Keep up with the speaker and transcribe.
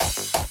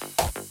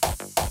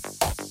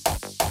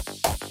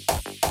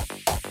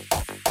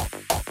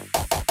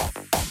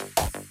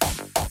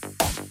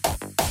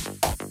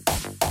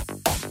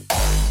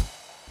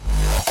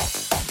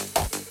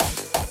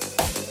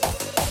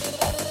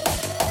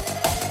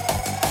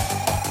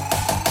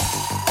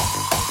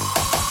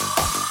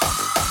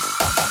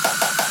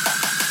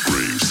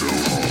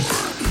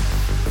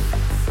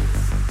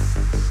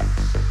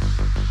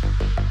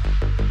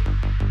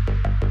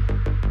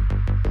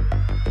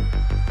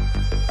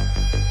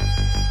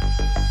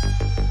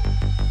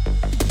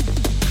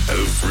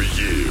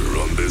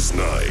this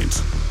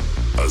night,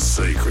 a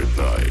sacred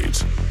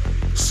night.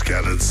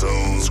 Scattered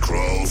souls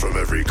crawl from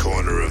every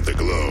corner of the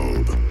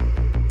globe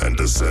and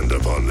descend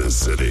upon this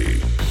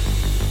city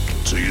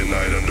to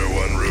unite under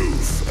one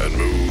roof and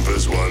move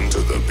as one to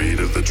the beat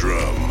of the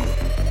drum.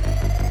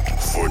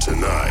 For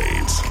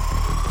tonight,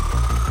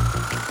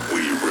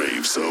 we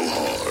rave so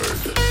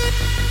hard.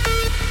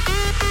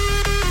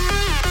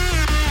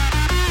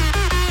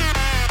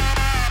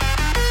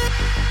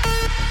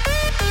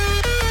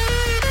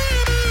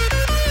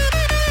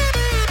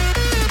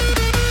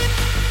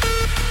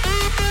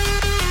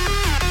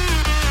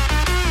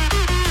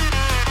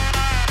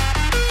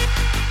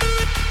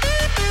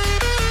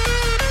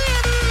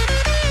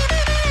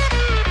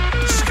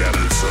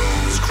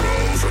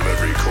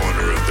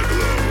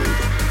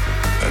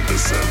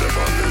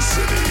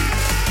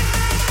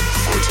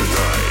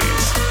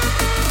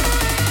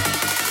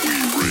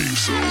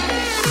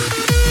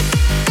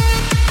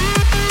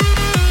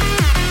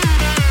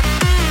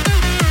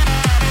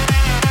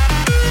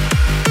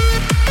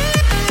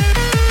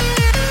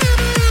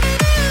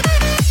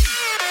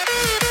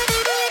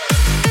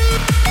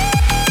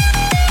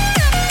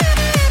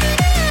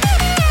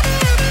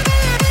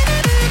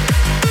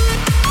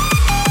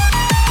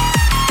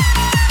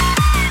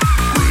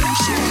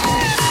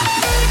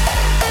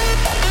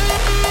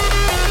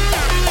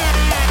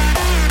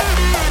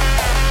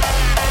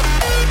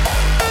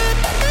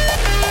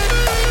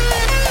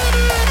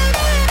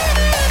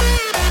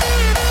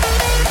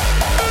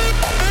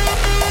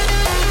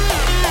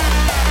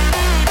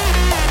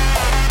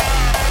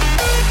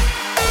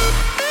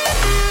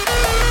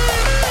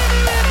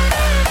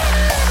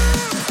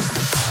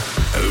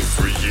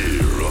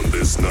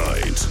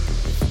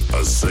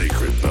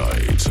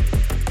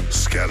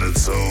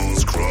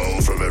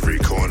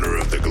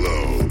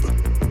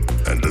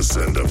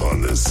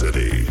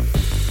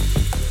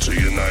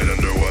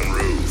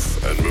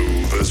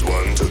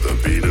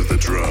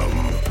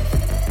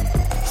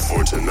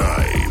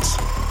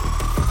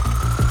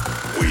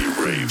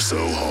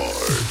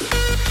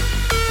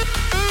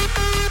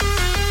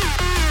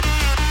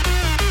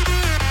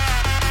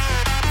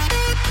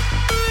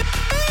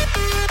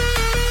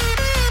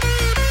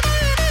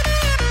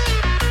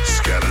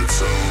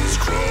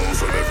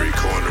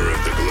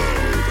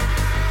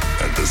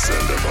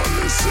 Descend upon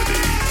this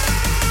city.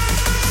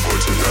 For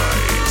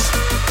tonight,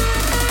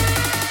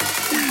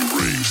 we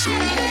rave so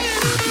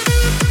hard.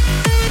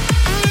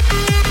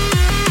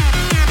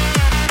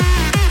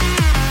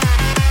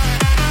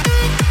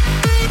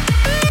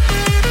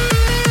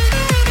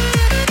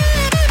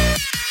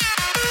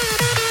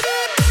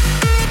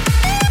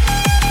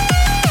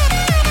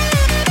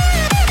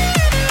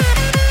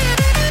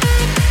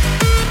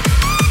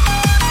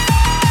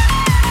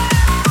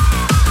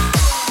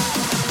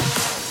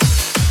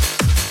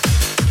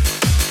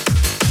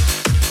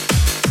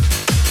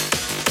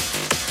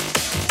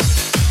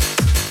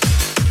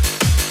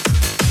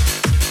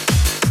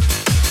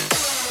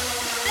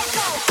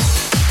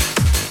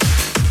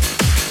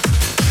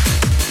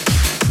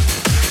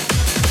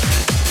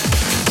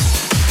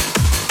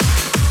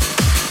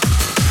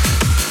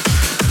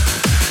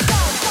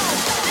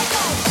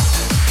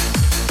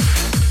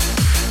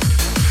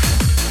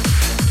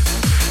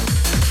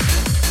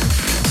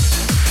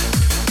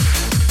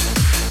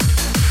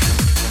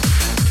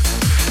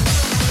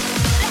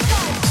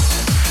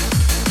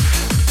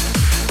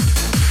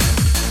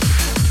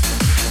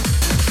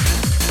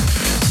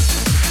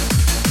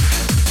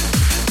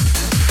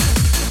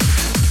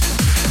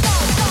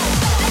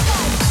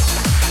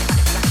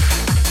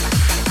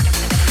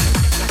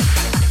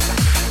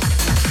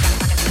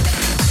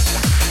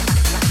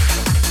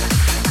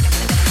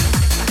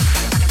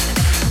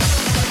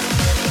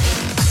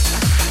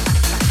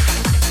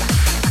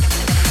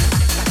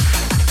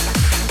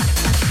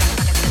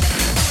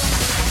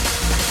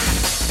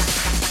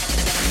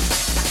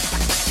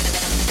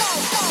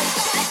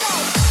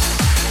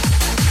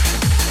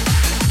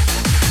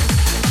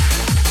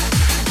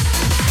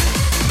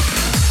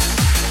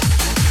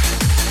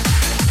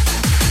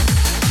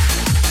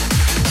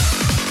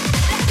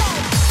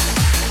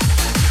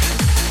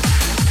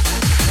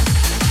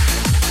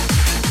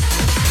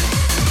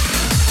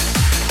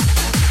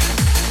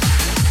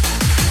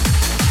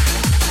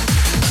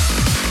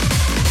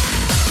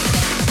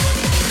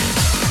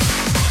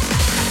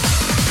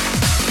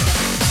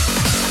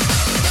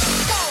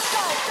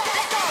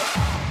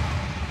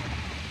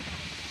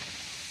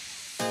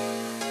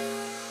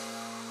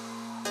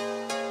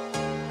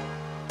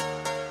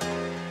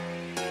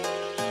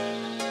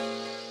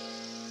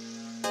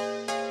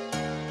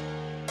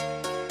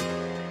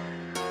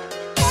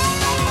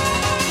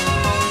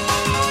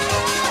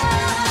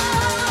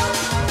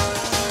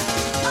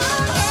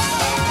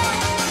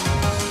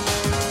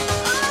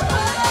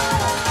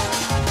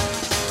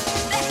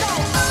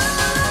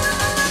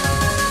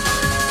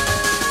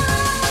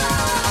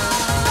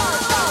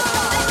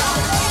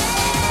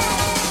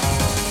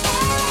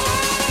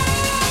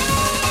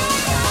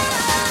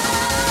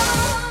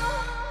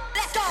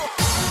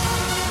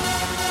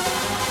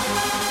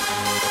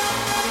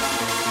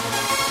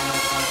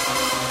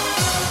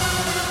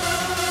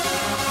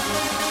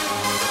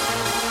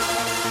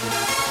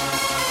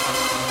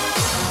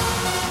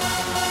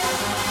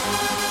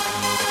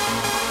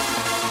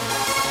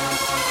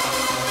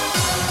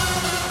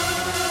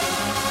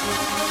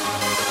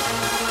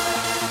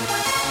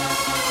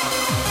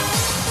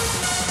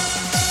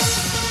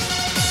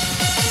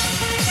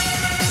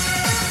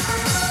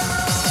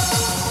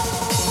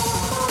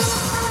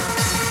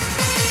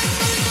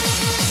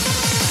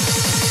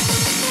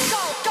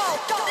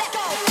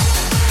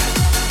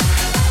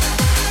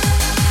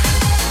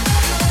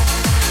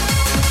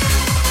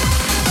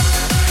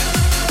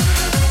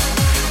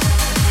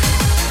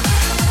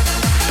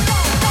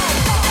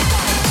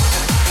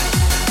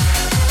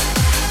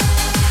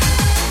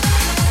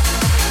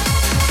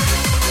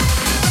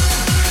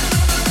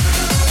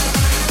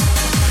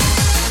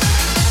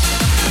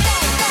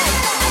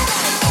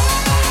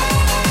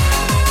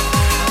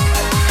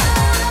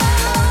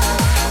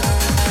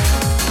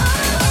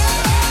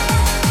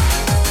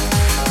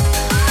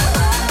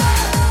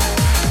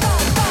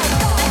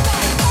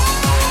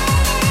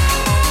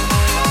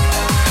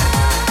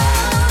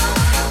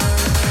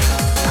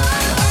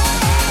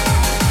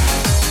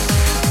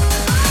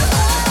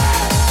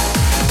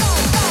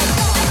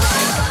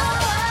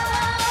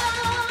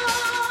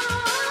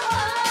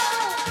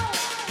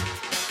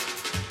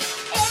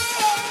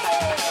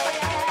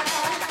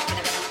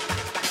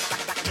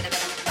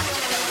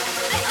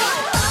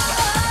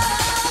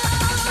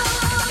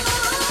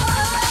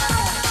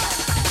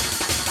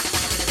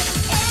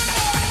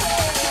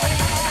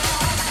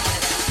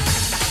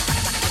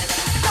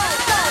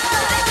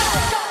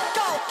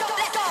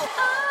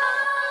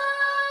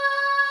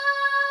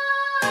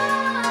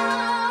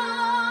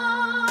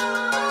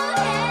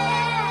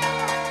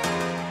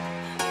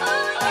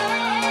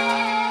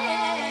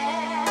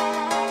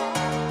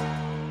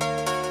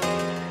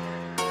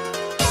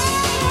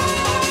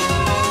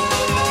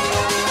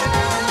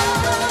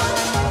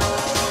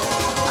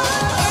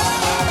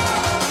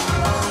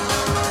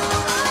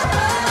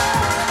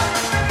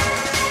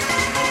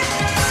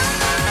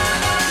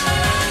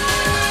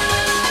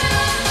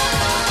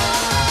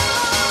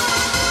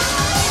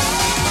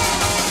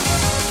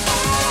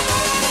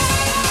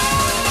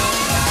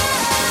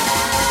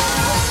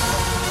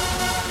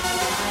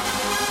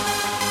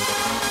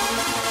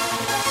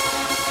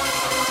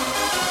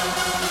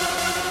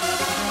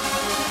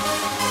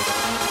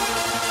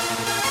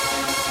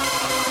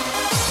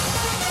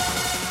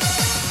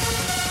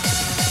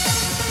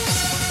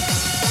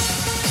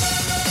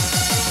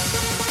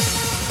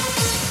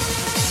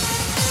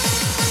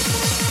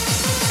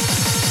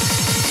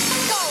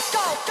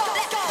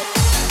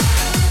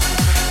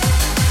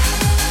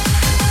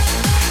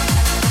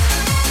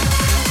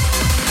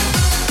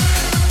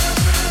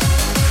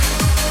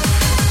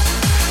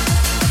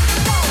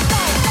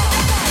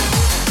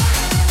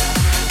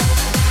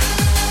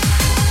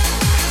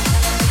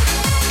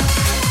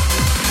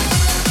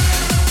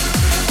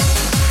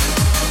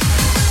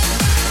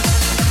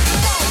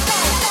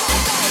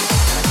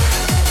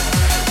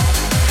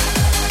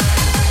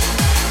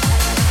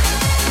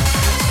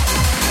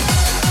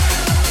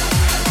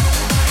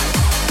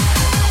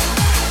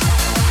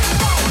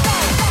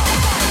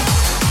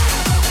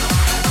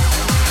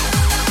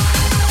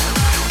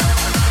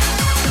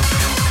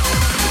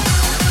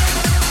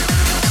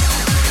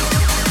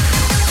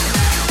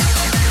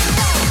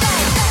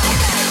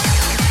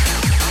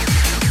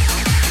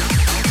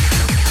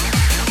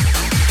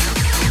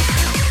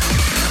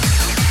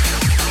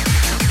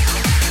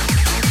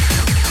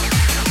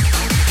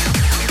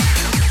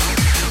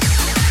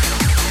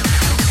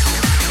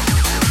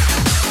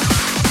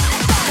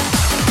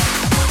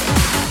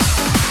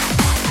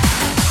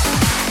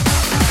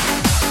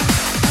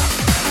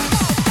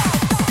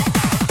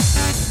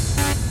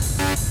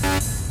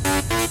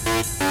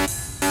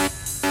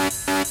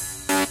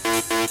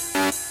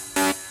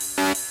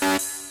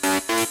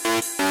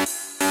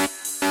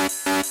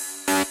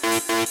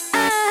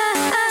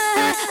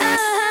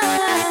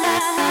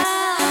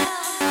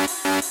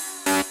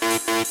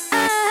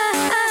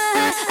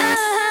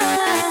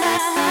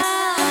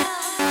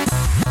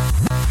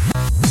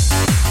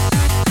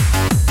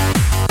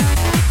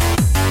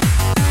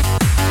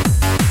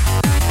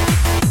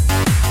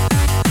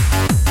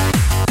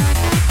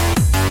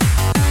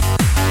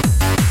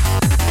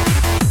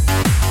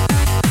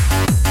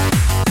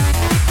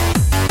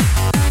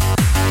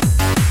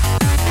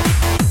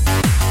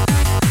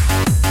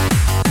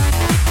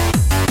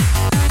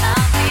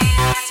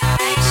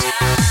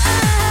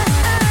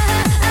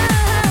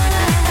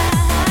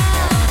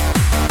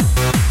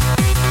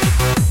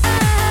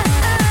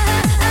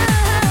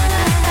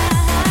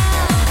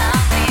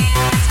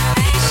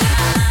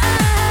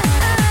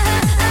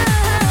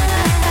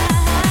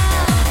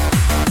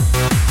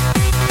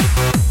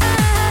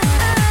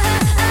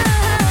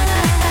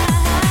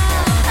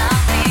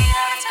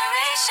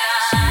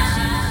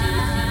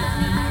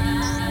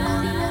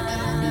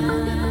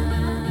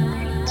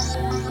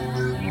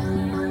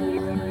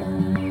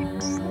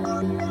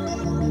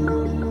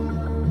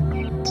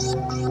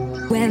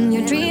 When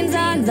your dreams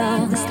are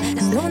lost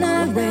and blown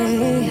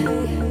away,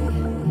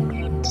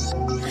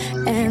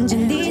 and you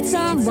need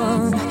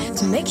someone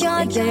to make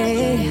your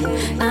day,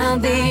 I'll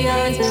be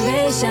your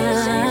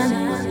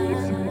inspiration.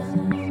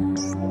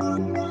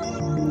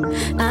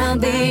 I'll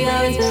be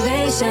your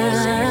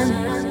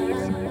inspiration.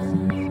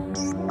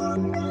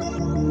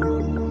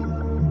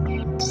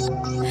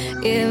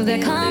 If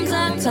there comes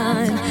a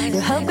time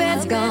your hope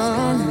is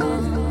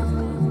gone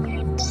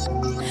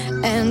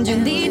and you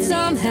need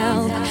some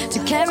help to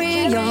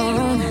carry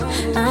on,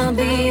 I'll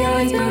be your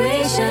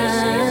inspiration.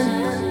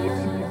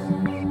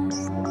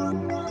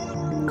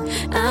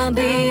 I'll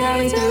be your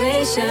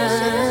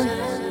inspiration.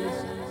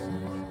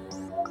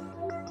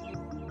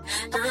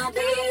 I'll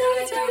be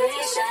your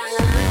inspiration.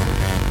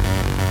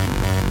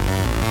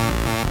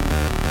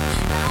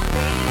 I'll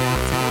be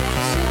your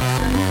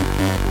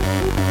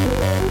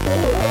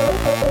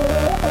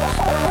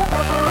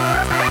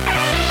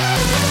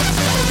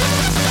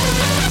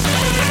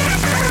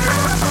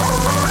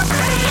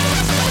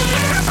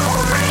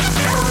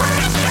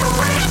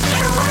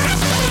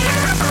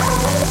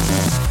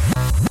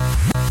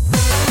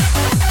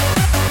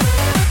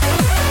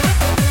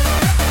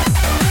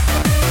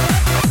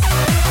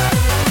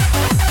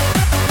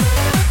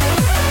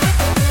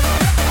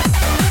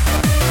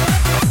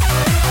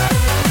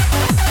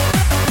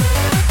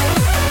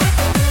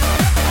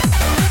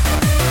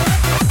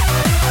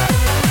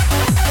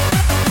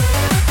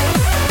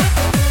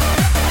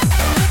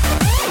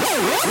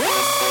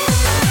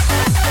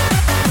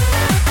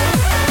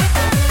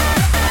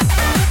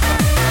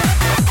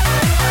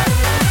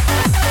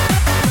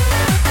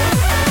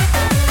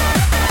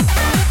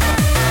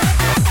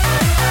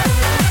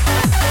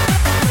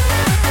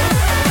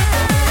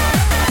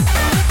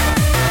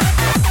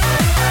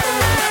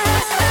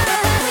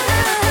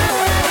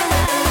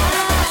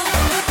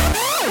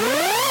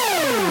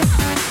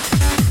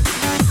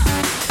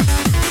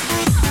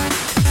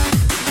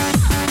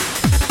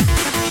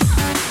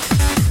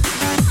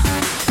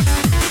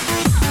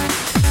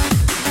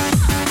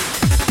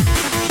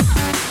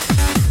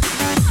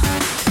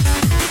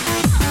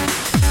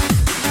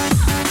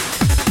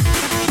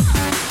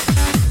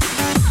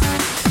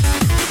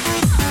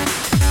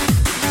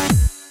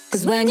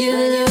when you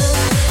look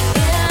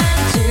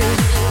into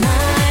my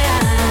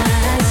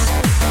eyes,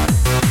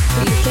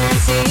 you can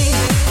see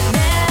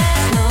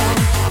there's no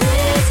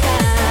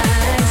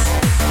disguise.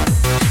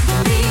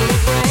 Don't be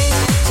afraid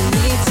to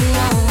need to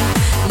know.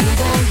 You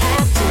don't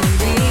have to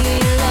be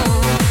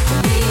alone.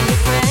 Don't be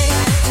afraid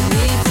to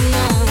need to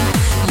know.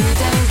 You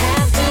don't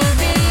have to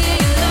be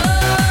alone.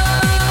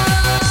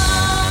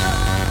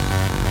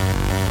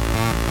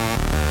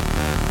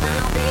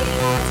 I'll be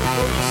your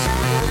inspiration.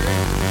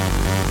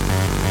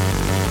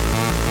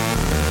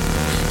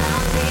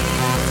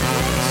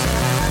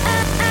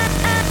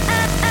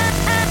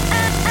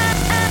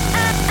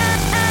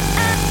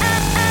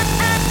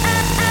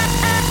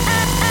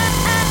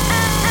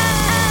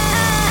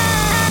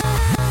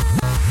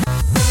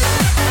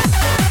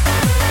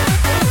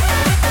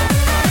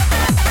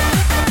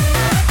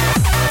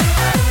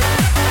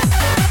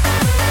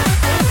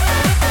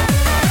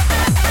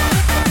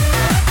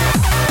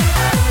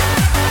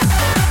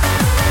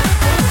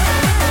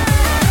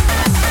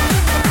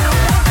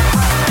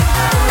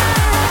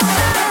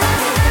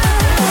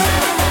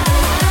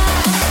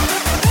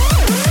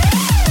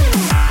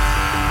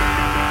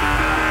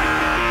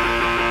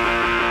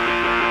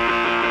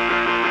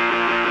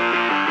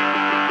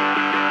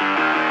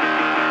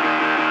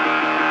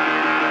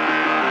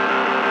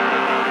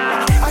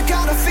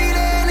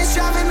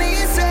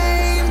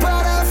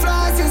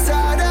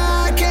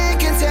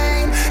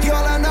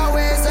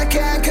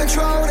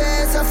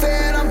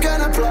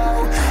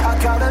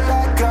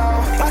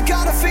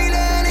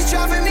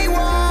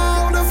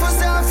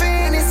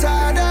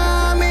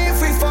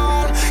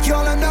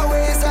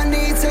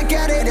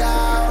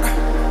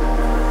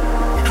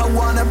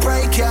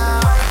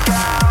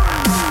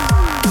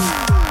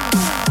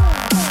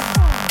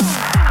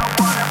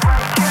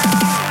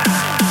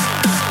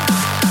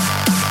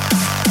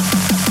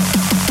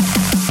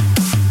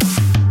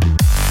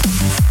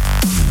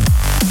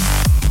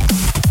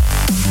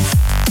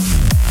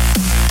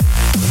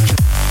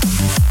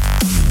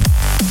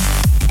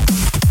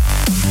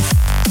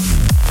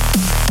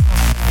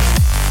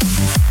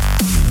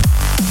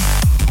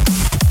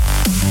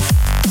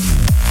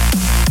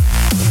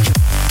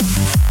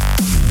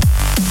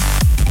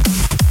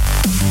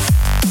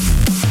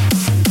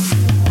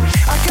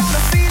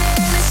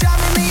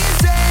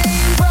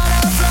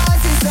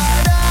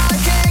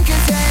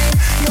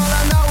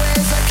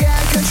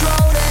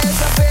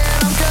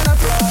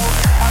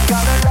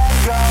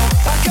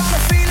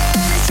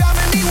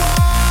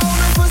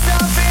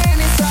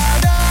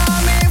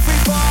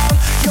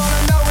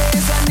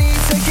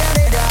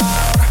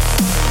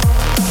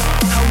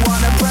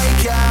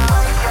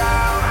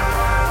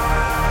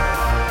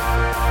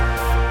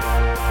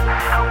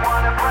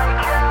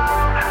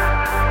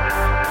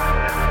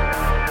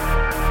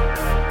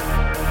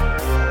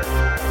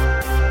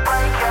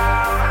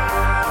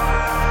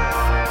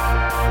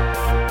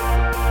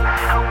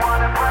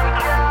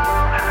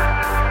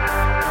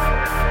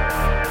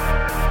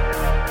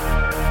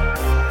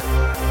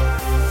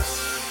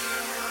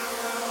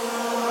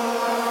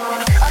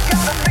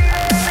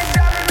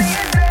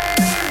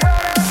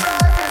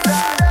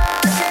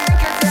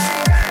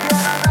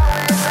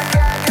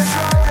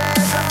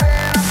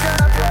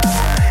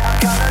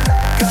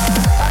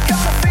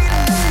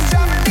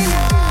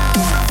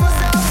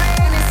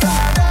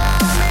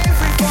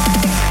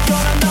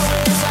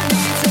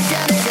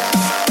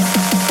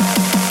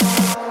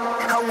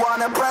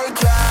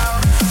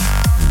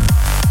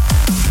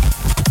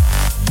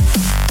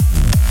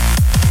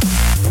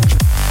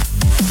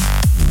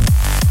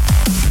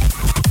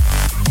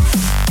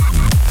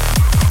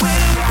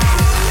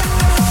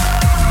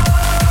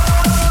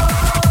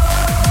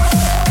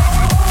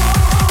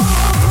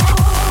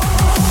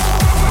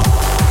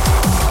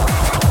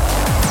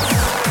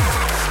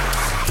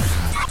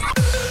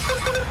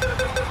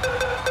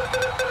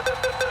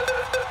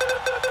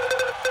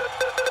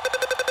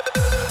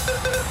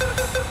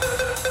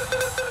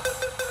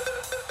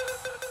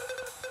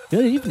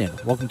 Good evening.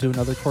 Welcome to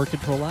another Core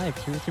Control Live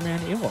here with your man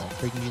AWOL,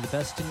 bringing you the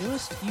best and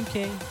newest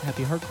UK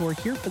happy hardcore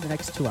here for the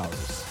next 2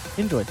 hours.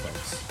 Enjoy,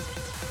 folks.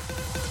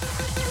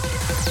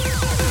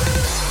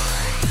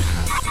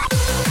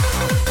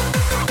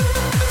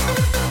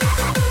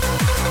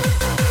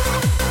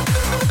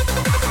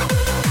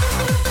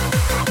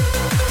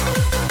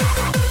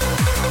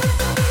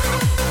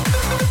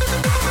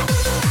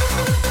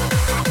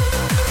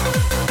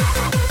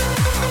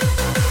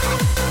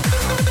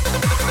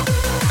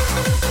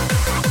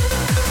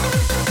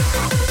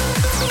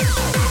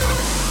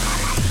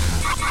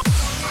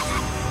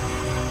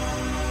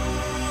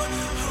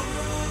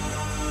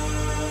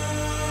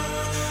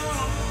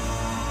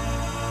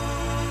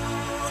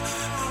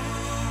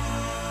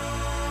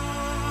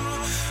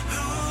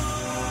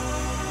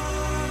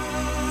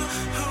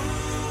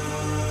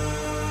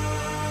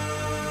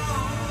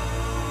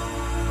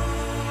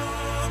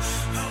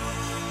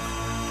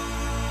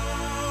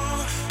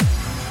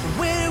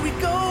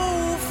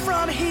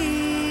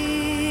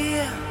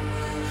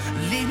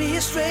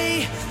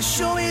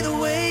 Show me the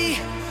way.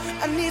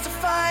 I need to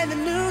find a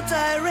new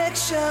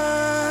direction.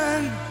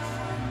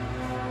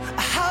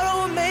 How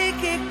do I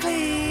make it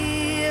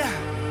clear?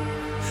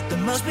 There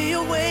must be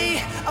a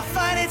way. I'll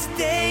find it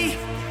today.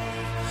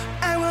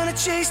 I'm gonna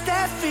chase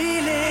that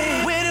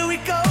feeling. Where do we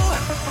go?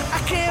 I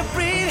can't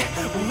breathe.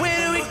 Where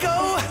do we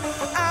go?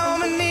 I'm on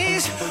my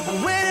knees.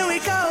 Where do we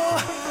go?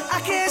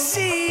 I can't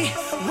see.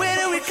 Where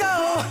do we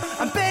go?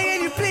 I'm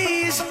begging you,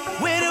 please.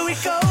 Where do we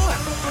go?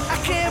 I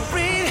can't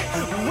breathe.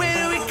 Where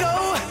do we go?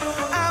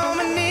 I'm on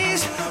my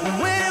knees.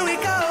 Where do we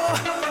go?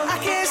 I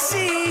can't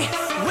see.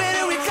 Where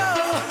do we go?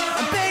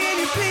 I'm begging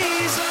you,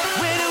 please.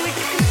 Where do we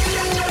go?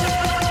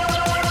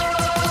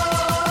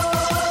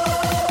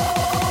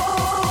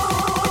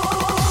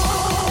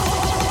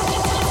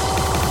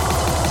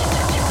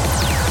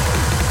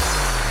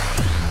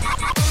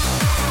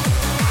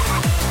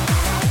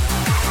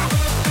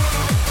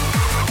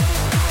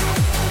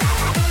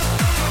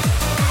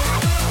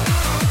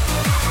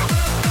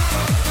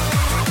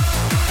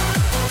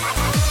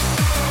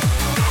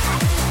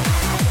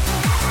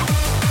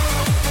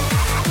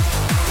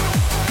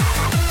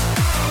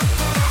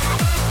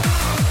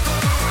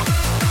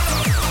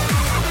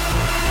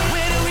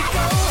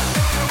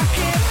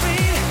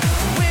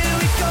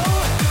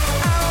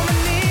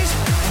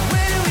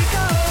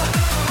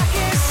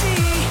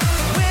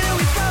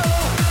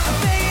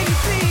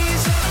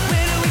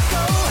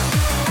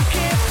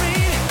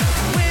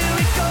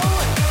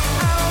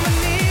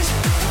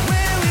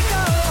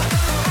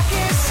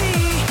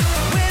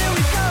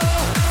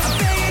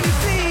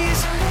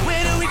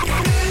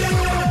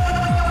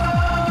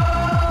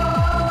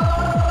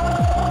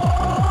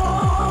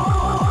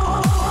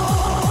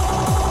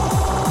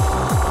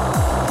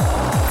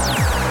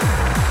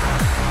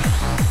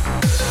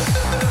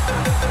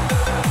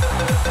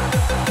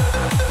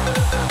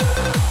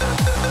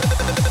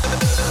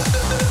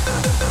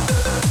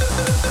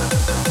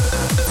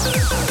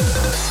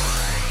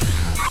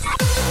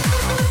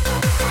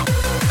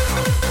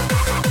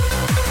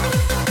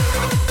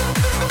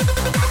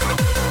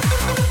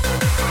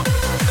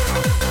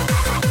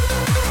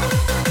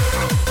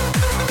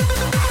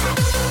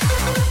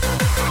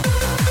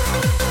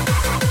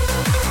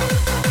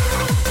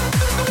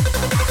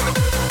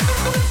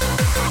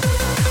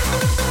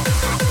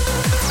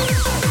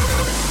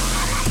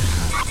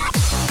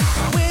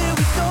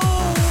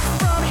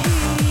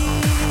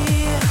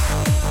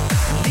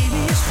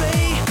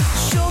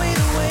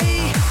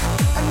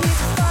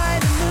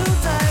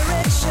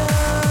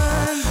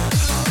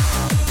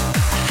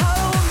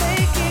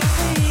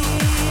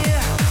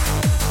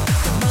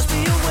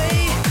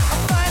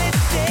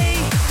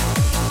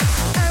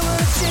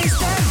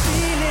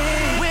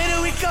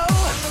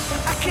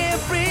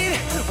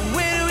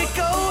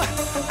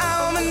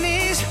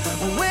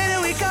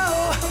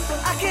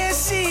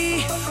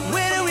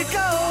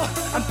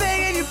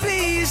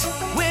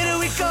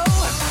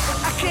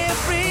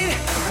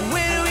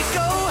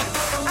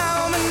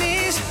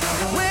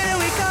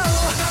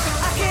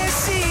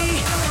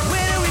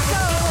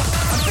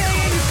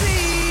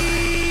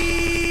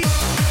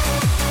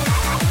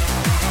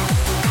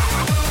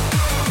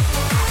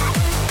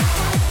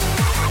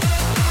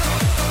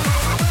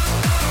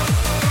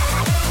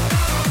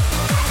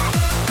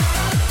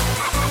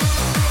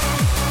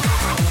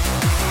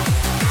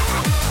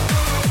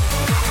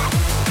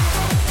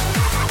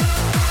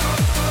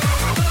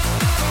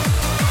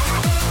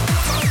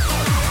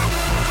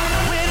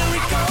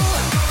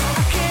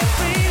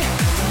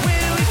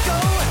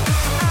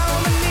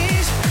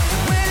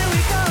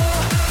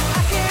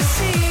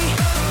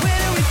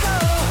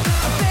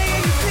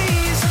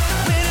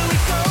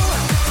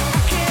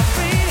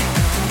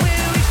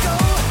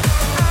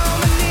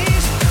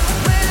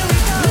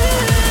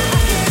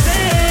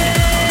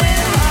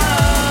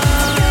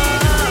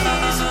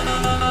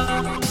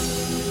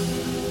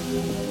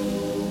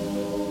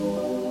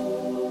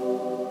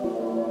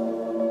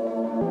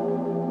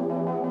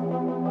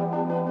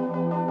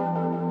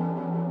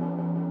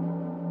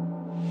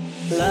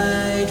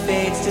 Light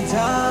fades to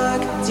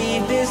dark,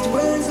 deepest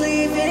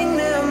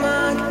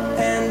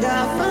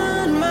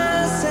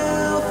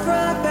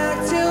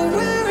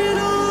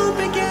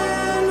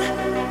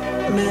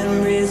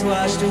Memories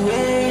washed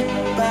away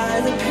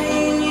by the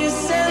pain you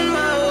send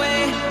my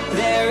way.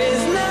 There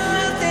is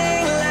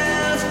nothing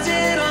left,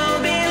 it all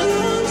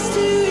belongs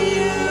to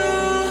you.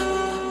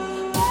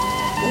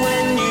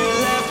 When you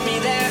left me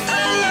there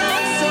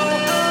alone, so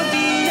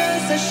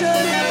obvious I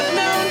should have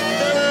known.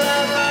 The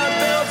love I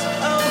built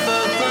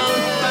overthrown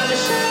by the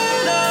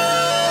shadow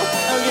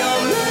of your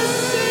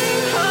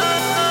missing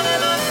heart.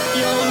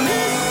 Your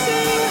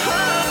missing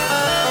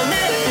heart.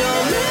 Your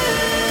missing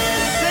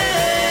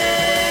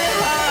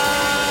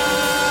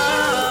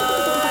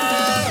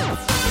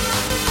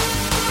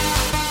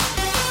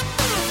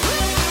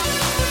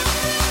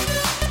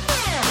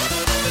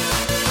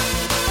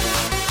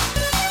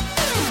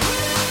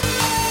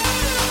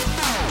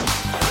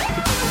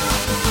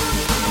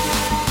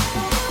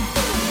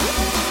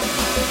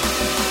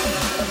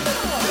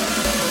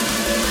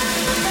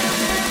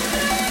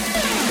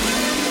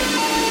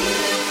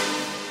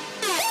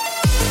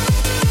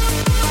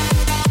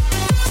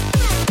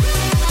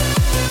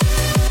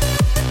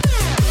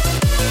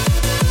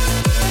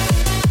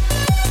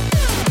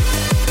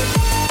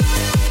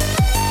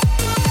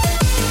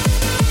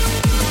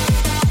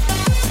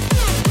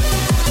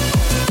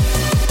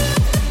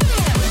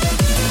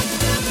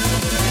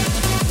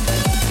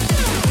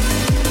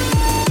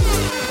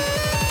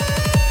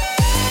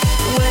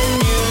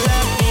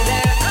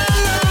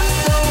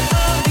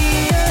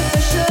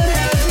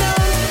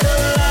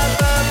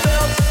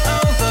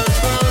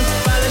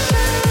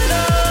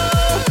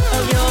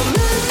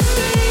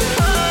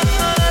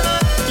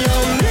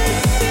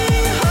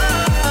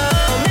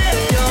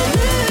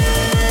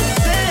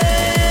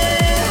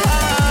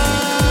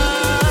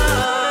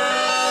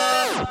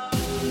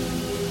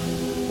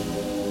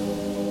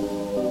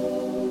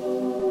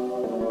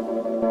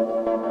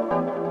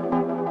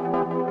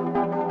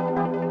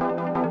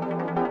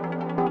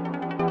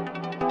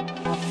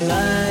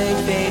light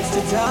fades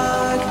to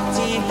dark,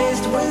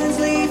 deepest winds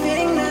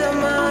leaving their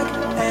mark,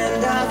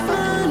 and I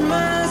find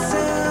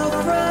myself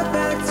right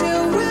back to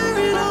where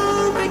it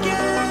all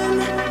began.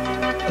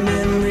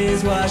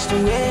 Memories washed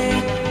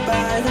away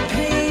by the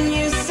pain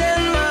you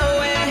send my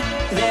way.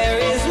 There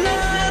is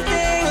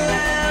nothing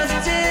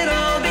left, it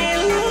all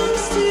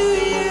belongs to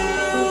you.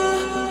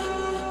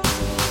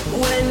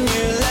 When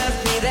you left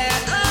me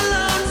there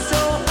alone,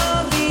 so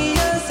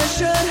obvious I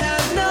should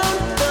have known.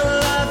 The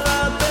love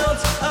I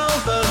built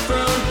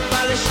overthrown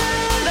by the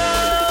shadow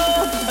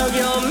of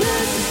your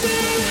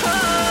missing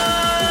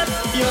heart.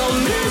 Your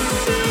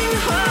missing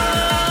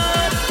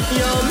heart.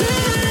 Your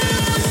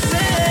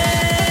missing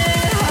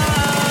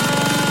heart.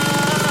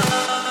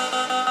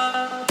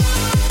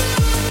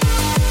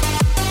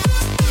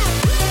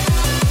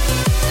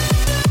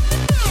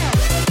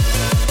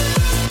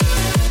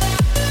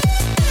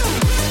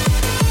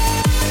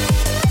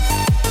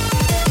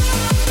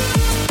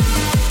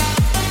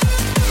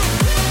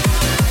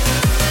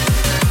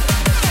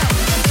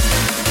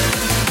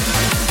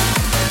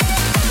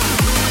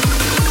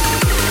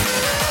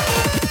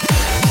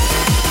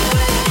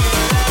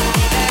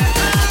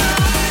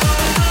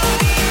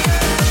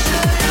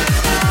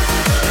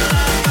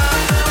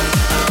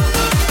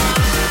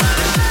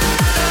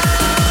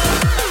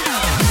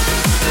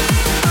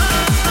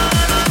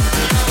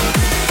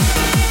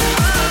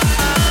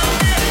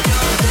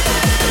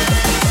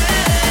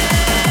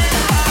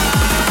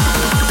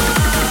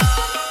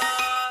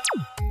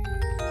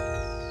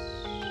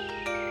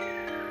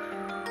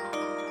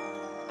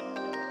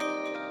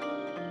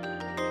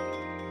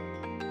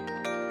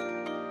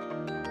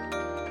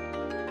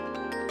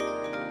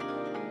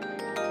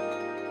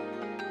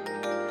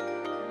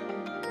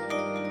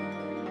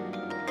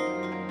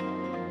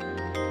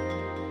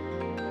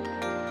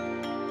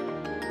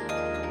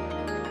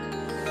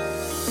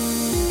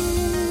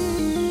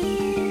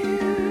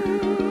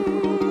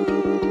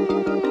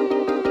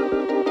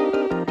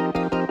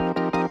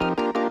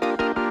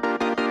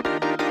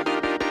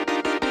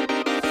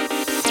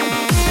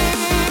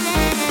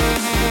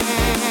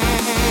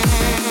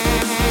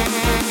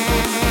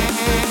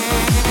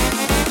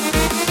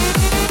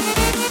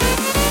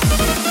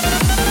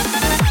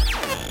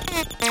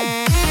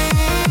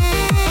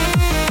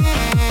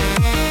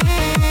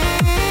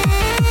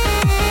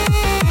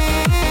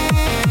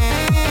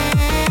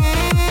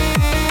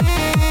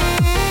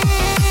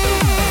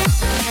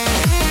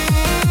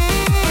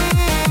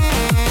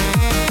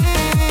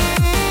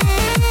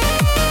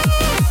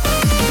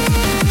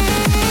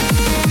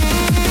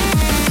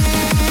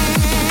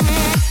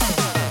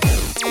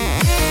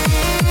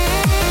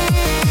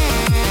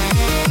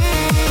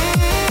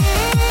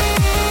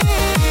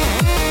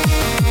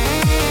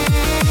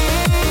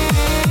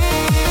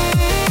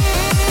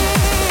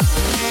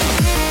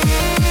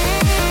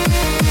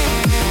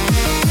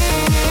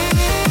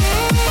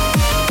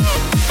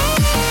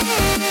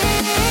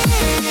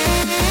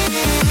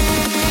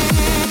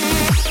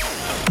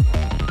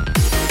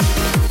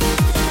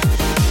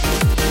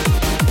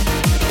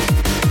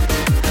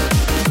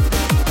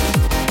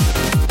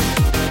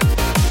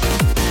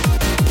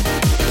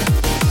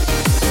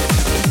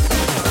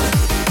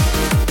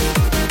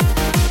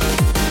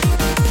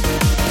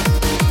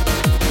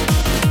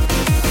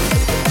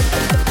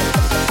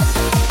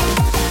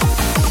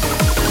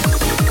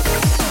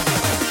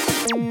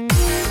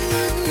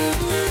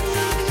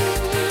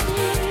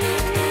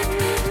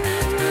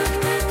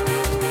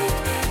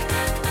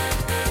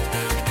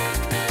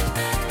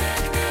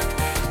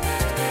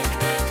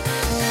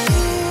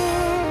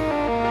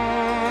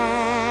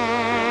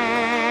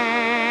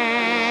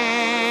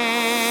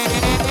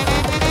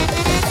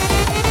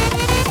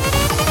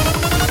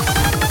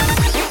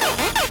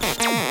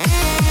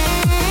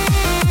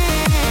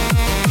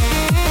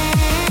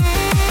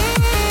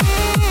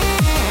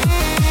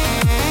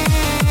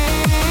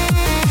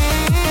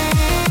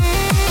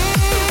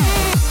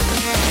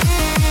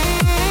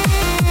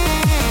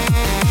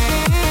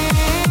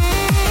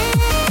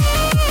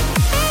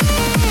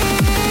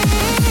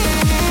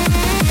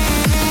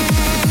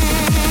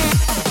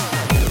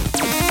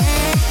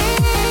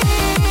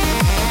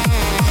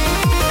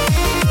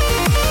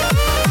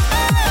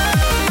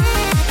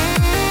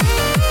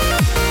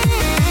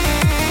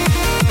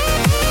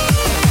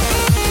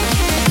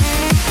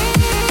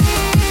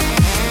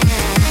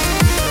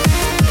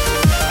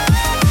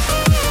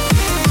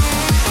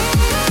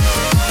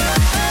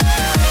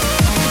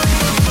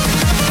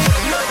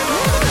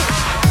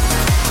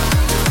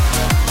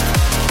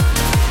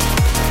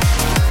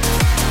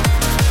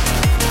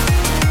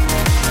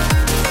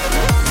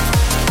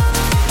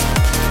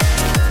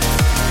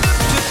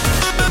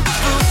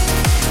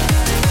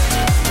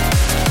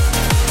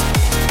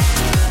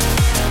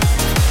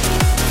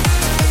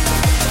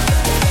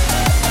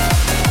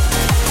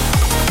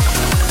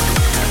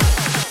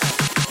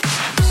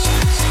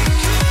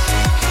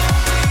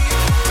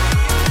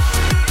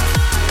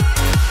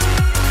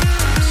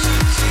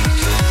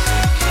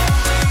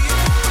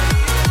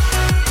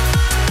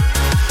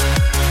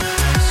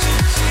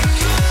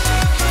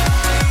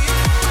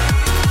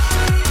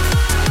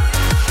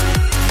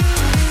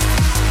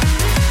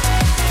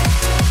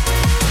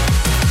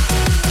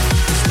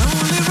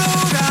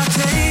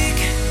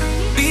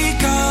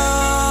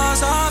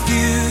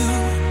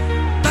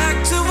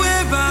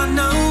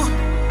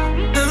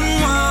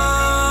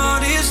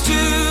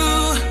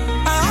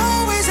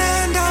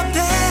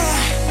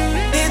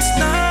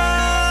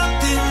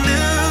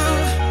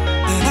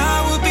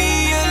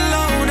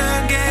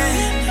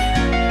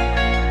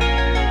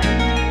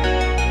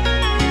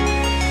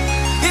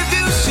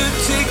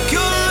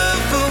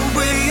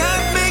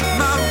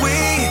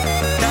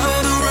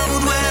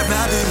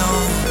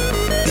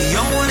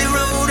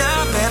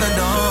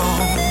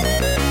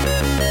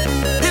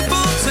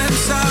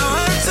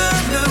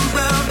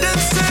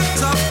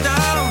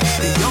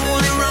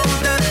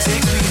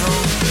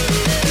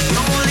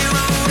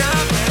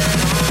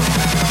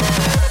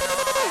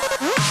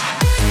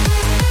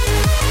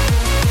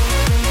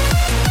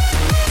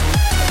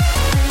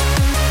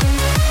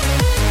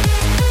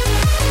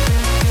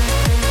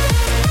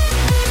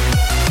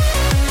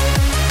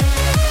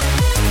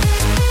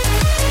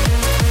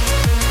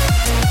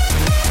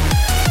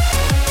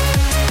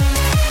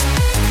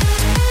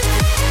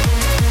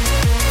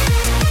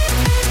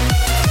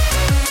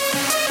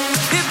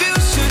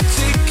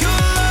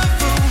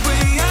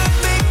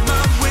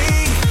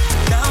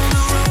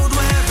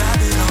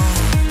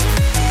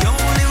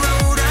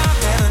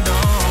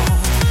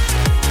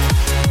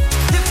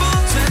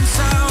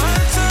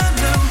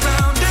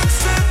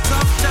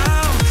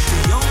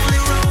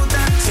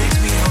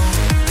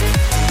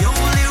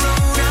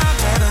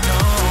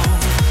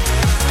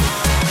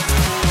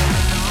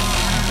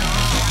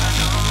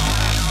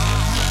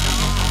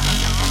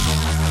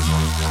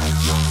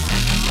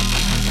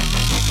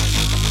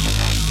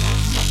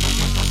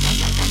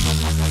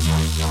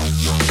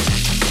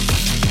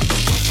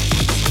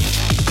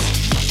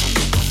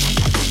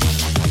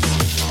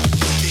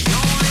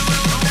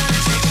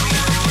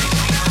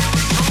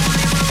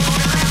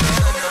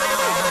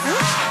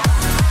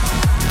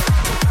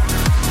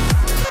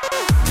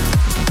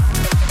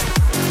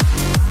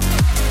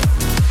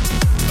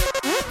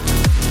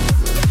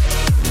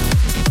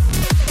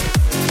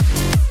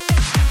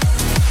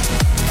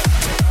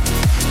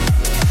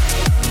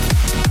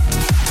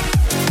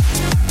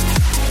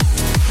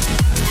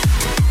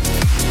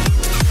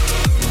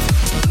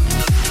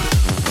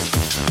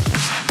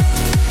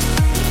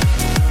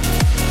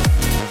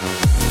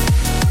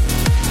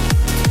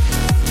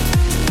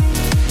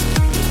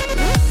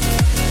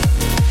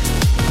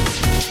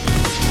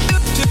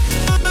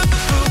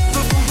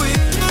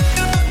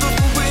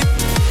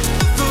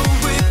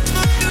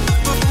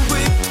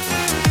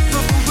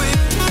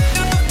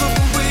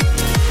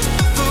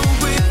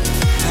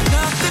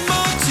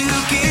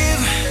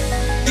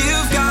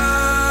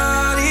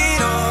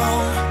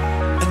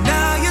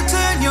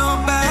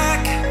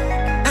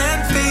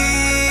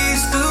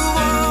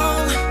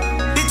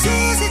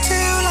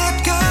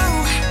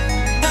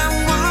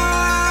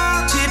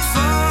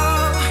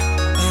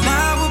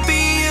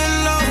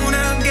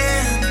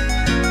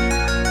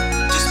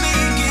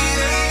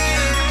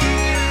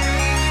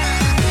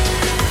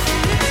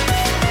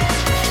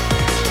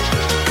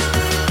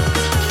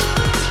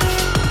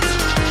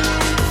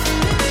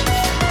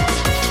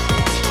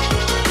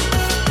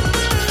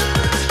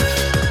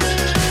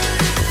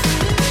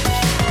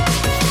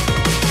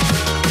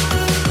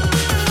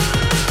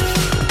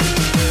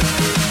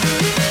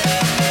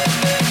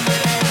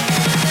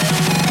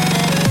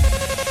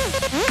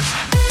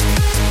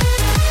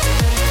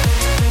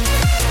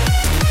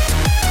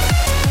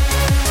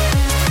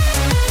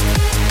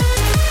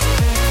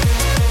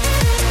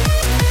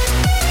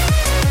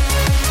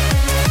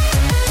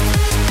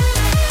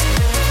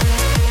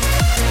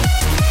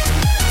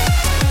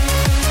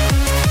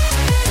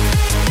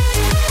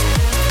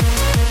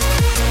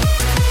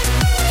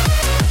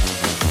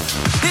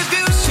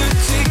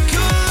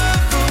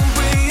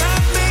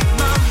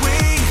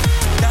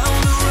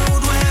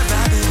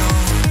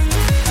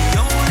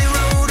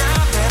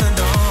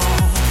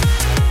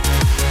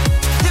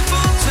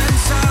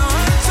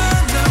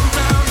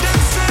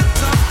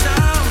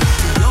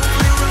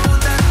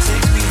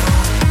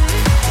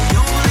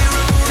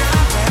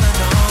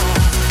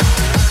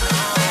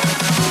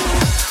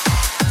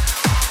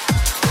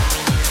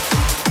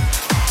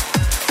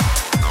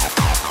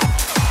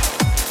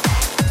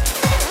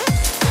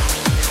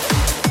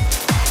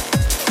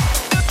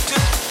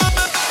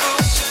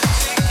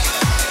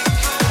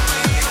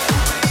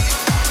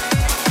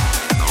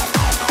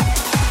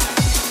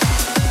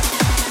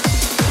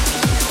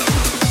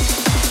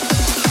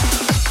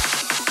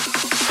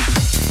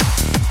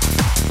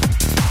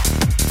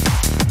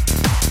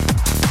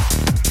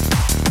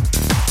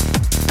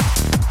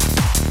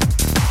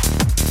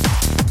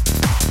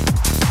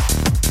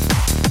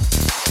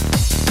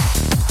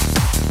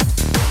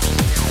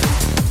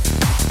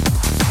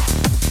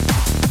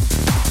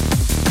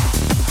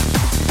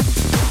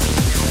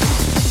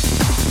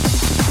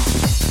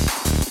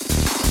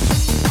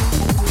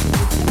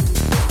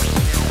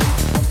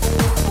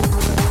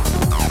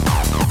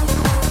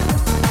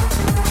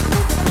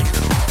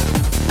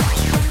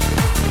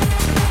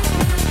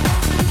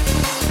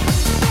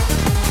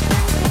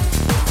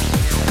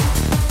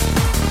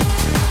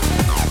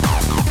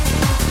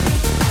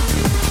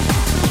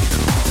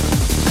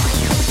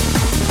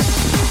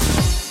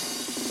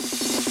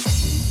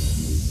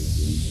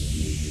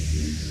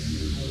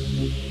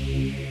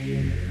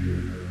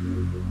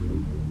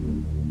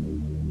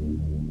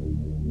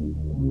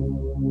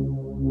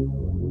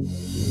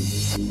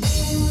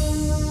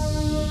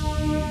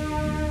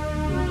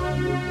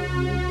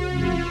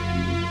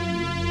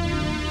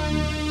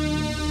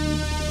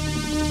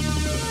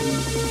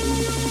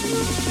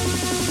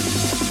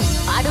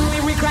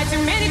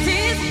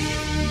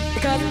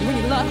 just we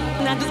need love,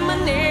 not just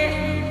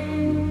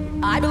money.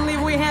 I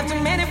believe we have too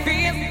many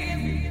fears.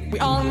 We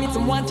all need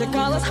someone to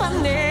call us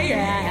honey.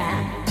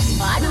 Yeah.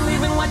 I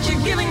believe in what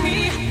you're giving me.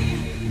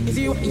 Is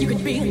you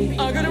could be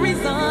a good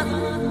reason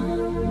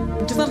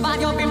to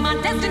survive. You'll be my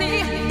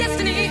destiny,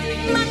 destiny,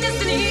 my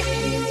destiny.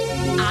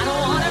 I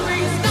don't wanna be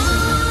a star,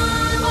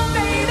 oh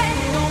baby.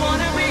 Don't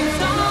wanna be a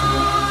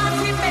star,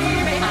 sweet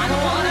baby. I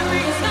don't wanna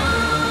be a star,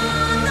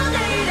 no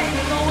lady.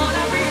 Don't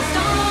wanna be a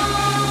star,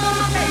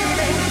 my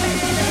baby.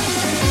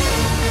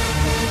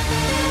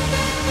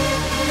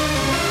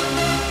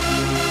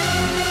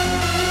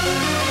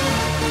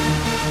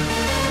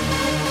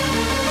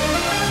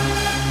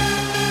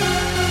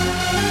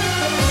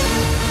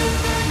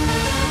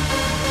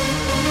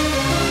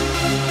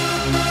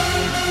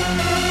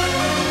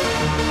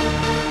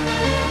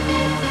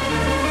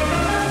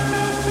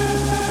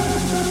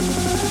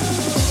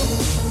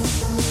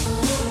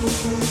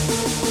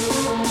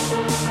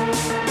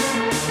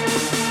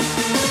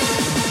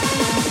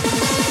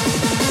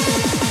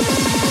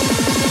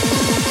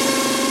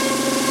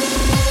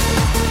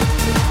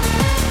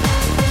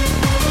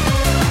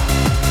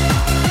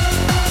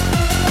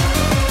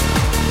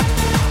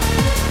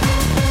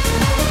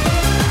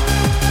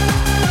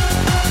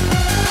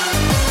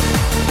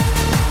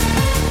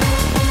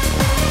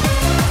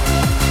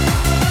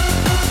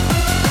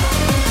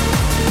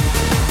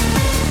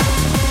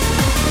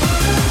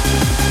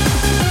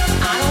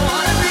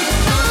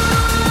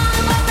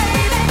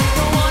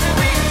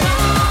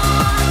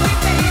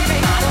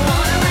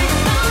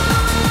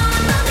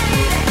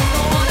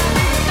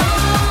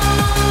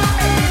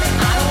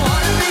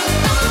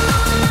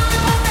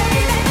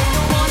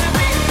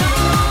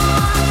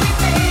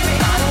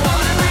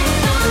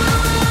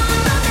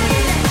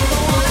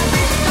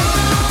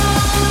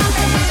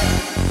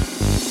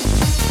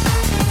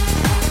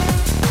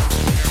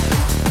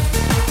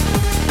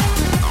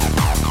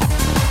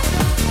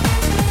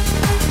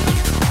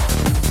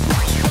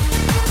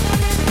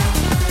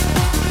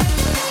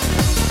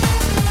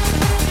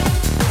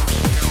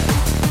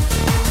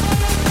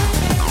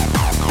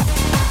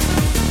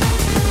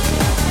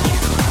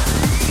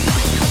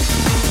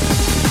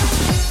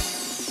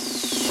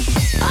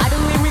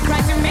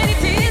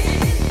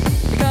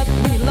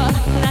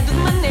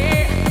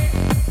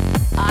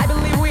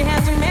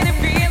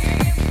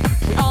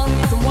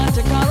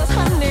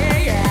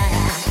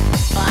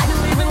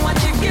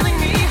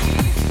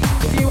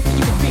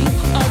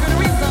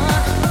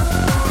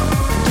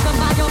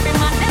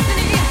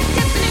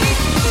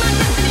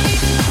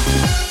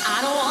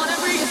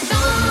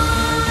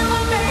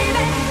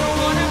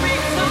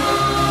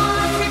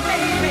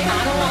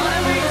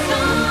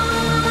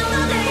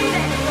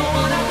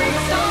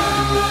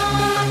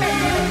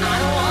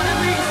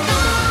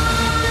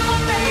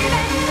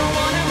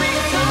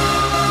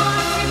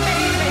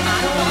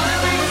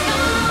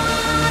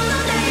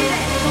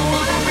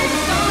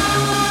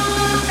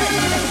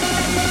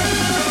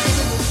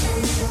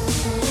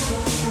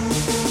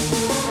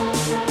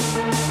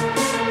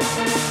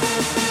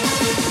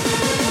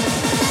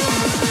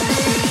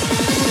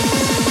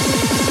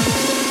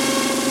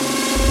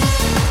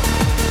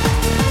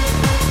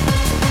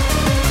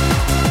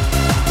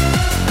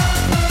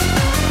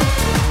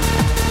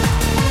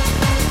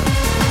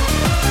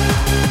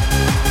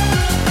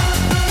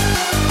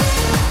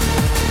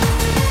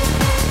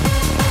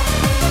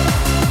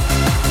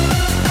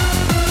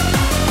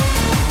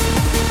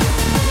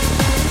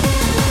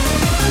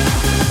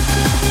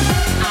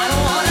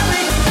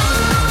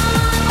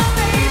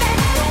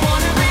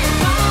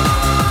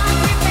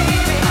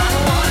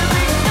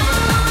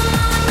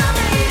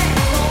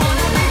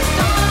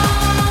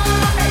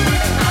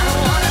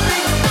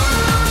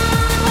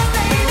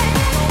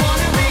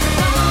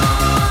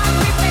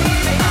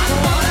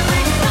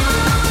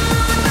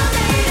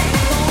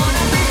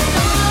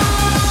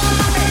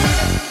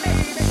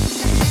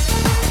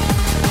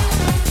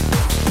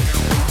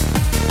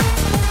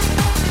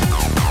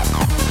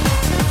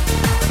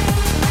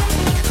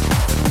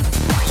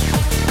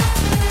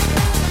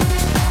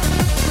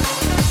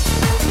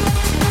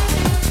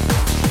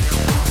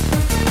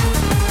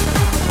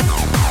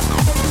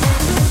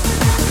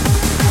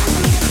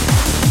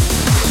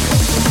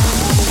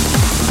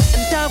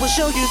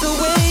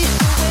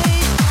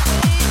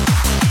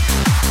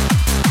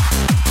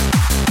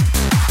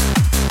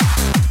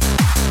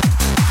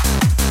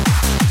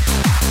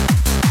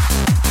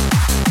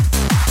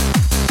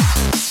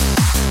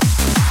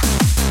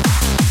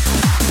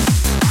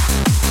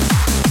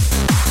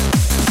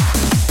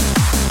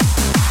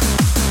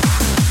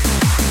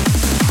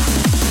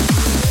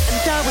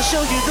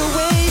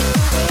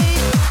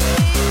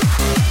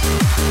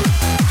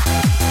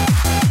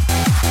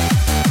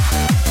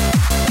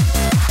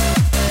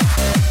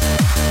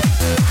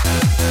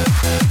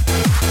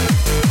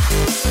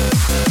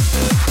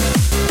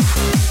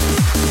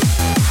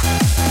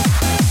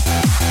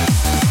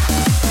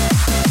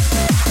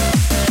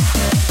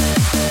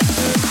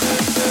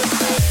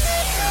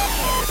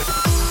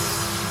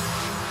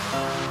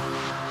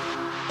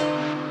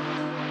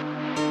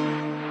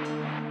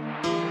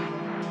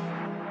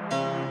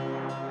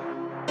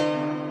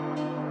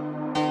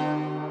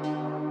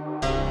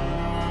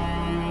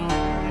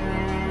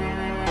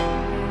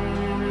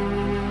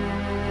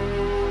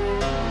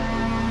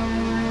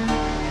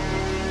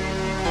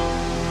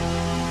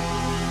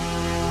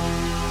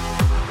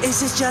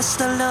 Is it just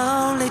a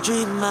lonely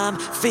dream I'm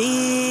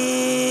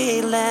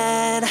feeling?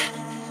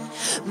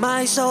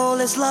 My soul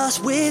is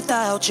lost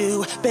without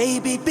you,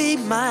 baby, be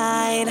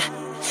mine.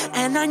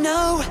 And I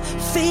know,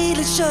 feel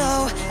it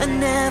show and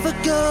never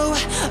go,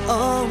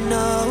 oh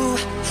no.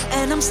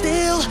 And I'm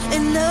still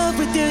in love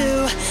with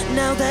you.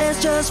 Now there's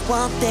just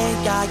one thing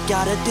I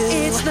gotta do.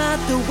 It's not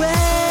the way,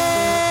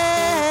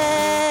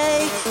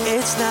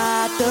 it's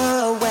not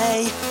the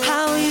way.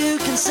 How you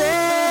can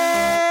say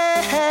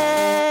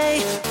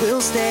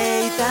we'll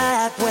stay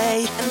that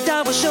way, and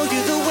I will show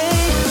you the way.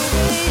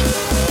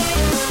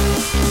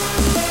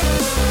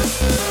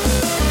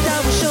 And I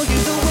will show you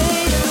the way.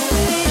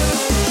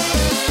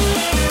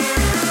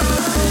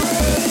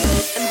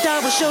 And I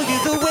will show you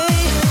the way.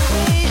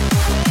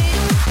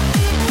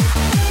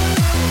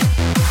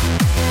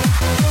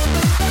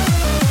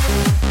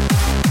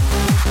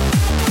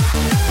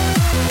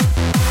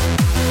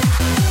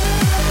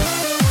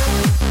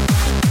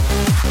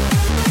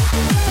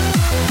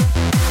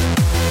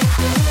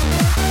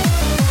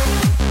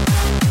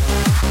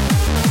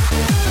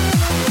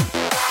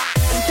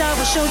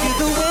 Show you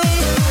the way.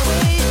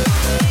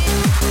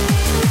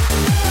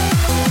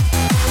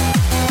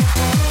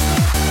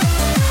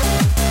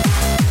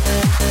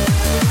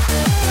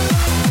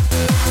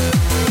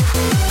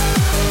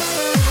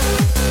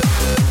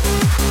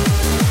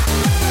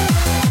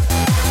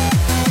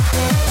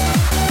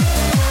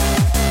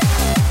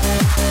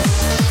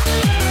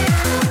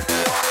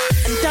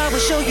 And I will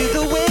show you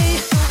the way.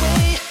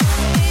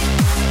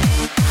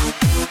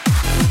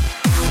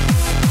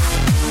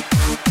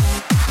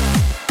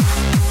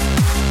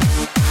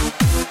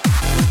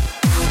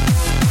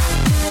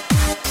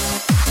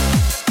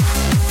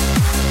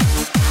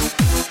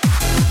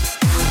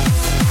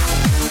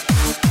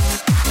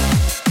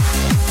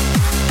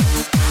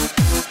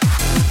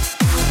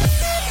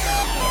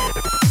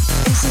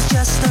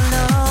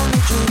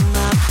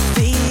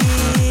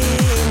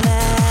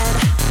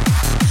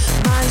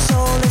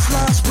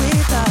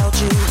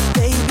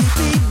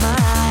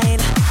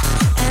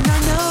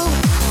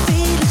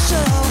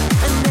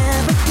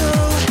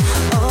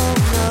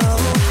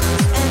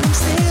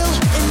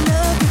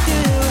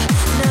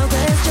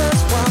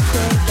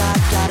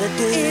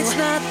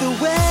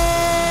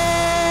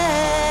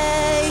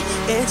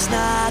 It's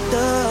not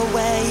the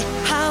way.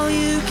 How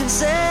you can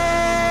say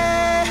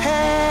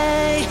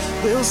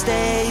we'll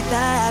stay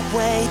that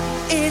way.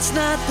 It's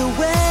not the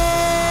way.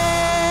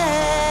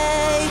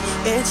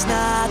 It's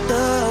not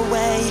the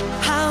way.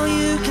 How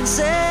you can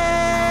say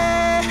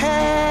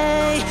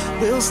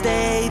we'll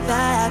stay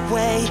that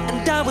way,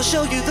 and I will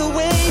show you the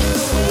way.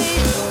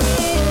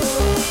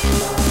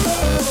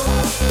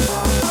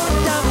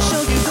 And I will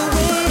show you the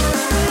way.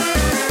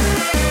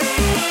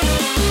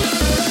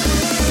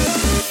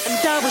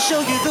 And I will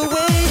show you the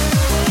way.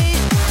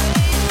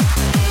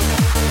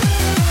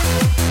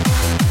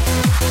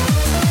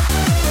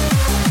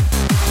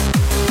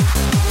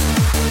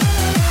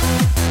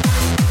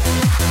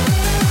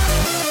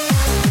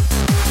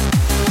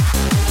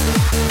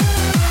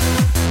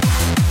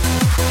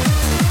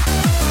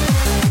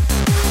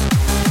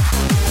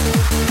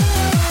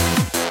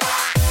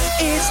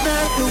 It's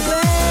not the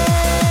way.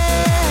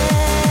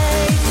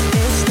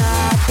 It's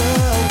not the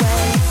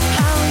way.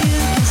 How you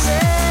can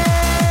say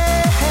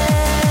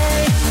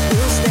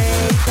we'll stay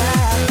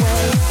that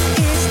way.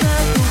 It's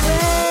not the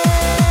way.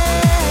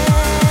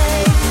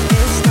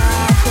 It's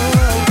not the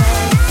way.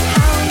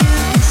 How you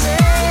can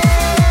say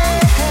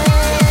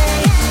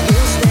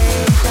we'll stay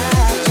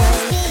that way.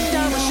 And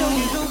I will show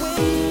you the way.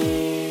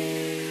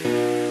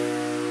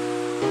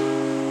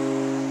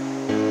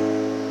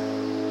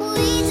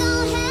 We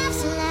don't have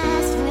to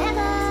last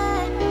forever.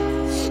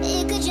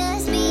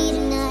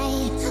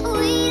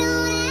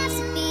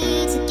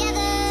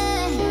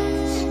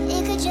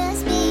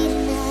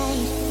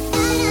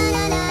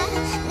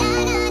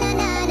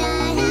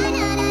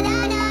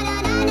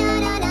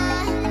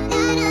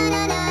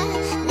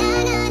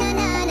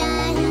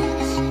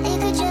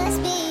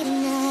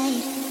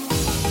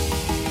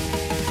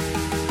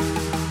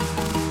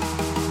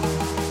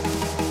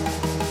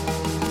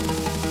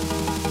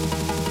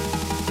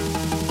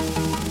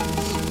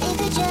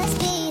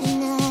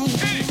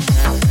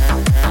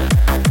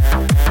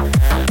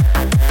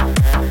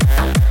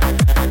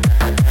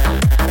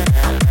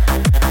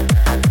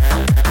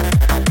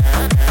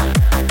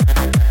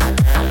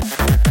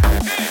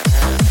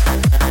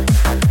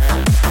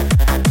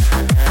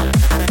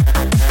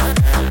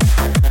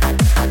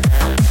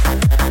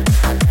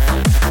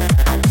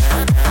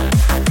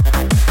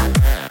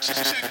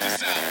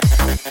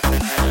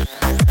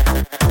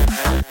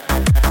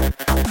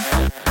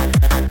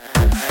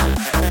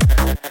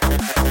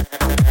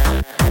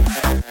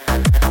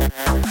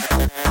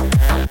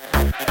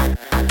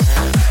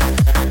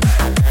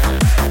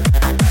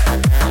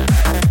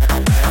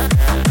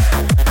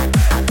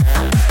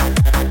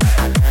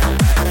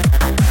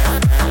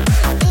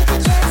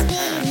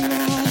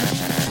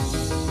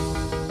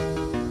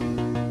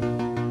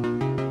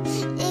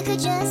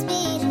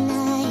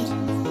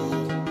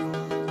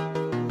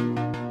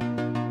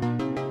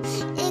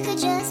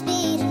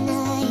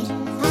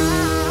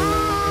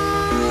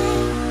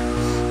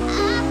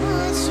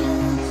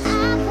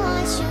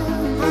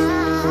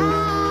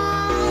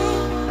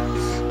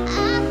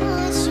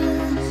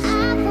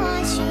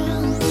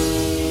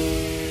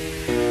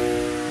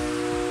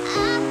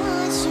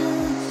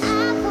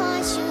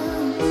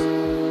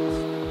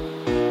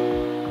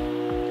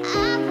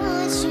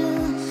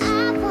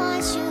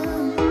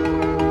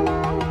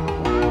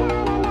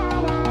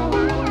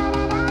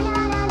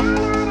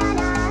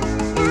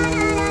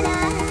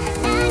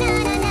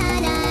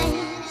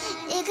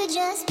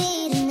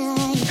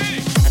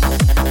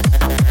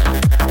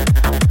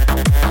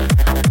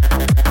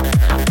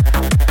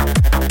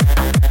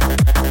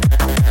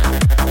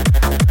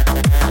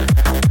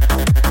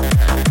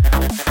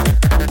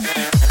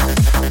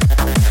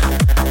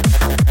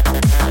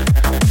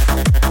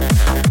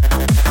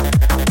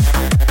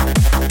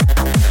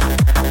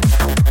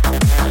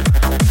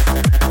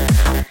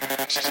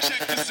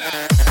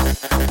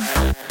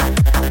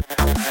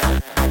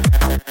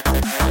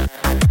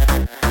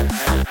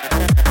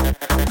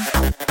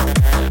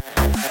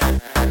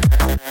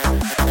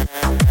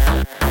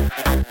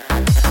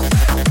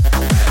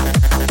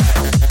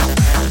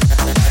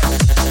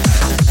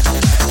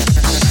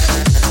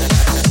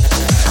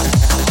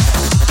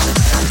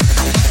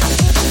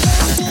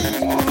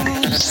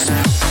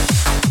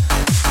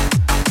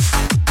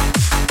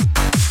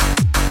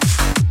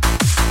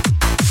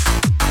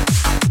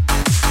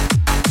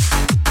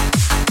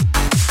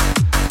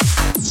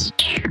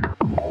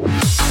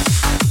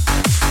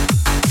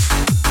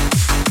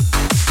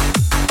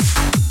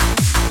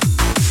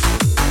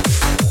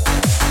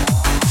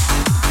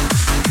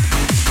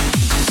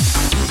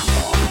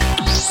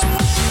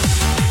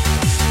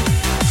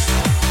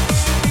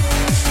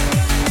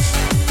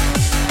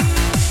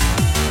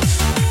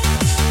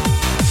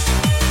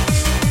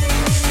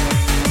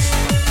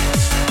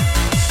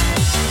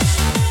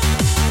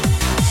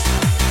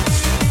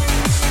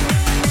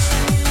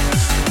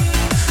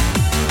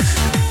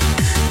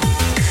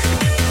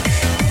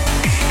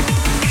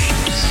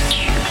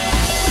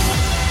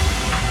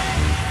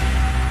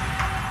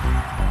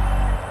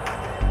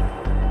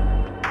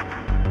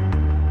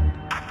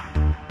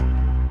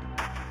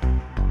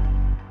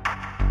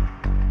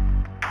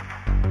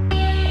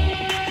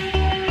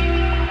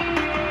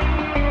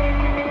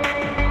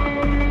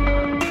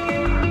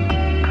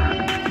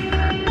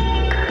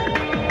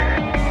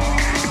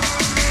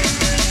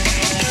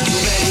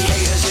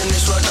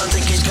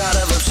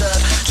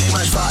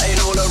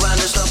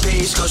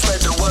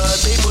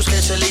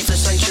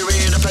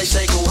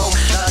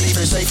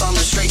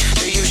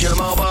 your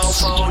mobile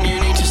phone. You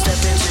need to step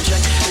in to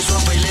check this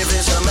world we live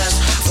is a mess.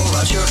 For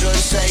our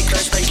children's sake,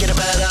 let's make it a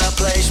better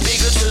place. Be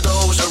good to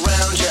those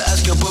around you,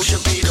 ask your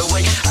bullshit be the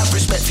way. Have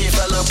respect for your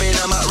fellow being,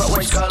 no matter what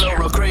race,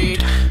 colour or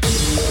creed.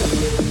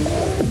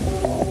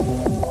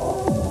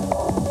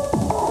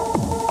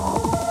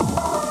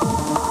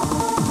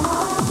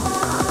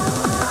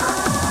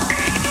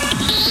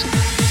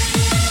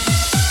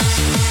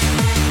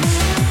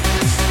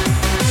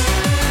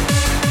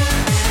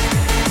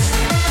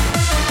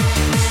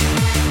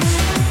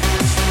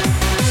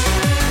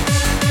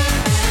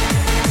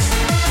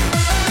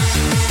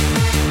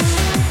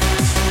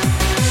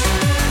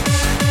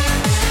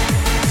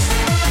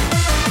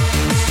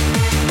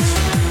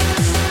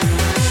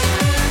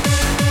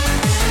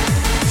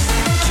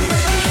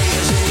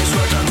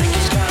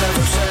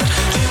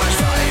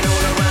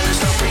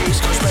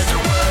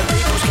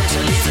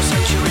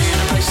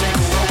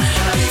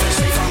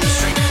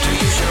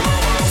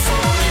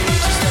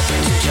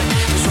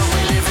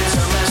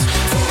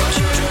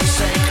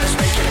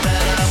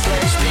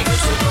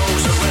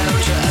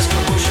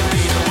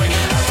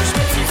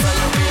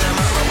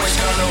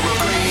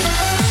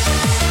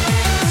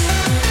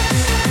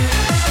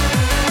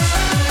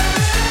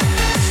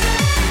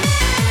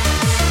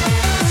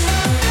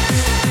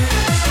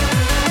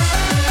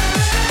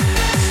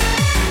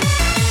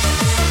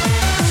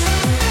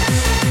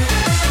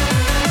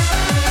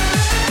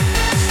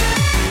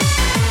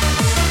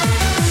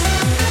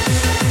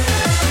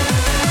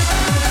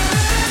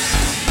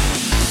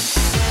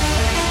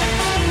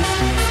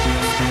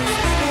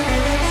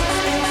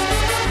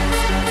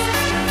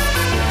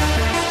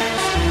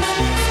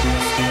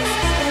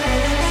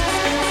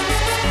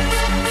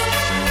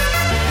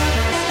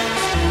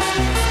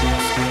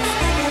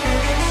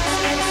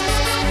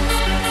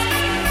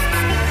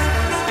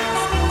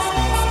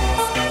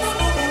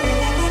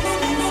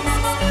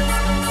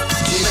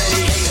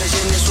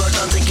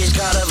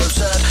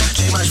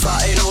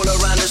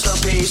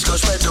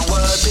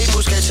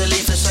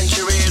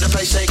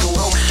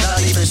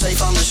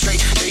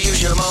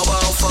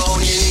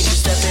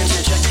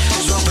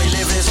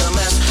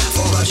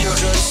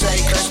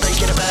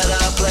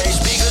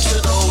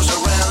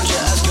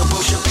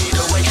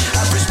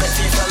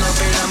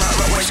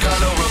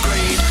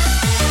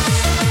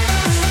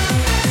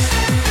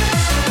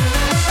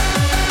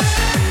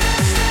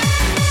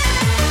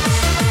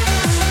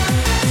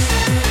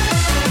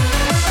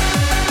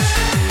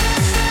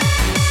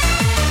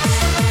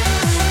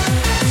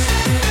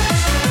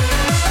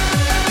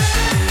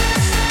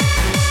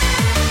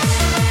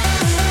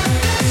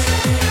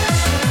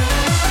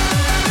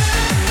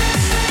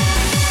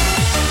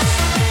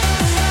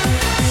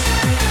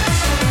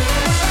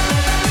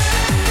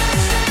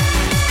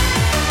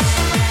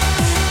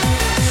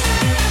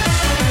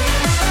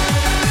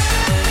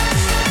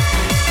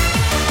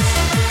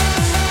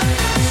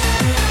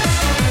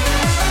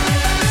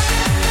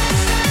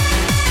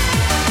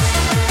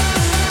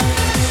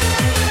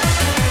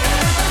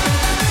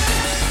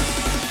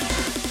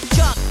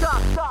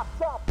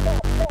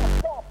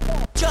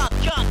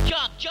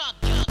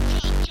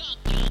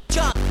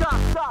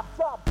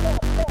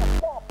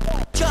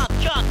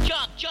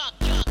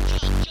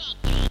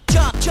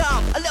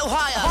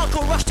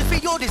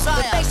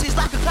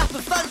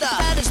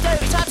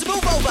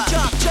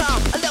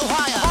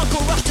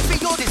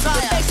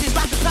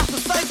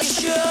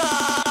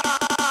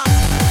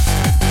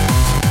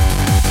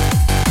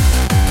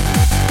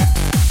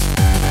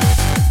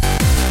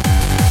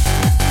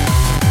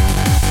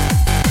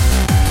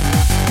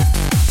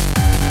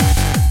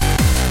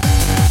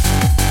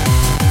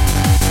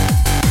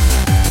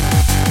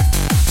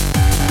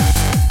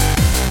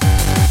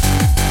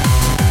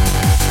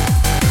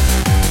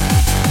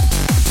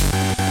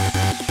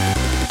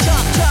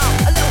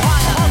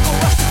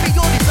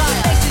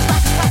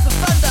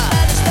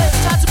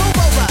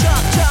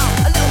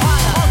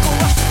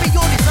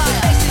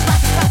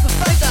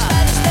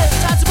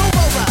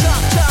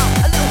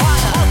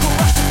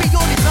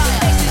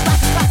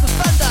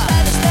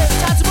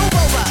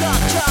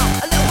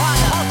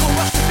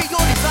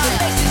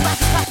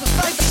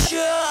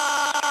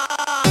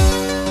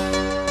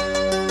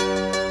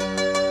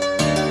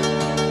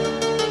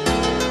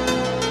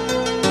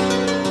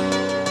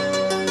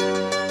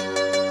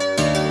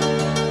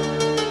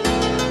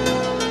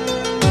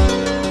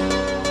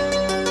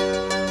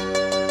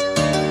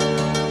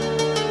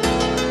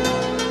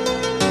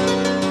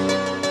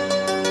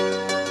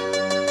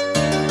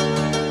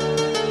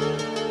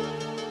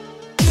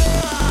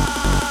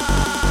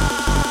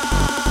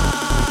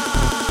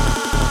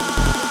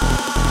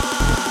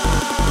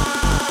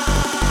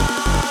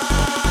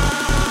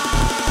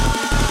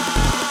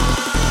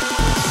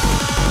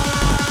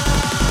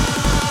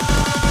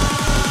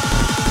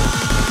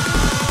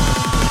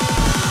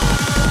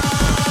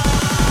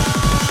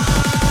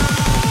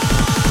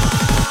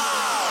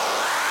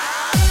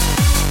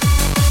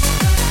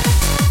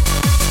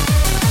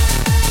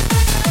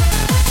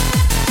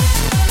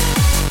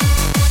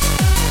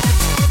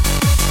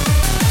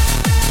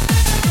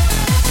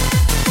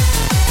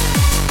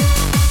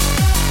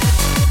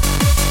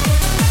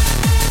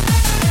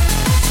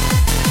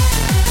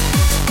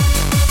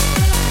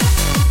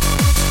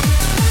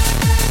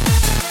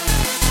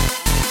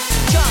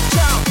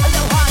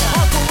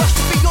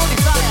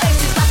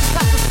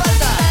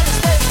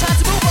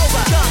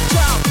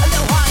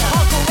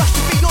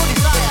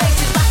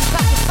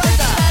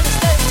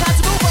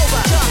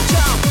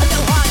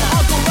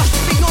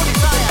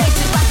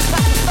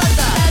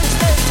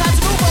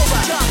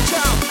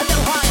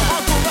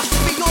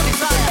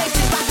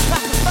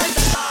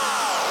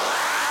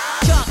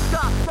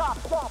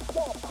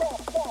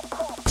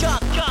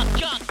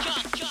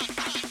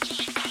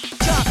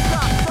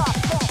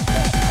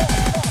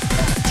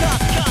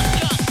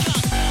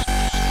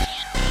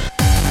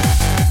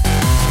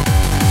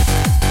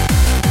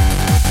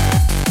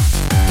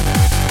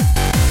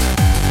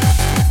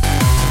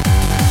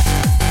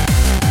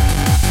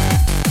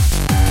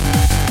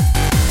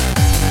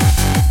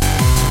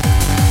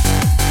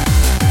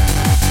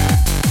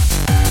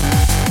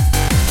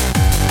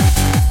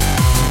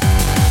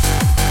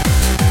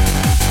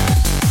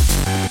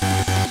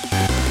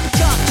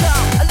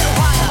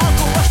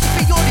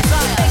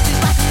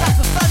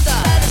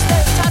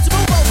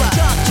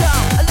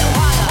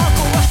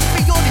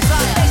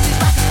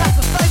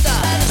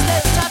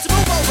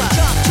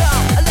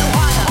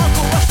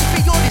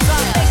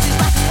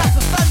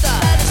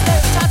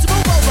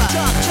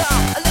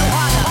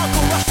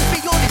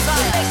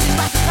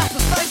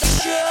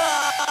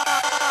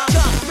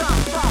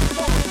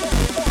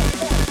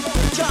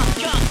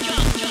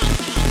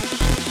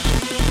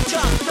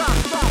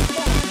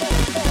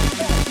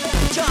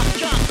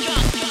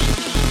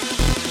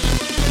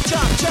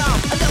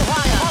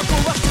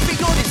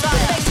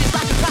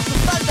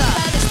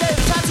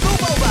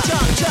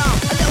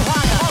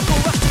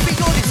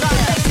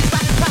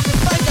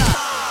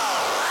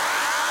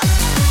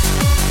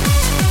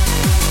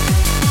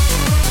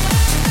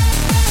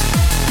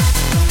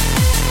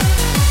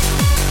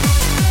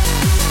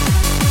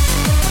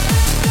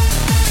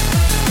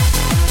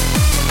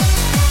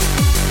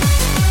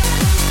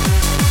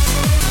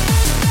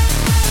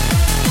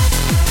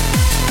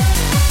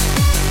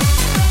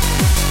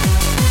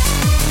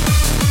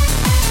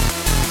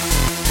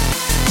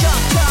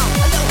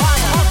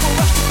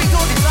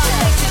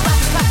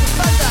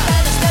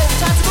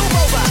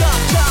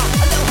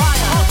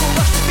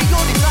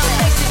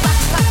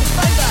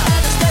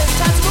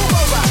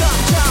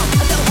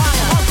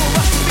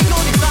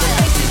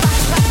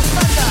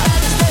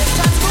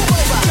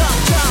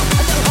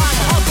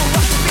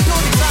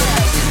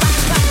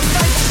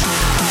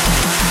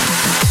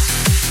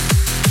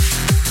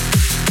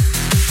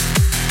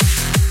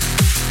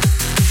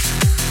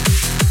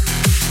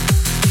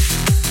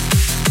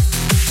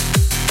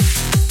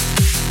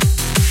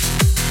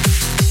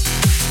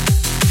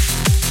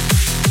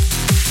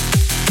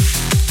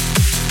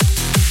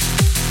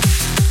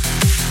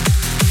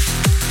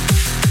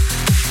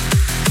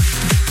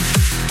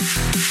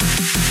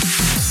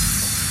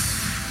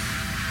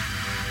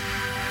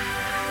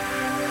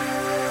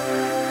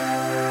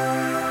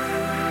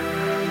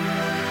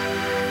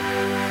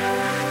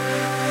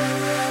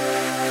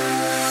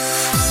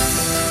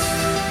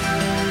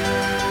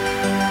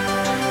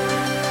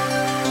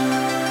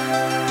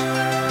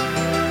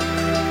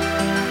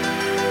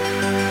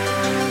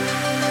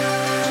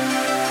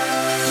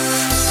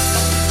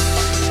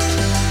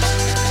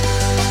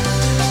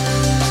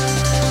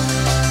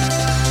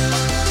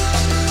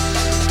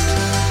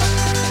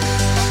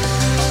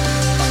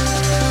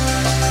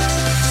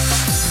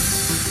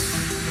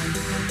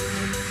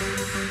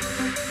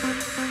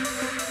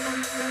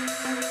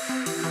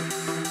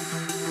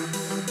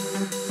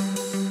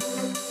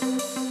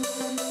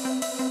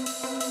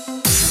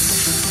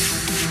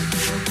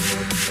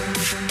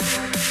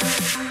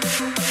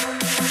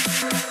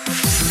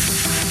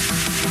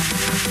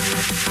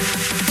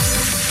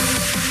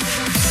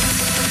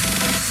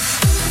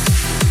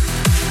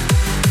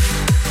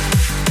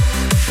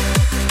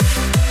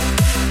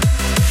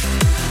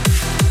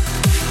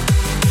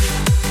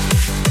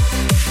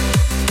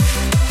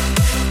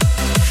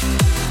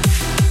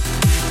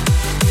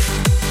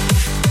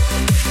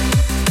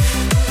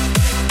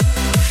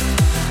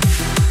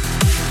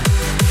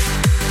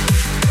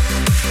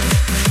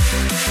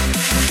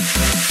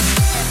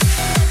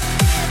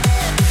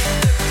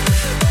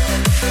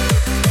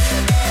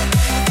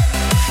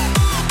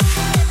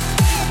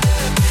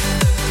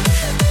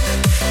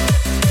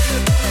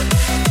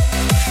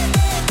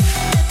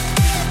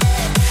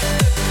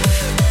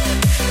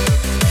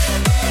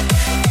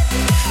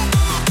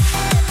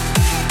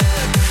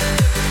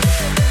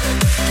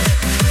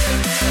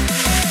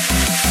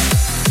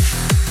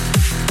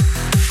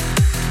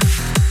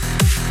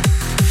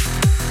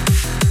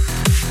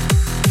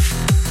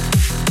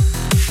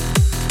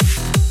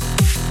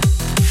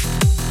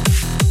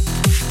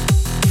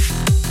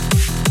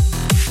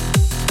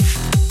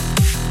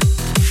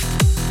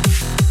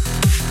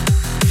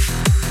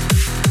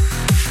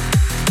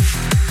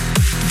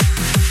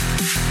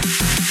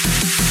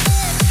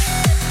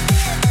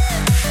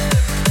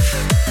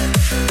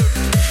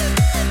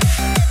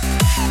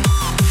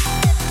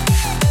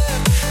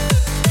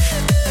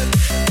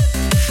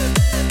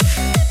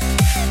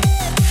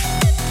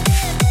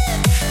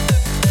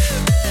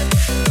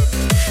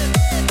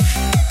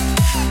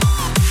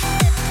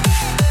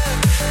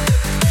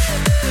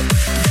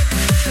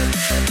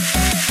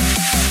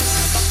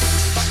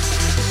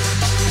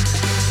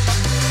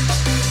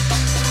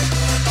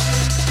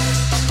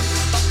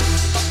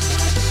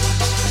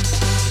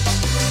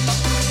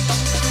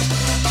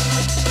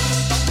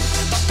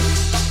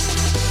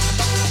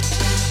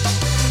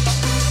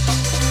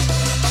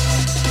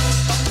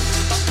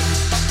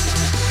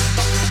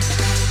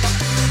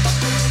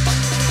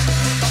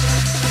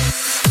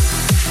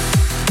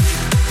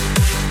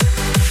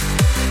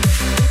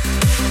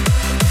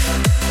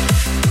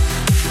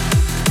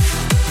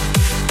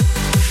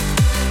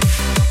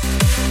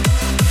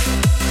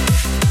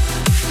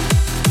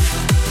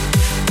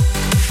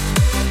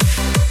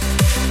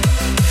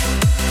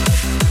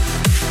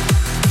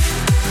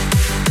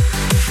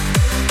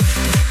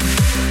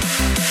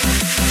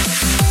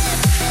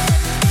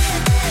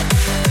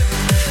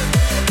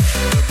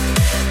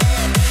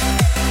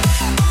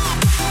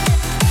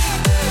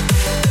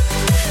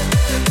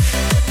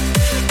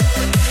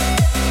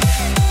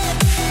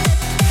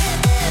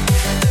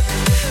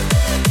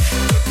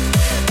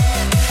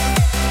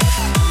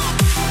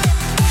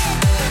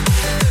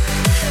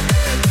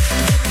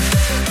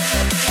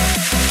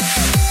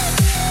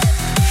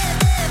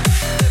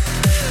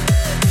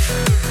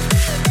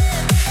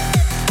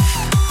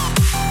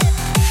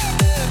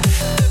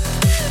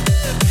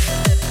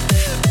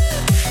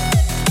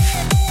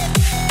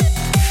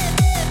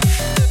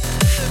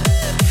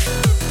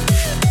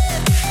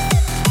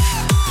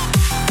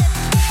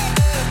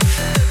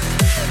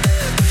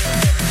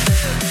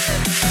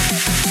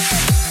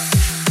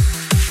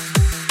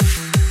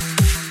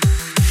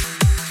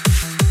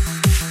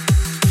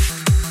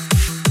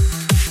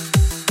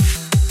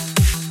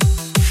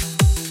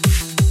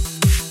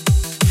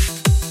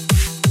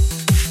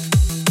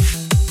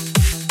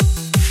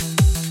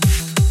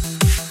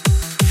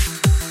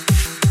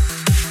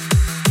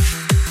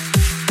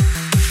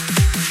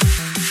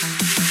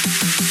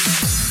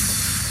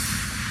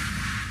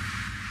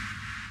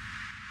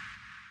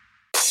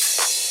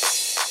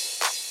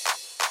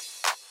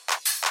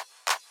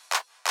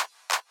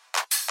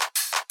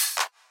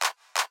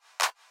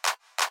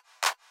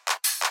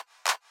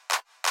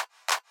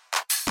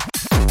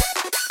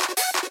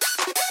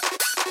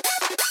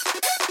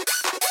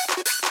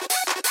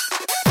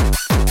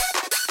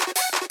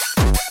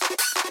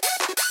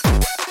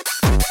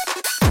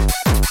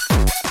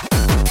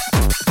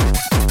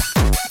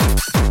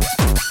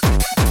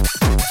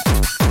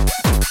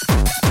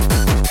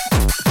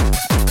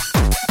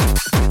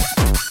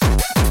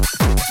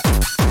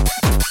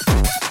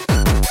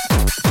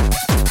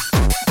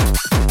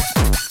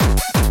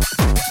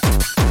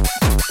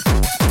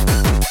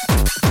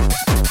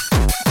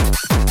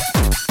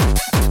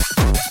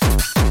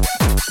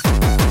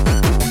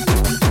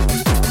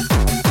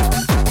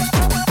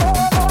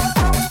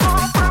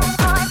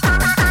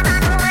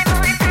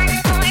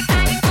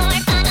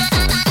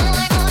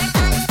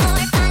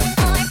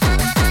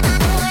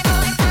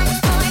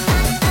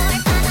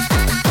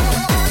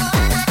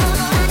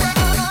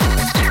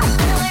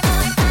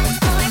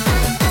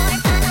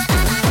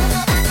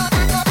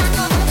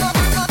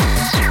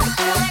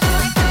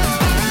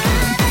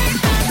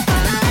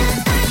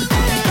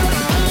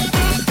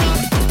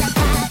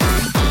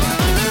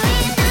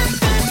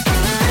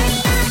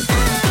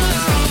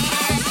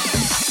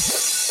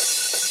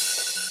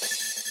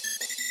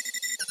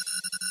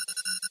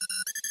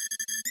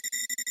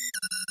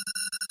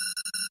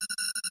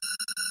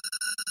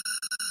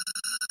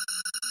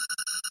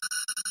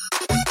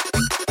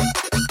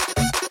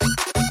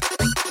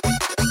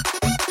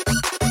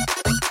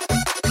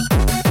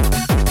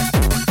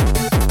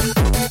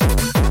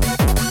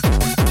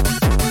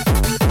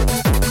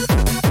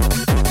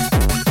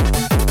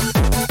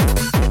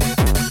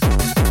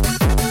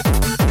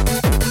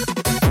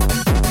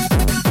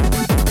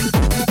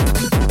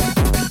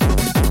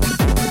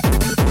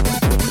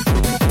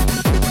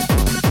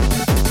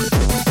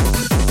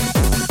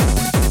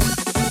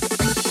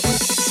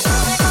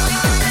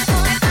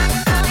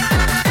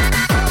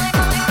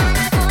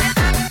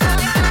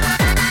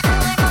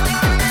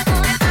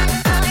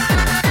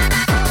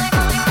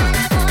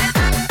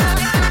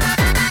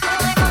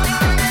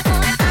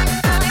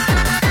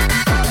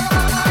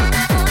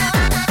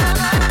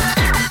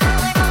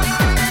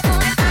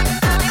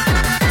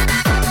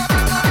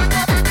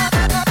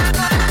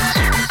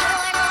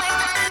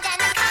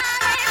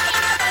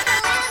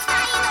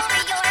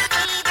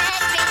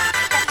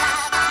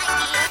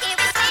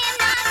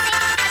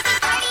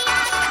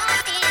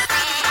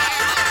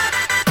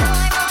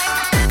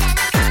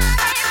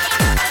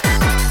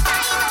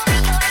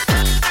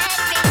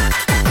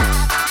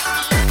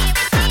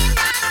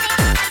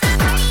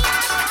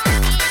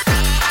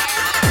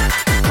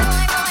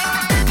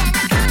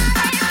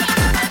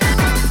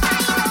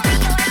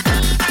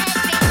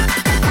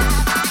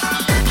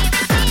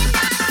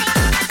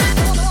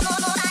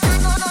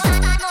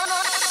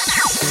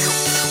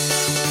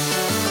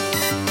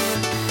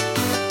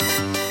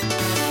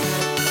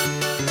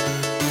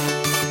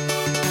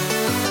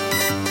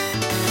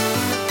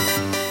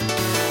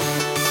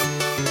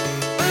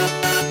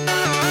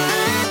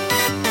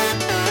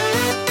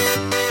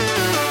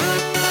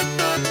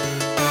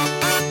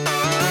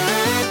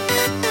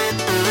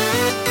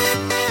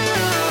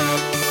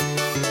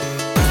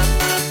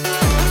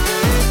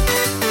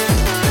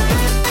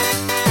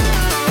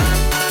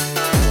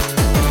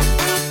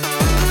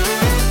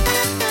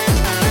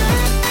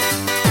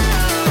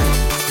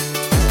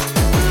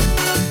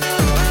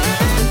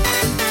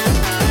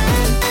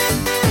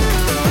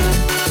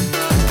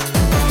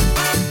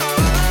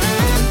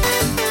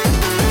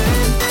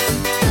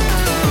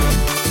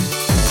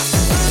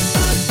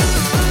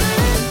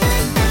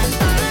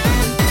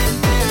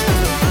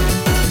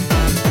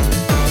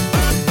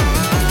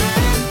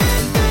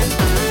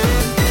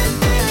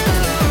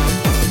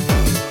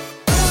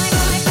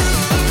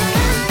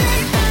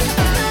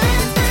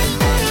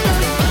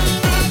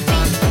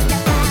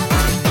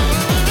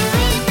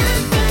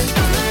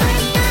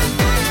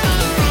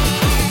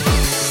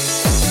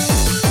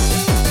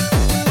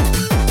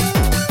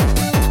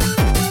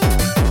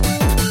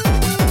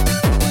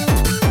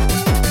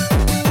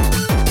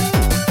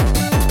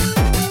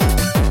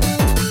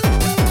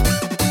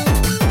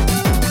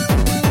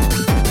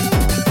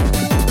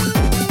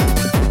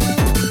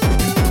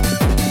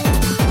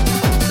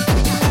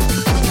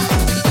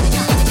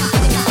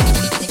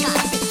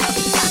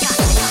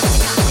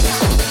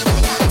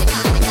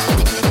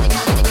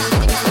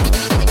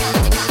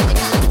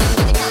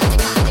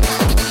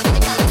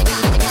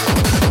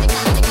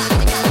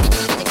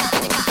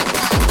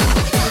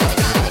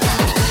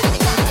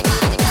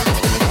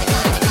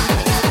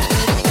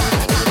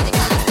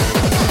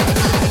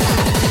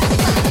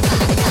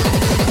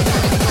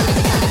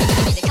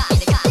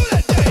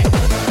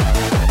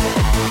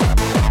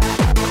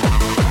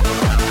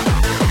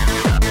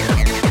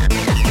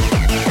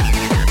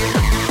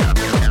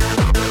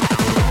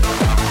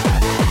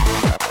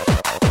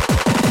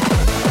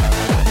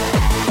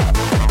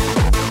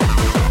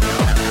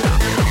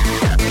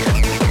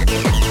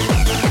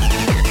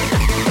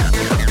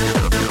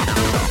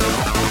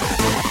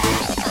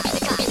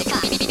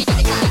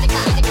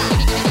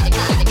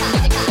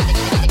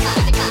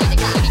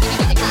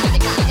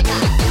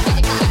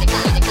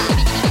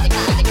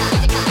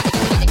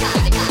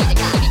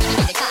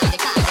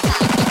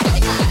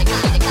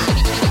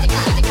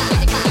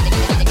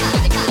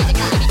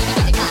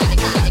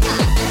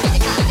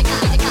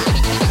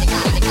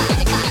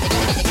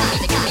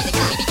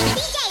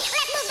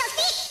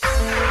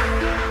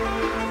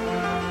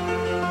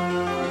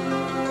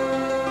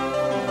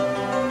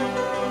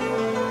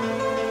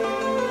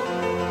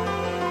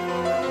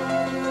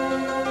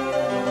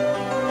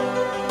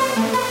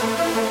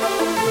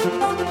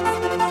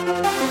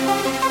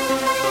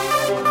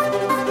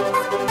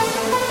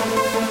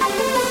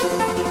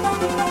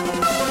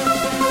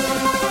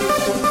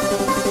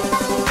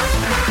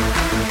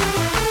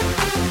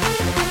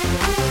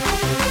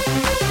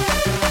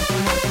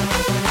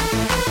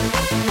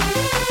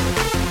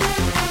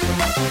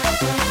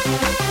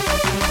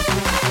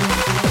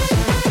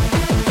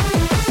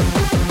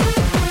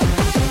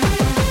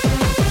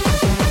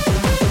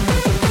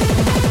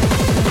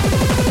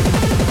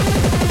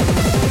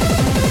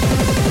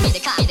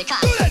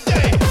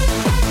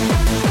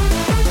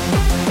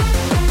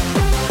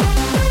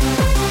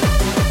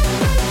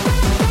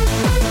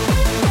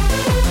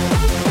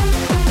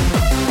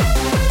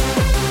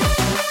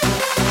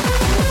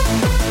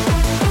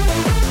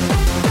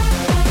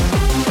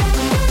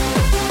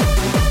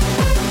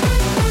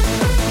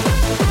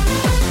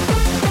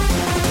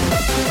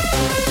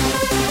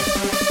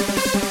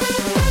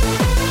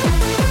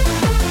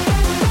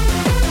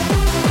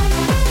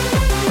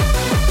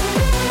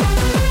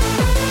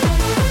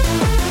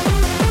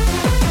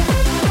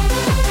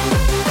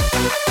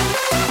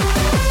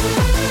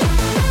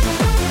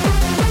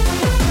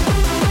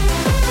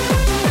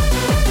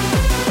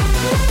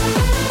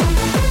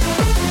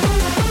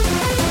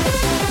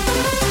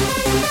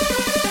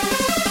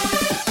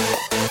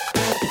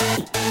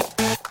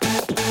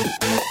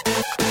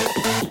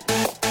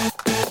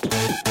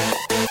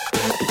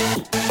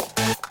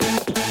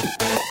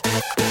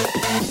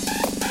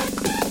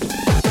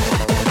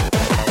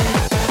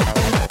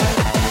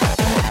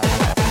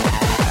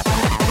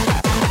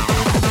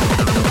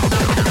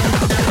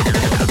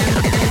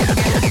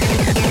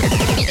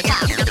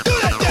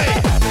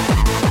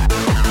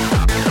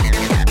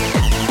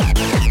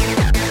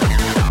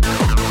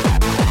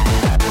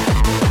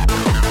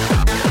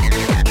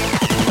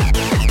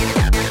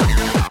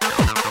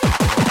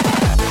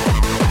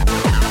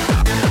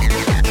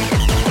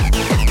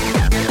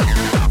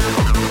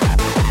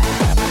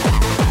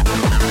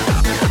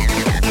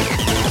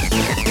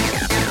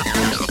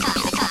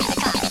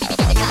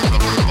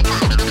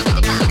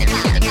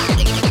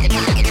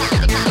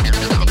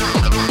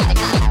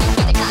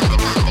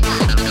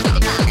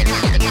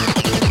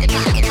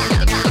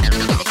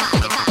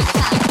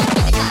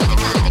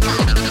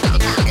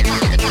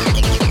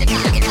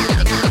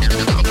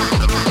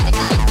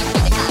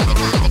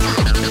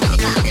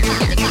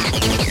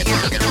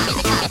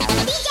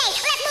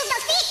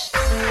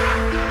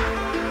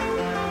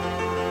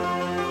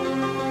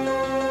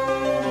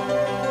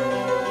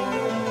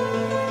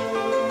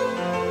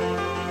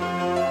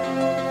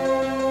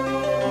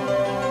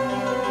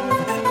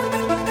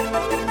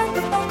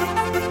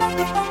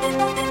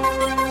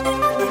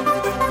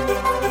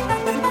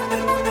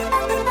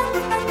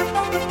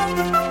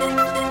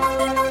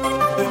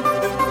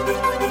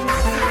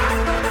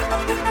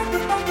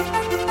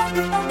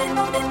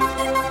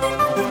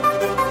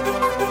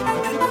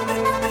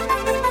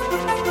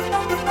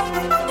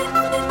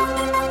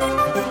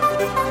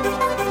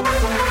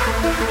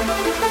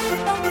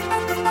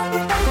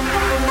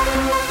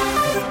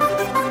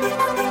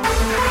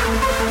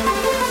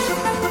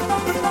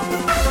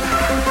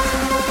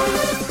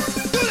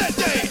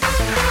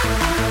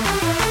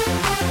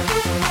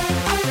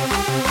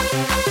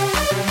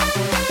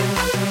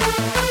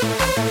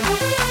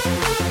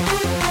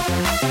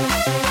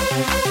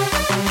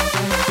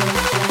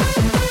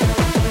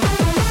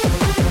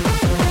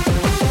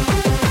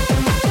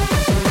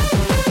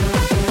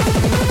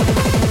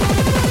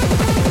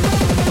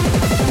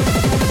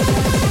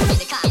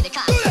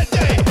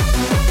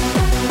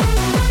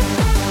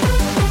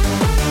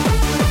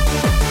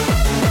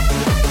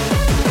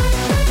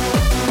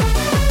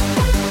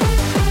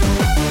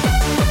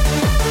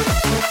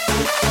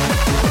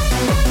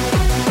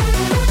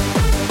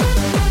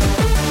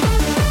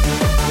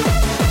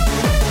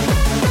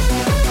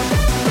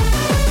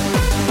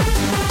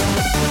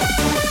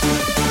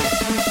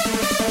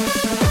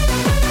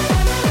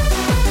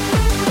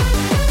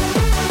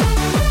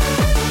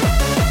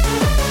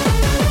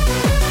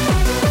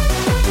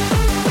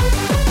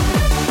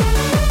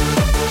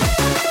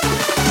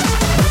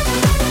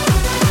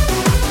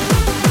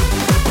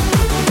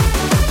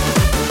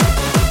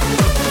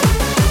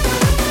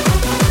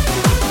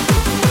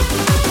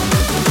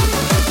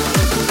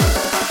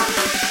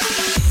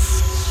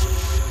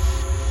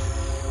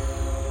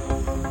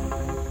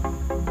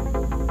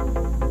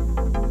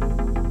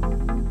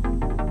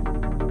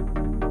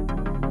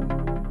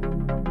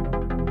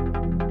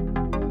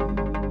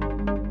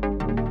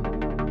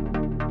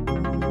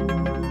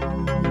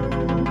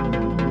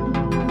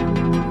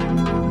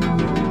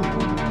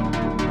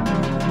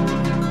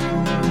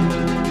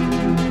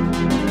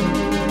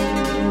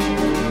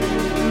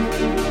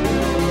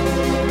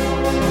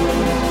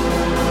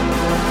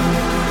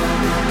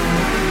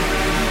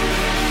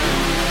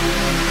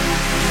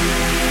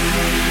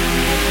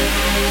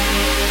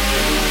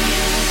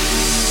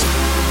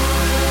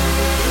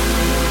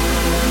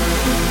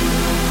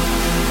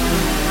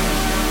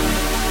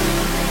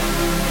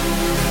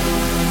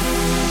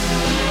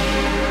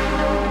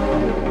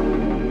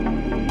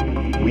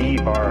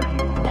 are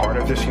part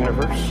of this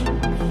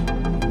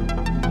universe.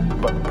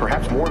 But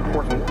perhaps more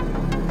important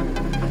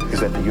is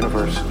that the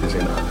universe is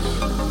in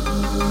us.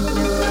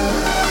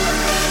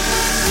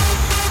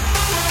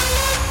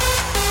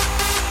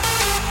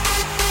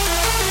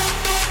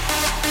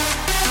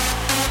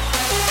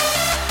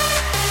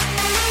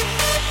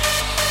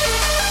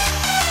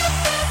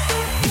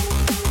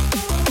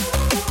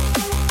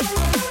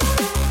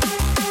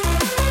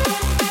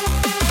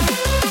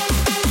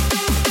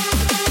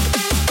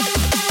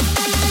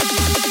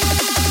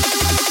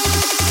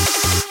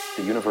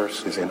 The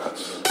universe is in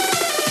us.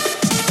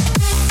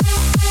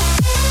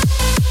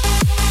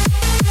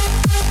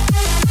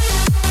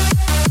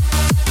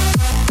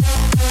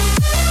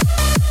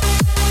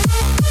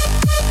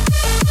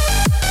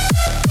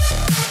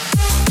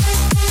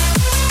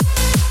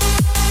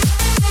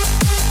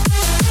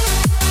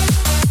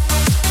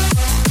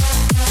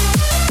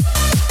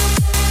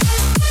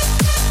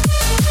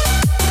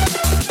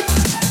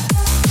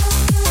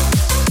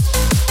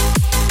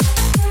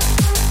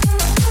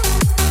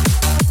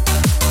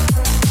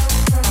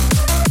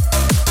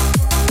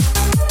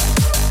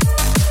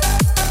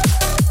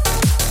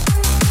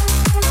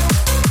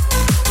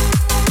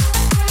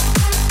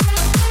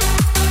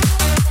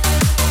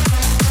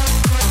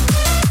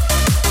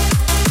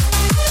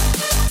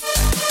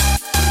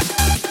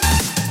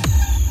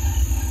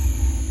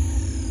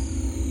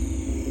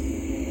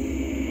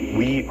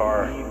 We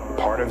are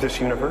part of this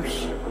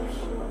universe,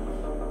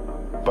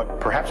 but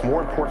perhaps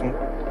more important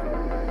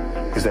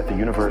is that the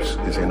universe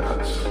is in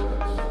us.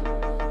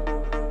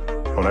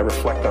 When I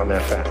reflect on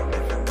that fact,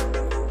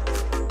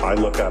 I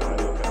look up.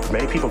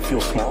 Many people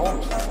feel small,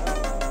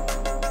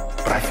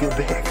 but I feel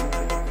big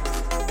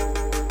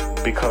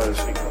because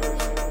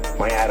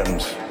my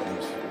atoms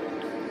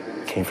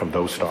came from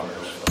those stars.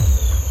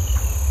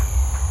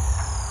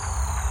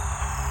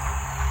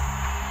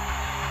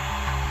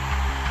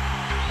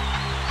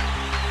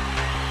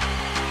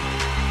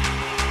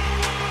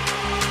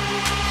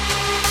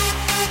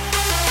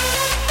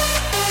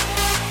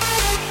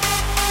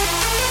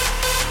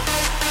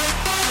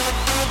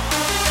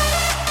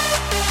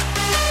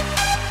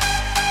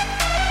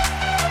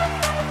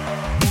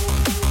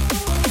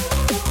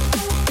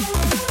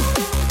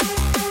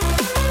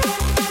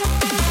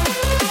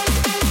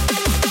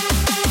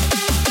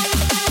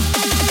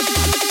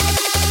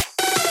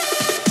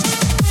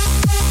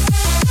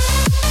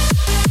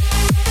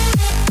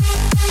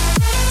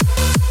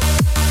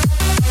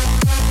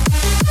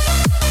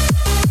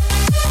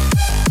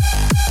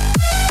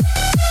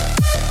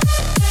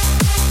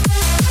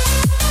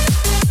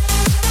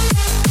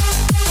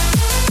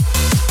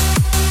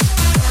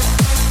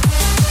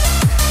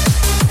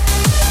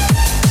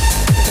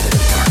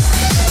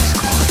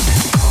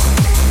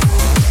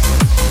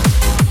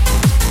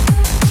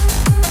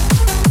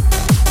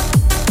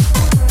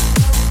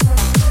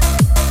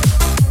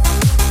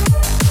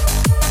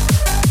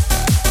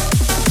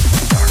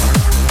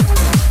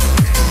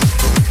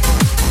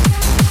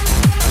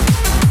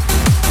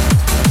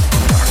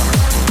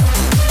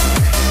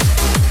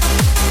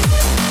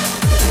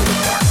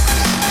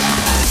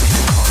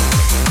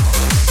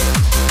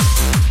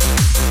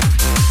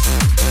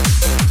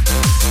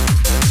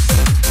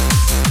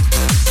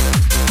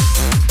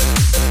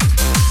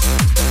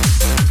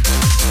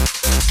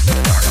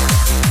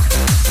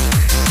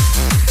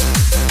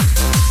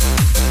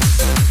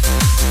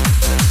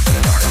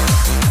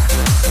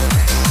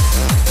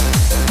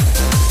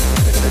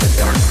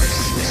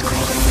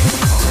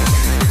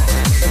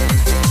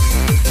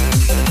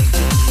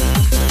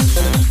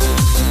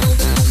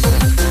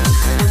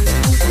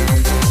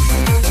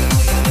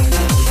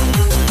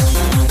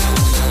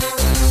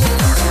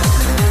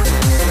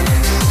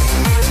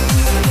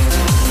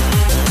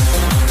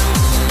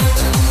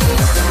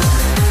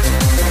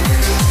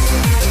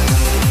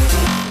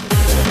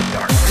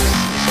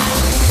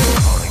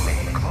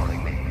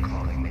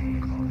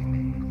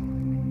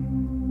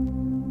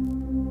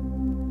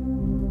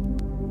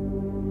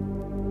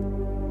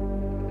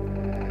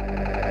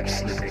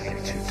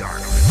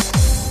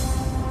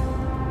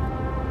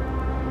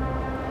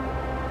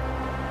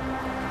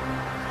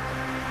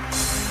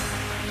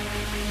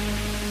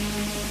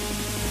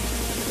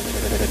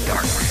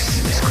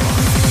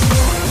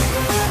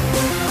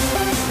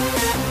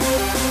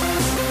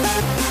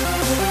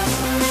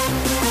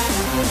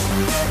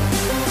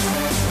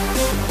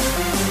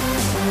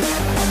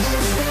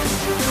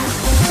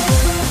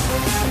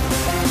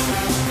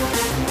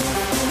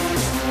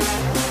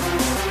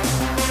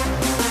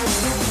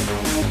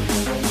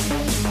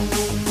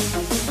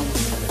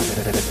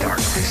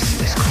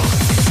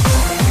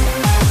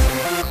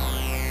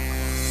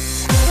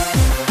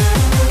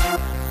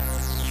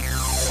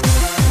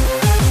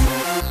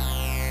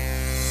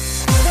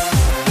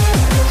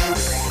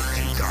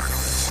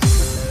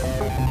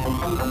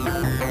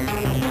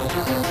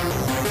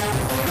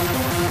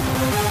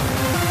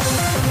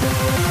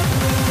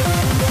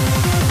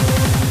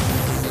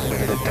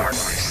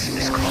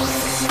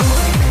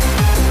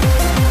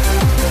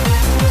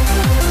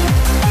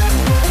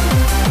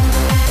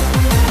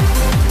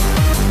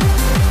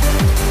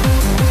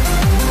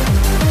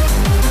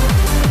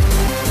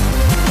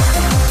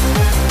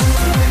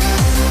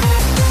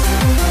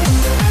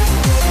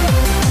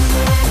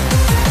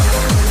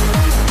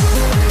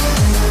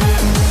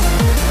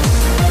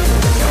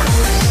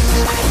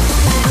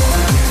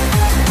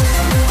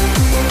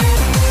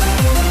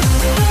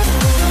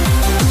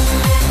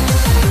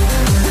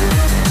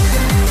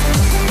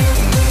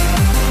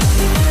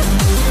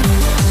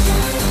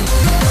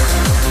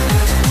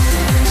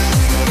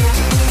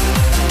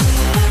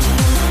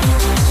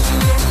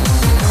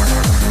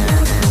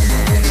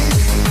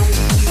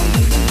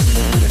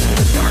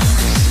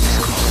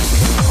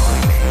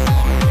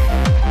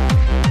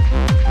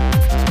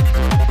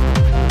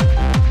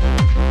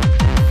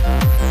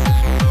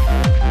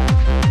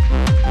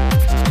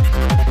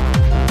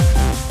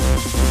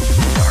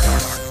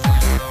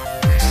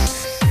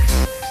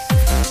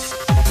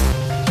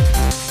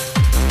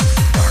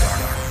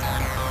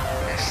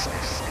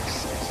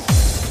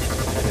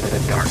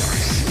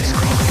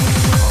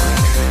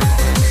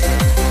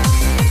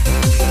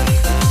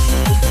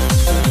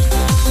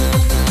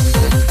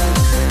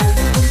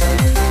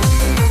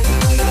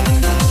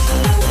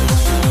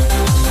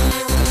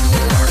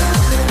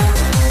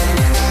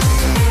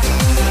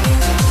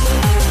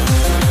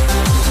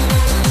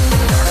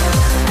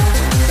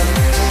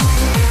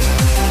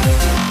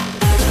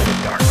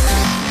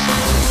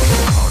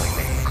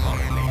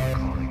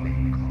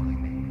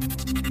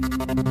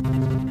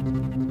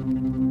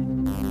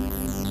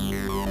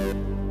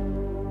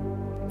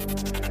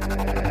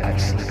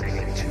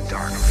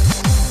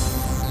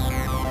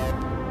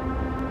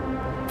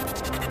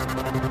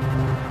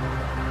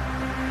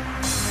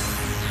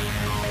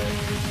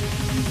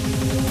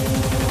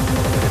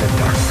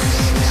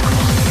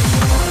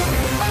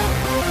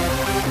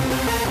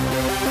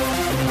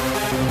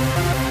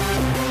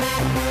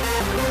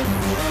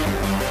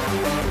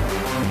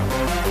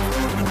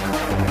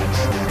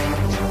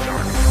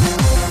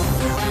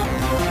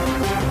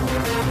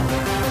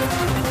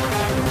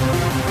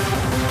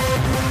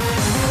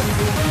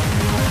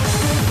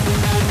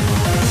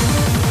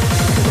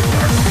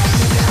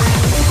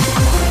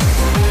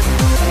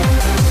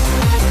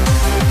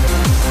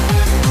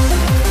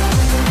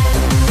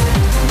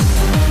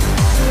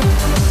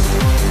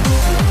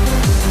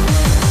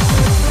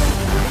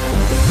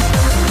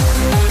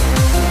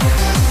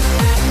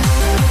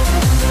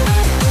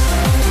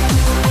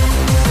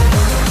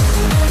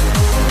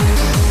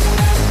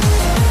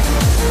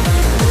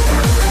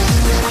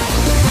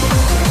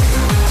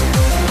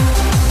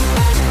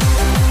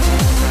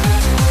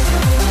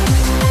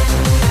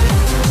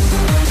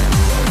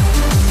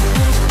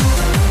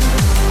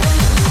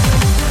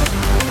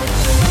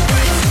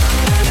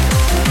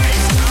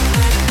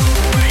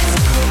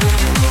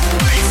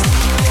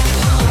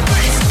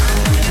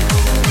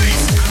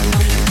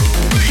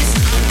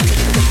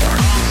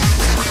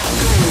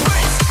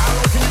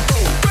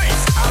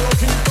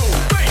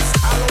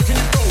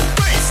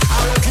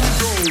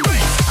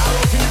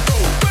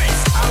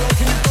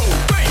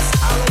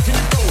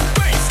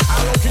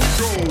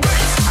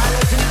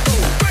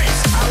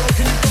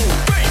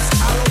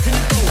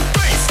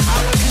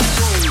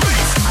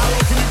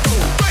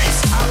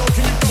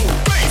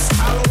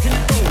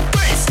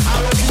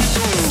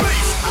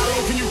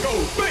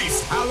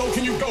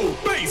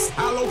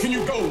 How low can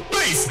you go?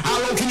 Bass. How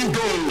low can you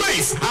go?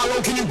 Bass. How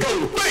low can you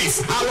go?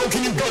 Bass. How low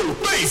can you go?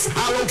 Bass.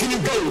 How low can you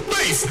go?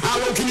 Bass. How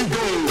low can you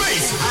go?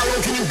 Bass. How low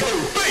can you go?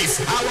 Bass.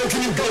 How low can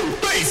you go?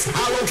 Bass.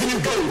 How low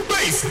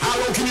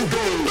can you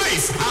go?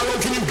 Bass. How low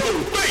can you go?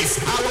 Bass.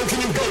 How low can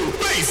you go?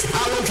 Bass.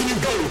 How low can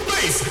you go?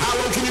 Bass. How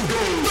low can you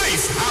go?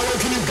 Bass. How low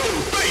can you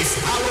go?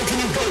 Bass. How low can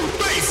you go? Bass. How low can you go?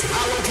 Bass.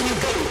 How low can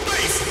you go?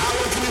 Bass. How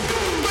low can you go?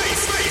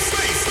 Bass. Bass.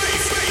 Bass.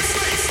 Bass. Bass.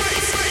 Bass.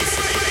 Bass.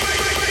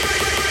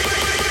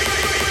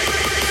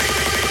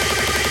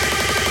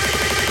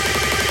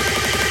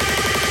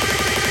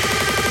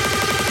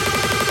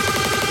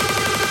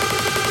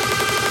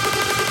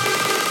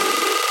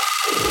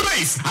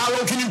 Bass.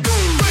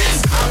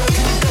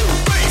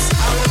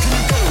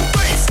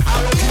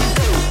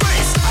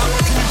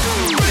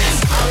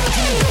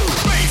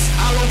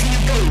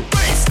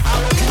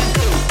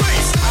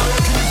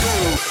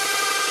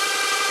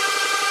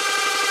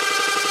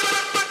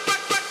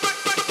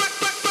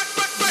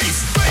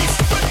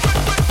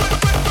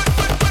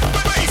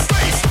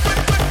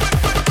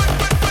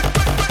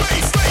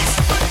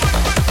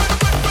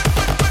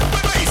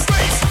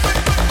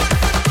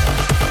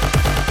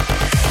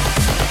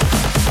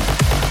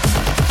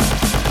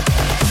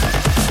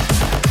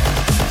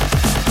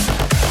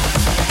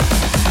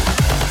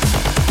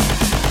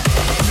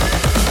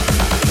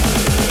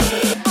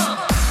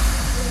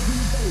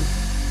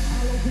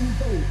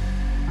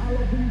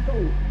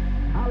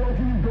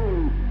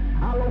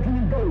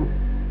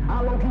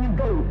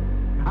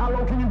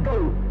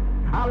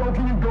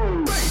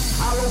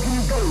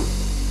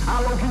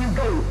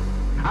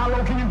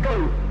 How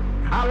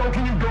low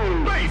can you go?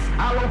 Bass.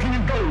 How low can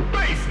you go?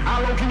 Bass. How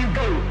low can you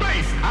go? Bass.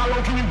 How low can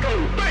you go?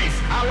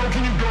 Bass. How low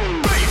can you go?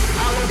 Bass.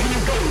 How low can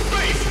you go?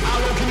 Bass. How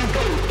low can you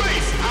go?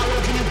 Bass. How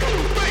low can you go?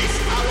 Bass.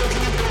 How low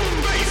can you go?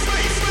 Bass.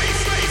 Bass. Bass.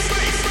 Bass.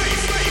 Bass.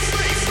 Bass.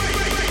 Bass.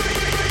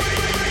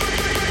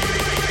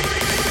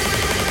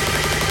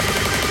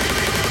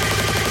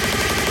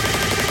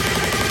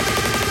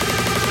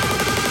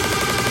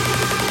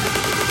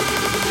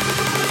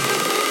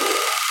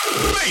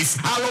 Bass.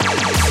 How low can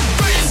you go?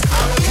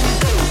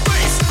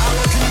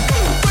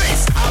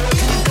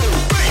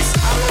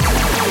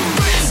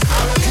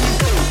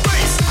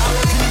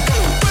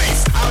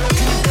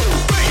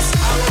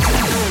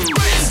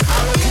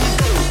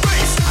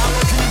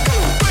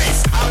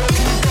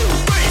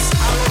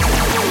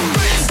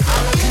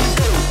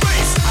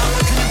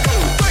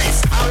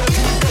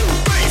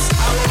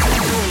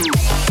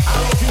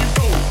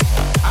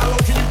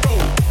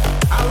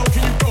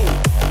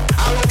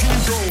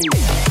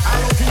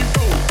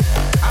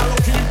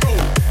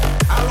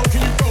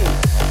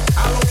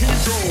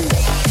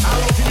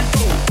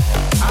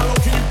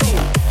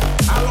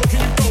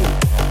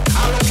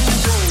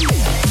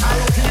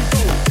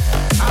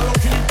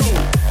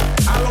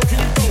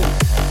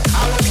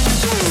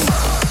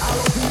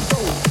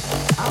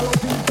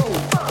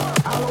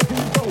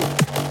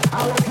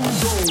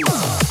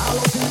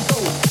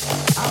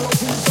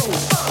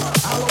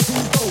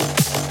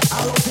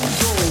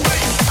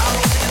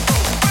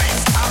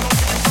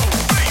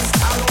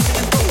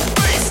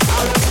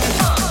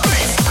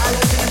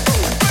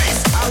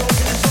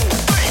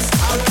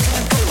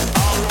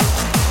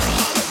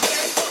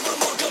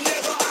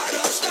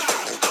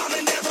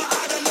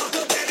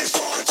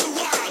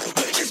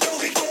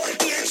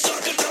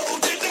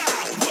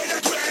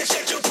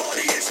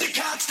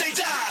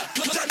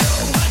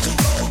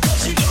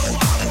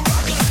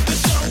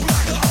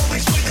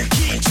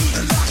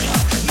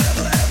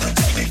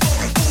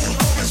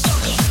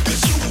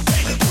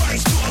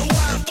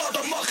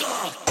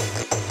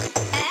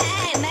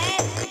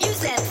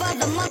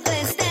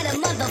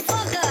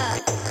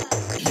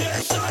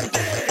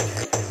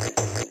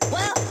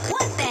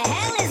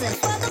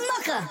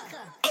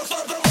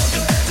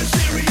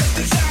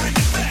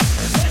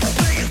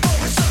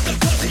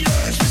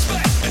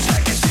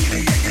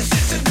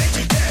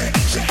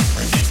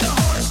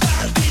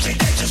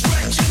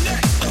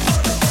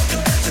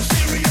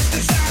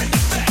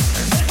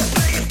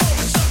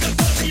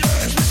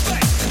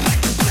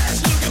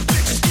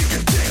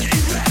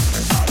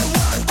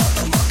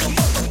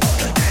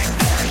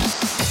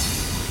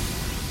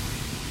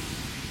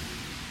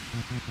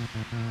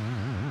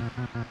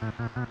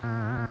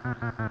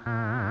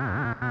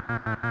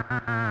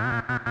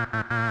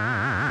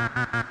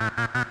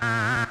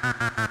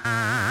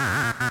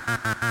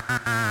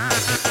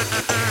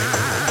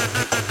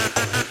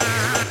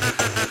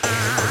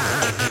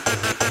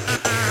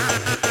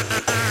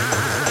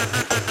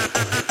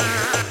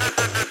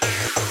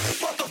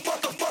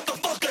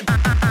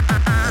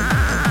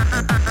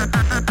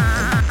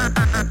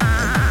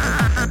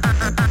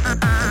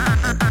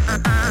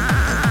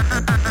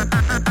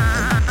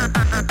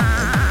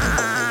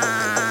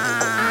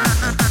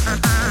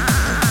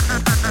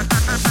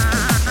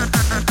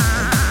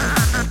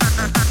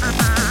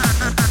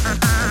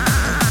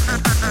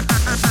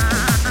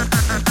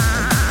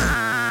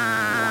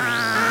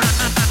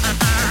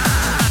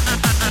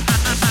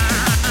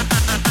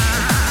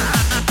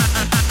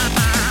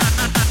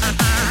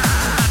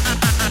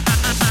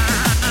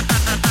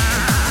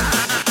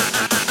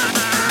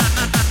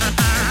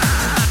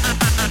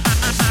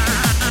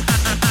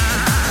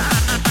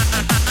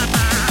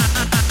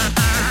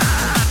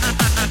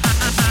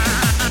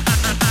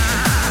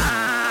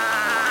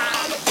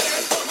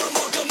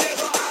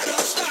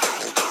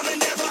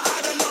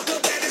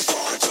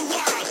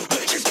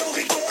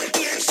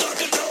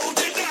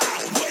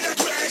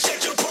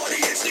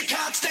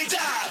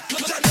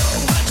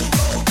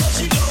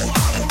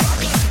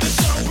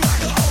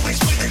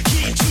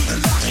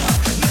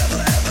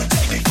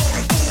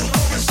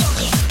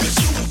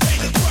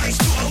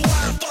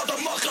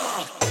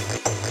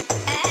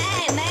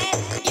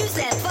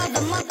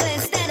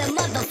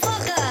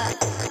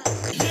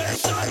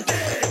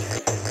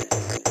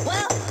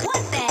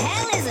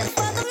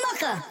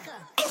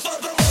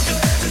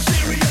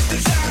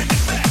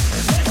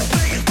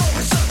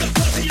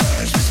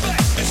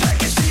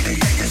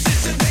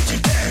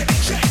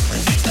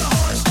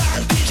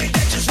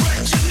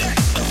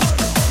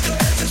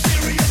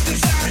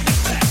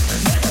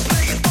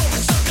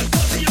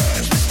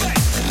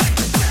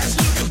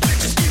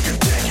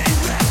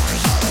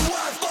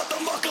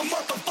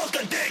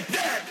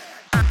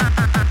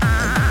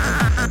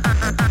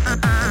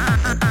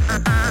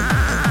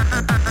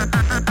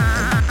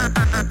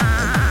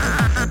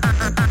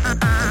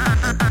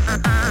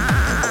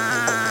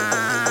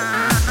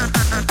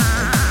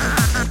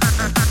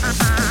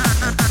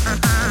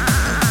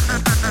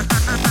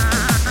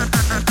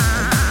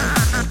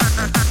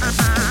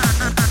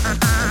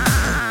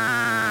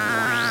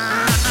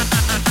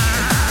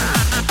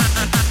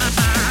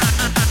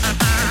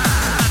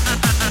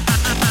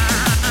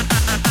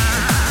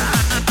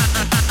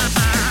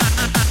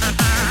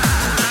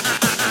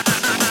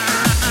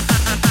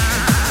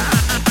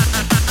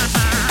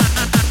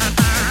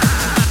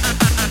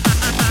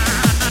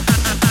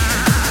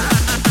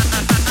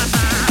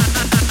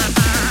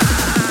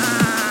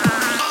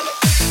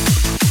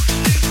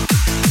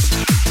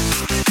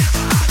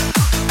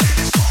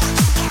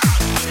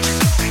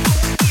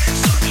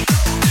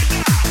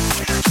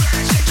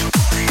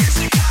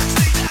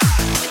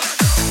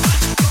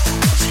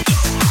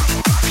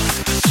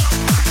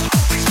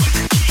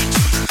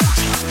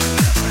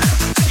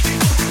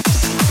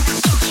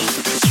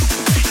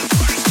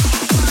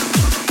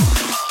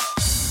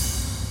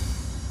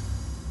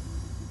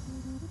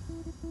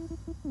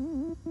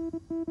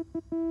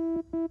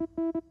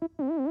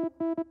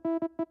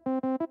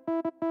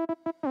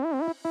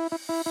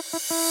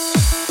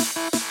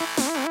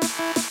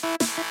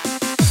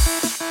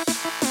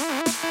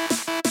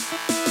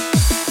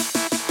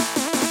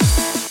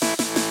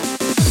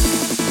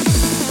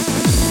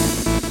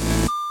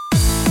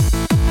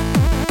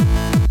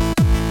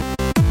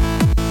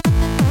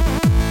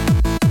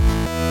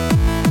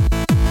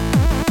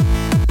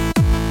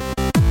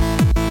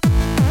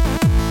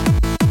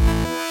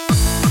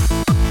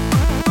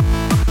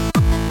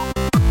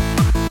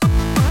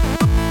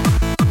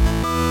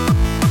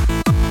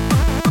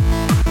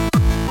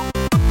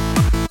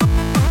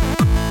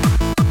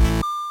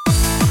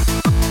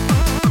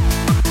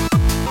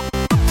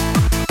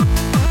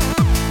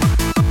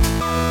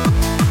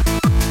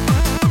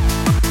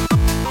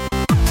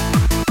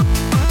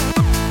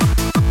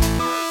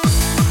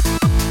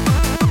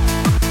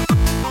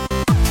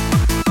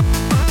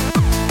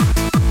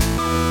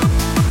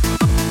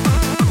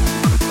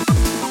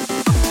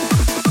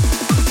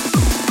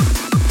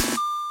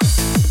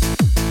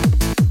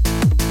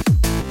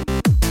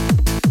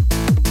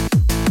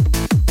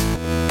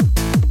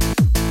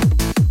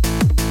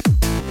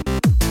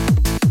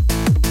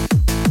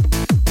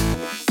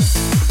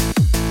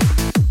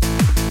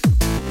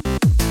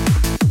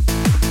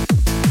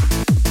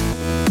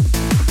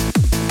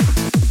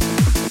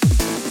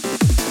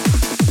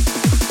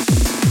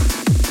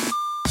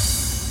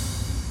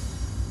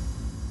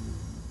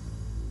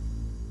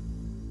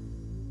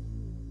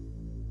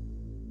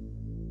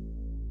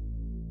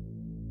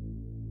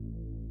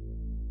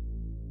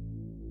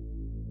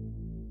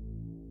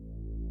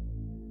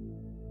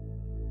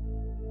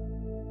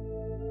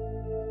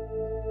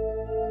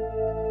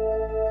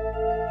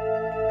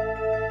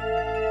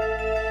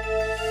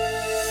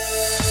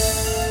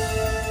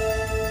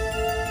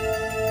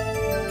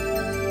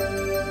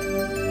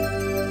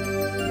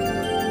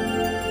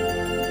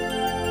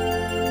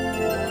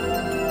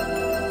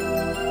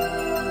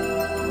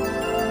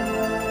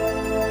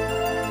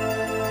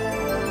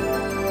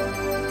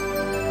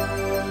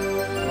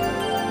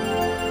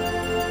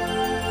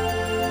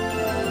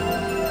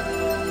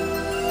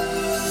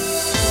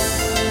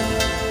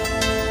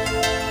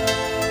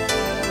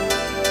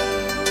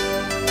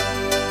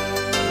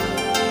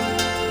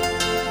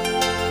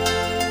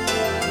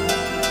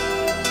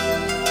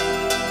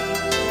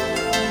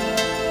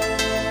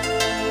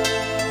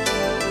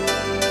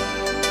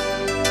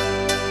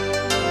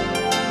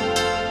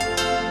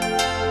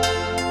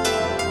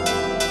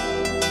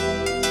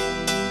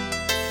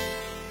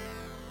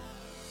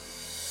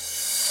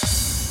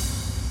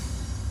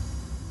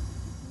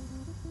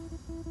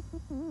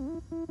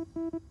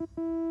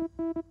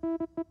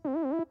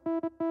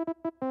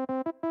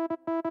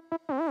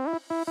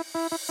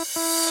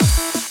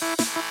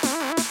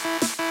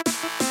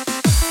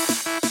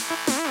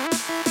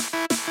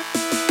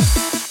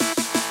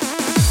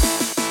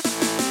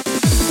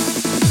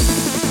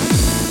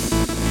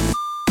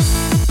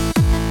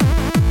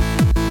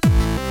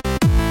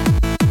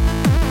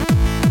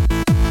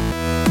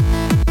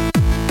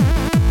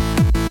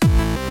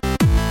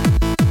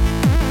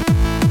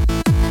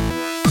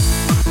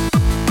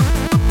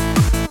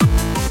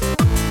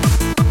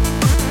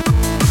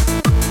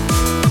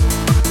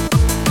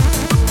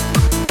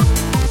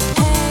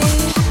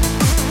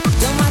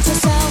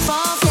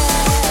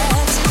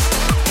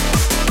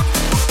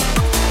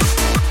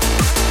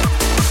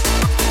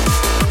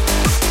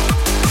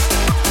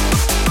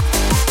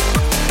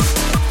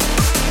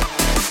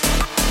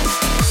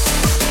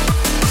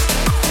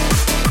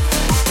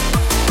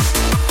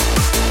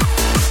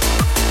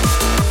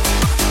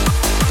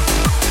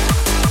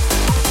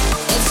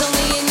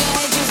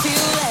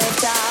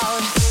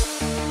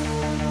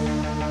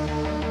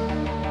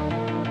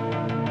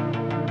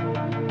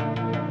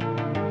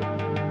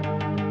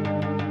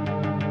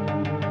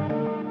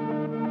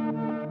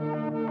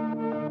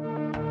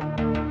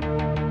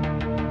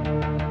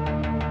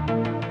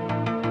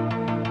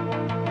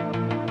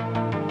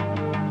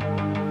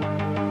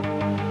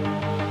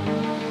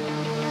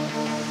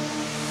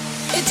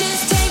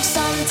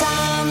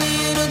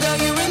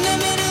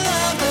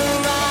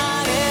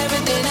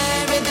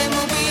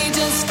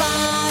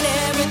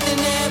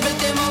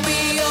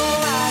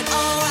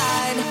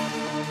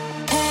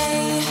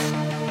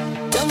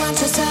 Don't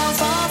write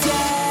yourself off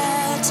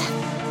yet.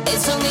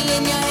 It's only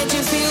in your head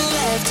you feel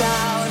left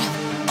out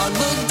or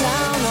looked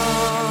down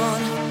on.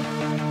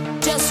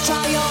 Just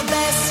try your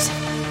best.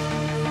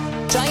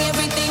 Try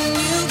everything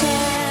you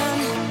can.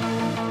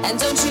 And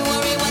don't you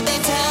worry what they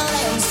tell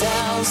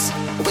themselves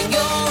when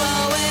you're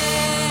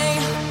away.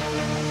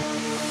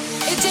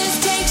 It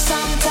just takes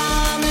some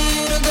time,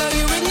 little girl,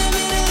 you're in the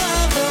middle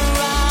of the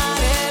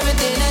ride.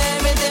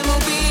 Everything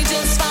will be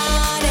just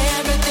fine.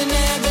 Everything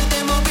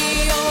will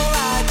be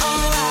alright,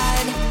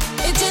 alright.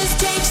 It just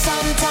takes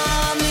some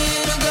time,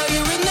 little girl,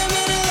 you're in the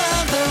middle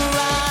of the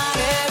ride.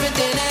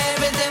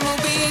 Everything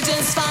will be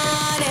just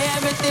fine.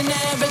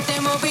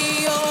 Everything will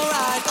be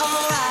alright,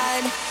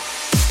 alright.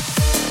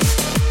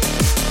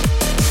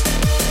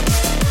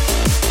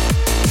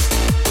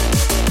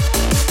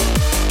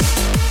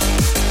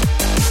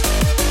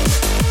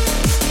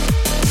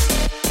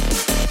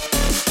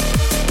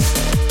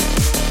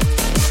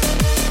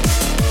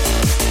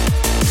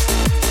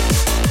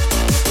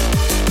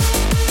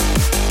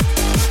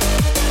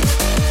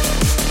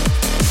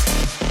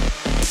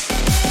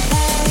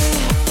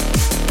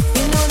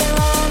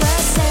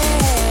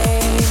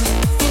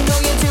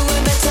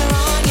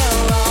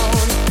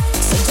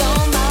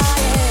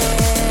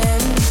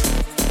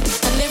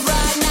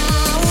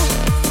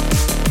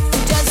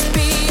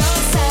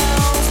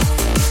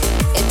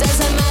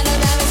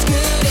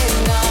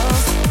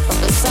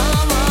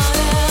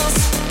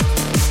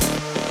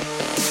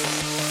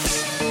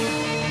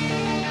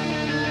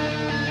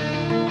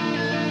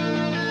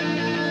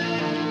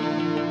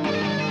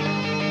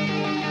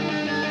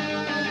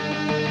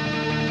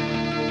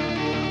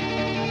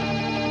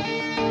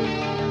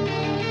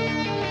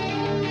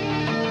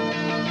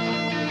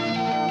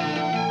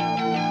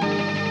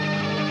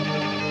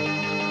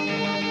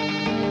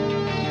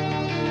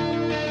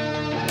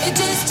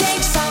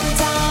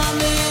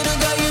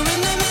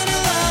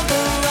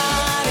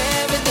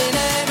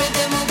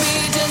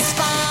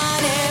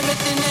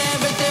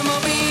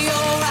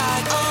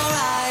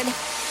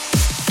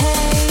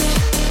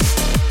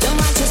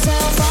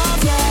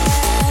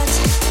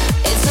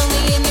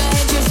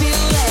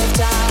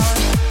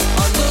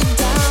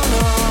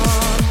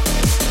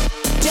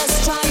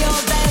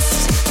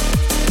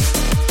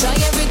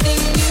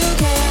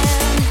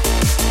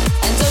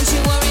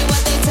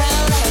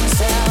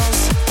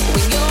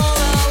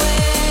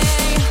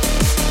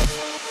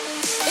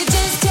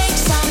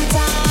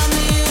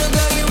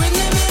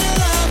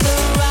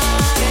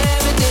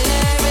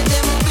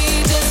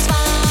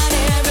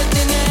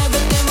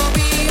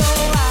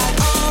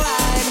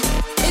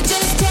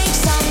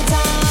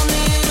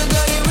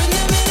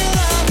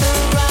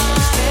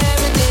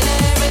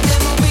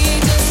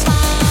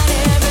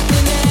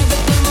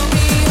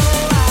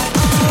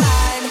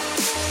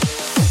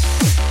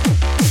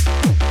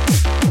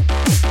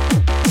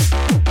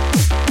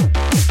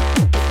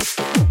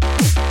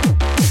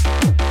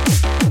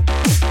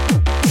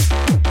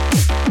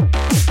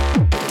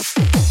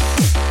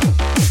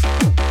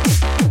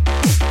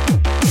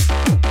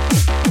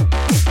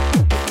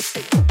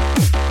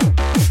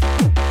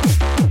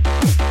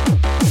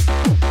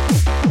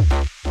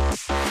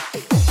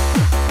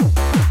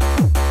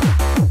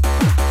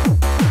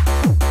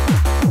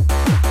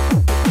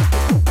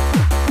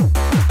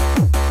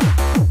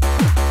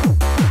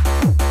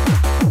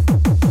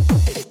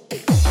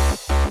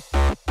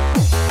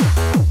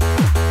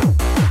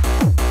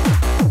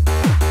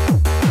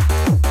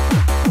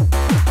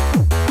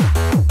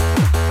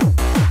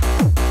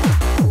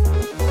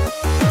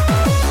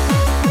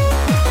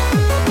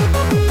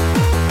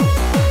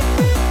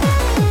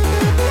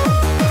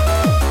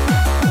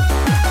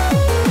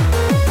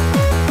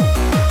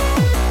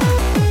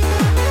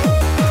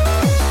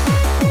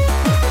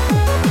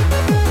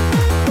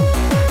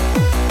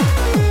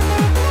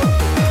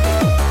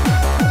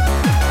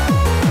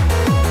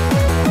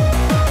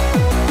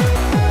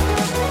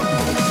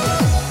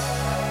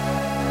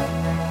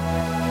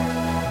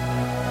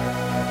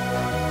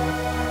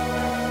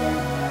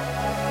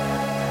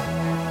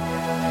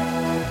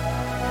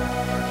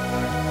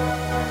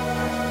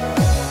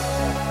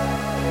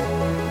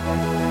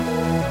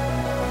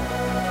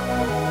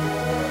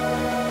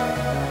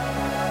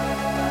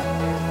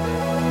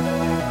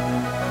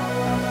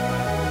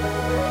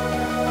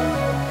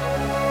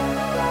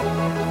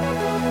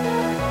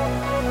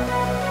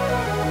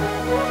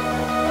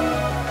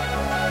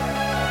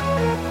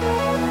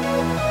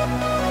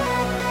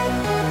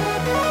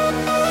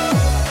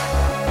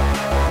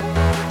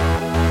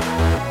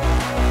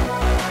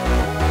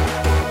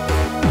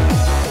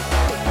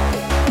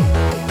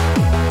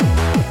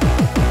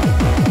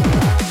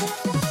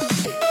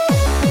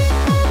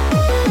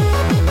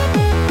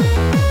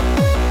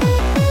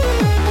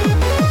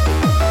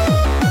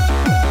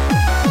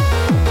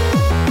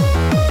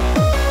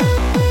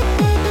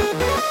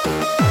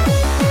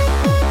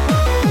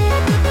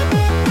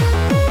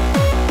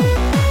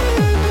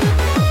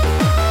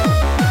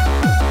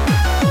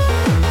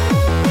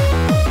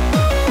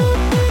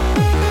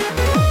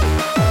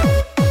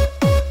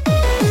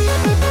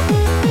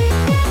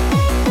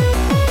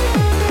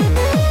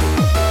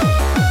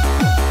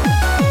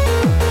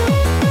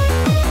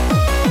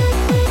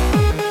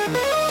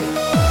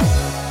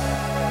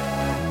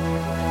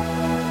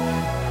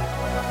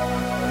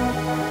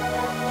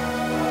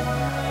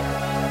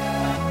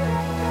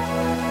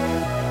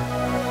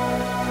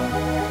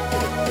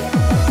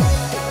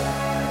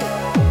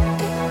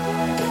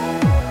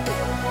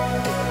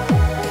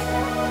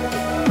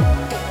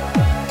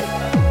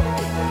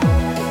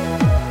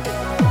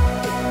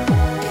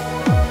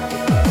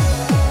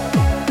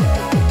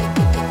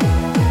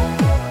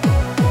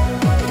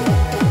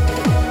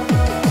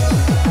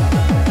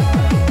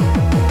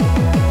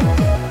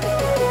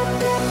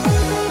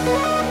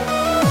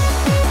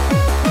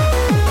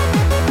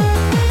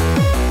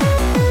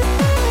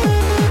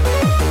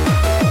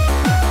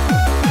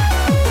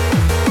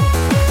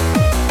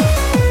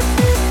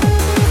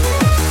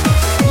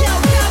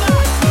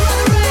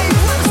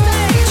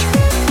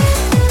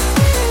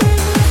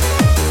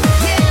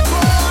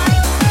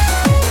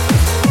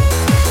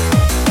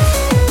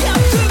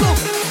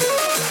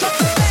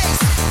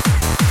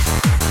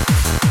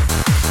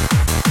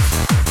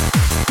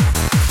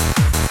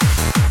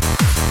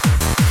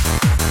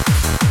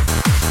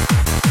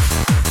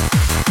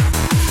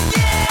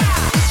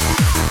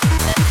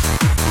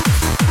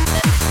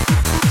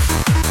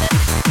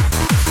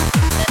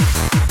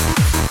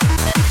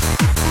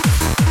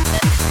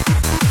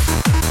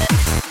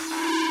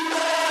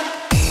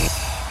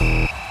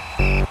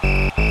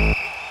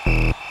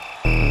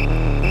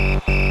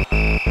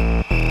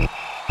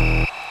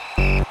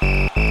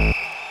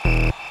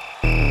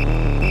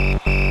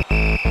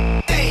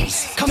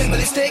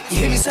 sadistic. You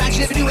hear me inside, you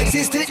never knew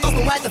existed.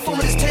 Open wide, the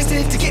format is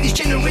tested to get this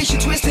generation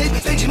twisted.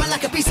 Bend your mind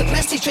like a piece of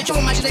plastic, stretch your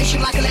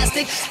imagination like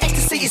elastic.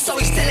 Ecstasy is so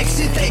ecstatic,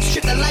 synthetic,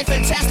 strip the life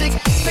fantastic.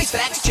 Face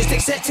facts, just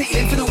accept it.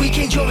 Live for the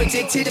weekend, you're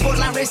addicted. The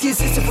borderline rescue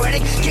system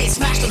sporadic. Get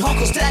smashed on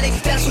hardcore static.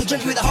 That's what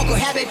junkie with a hardcore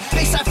habit.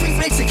 Baseline free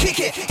breaks and kick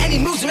it. Any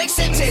moves are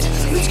accepted.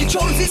 Lose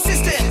control is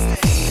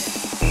insistent.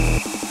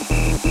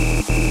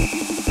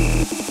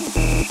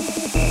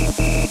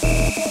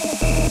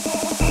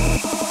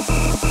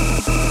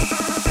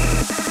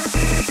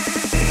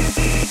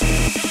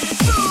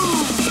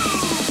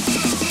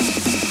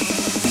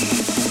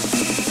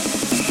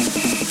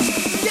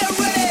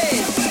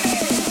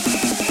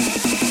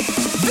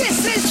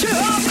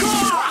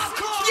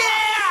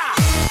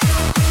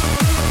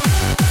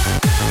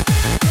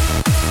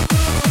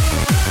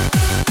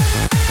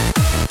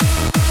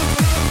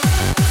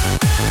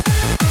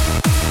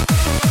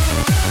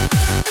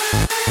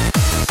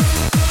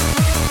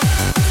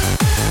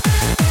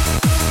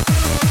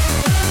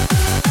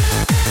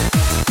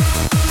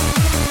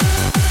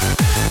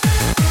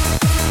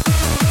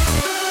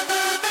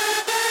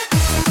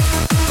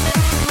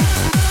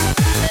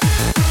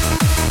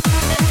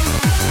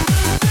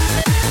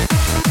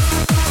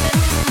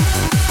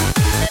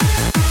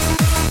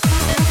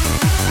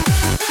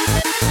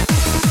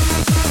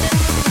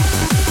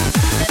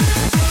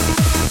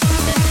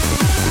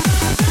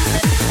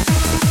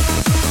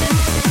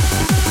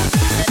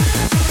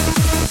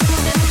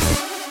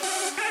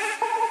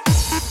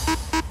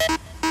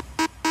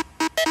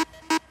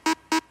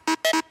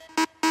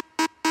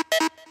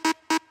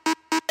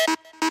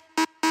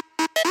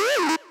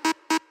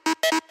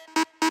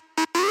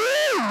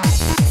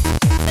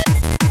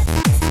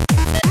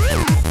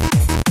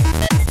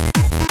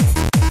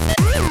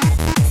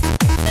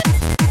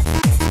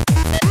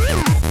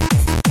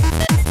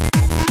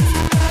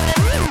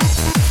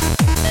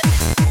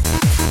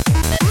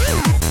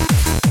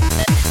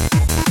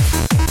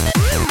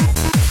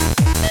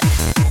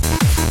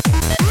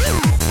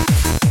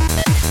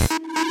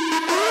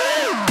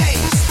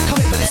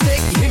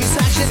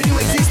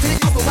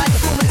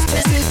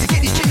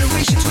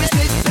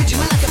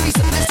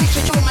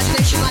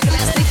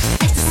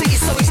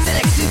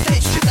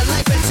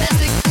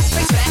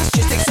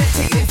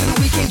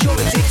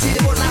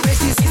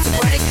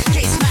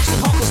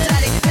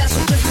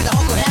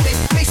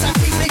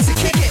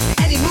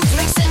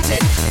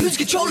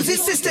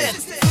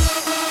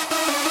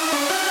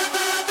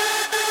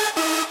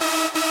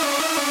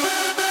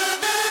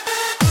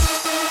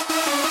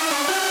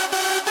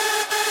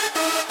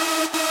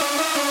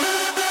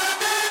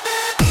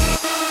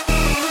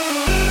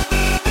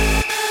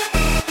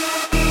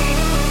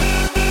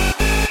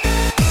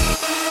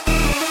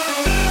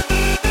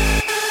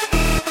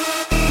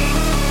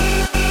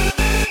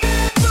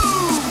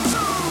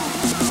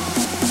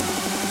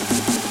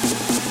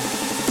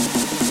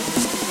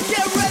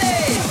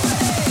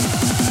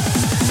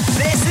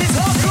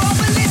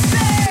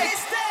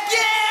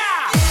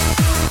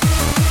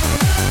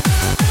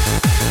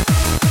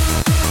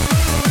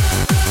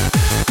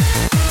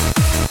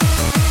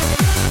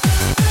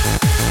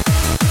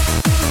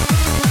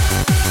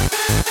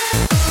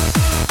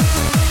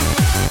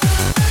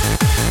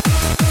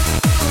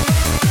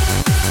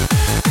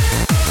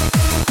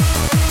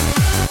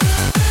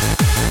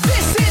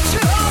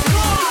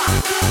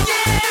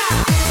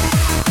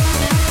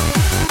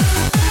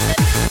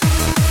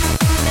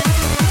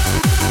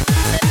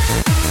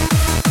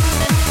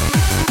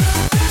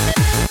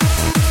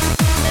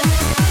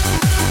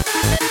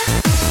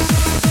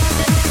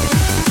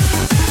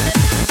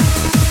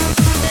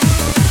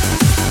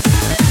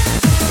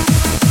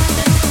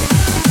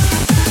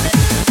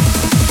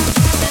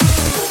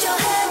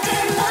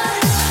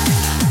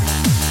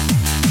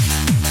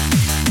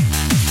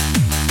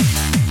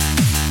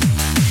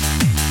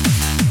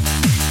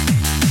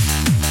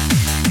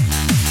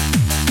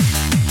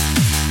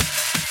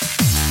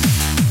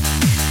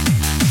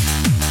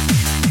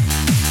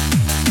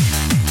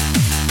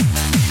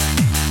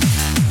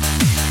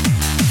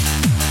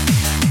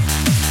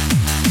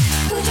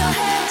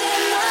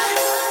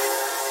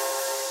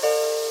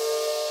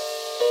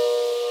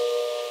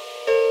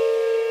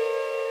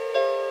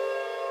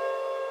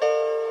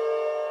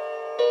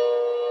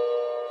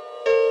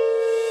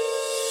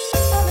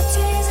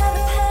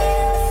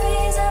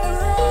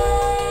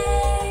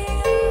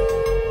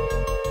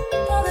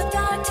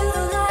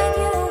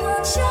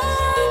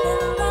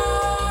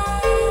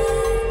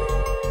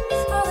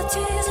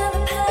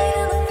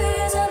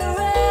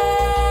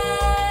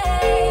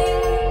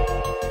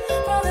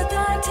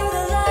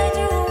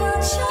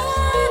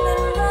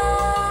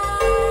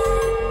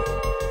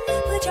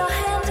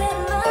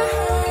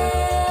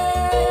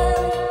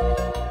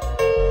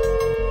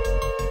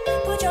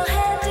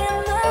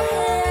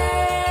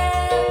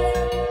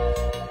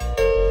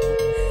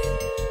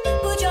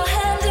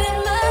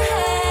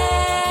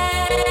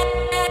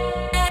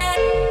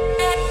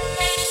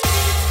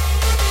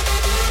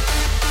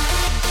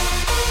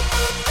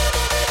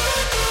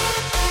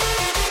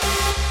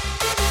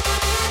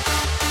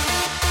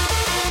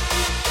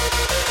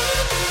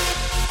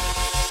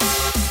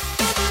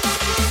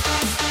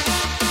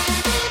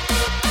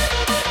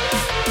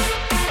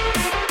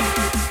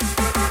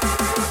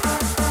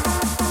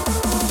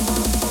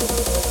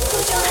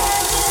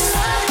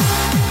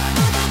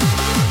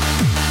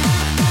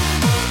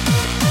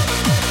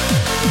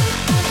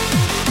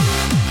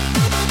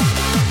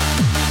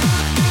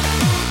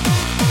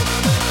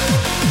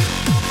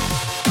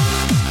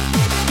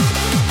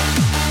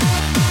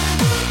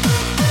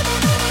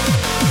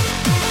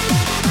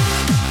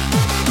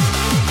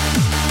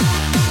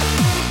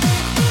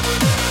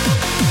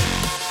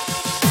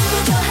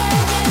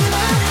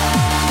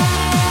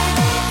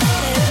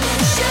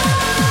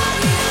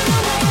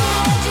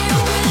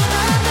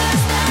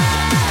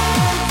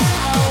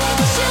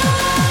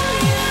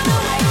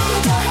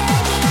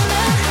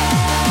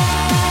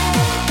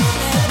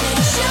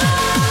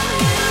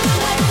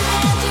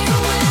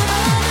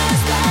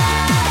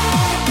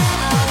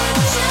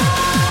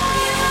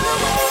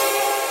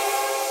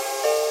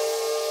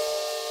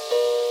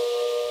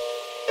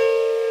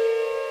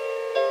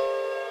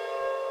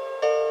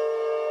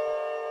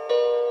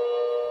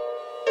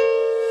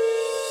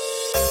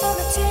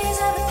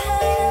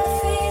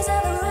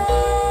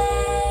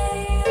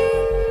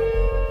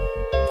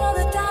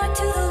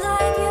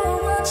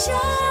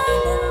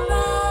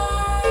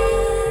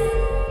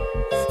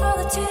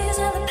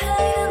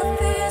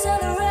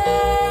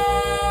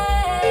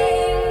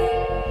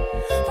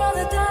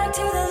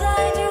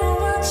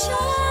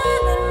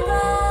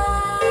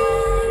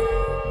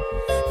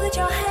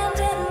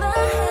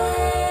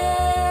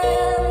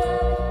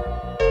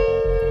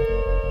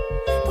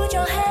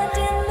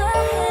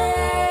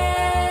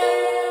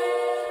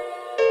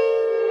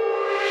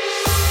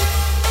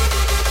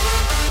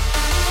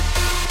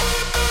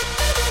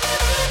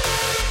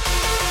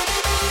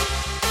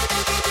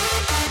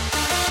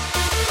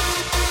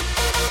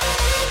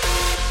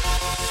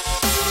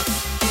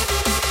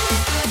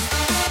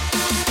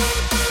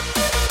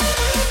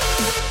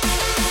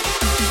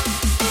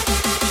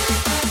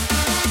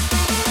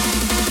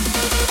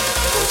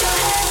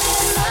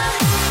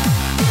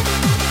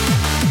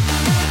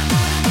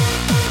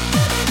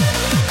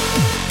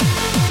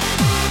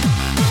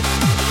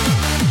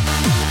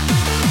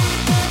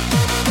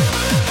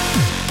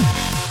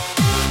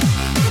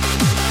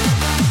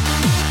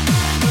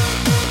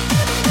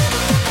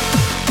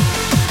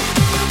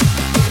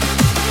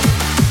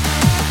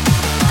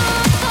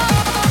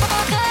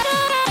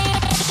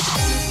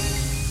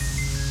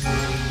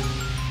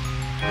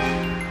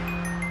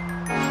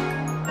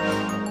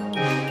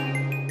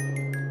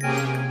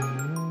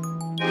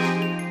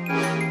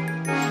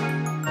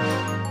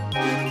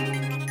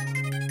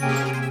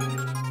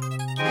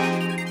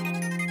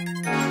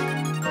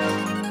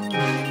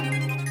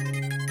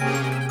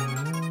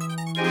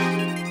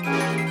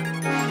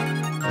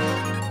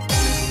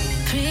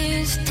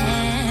 Please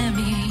tell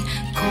me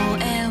声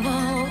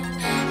を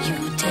You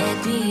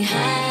take me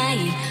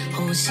high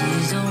星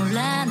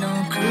空の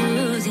ク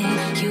ルージング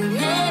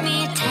夢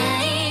みた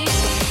い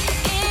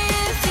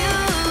If you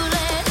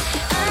let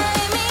I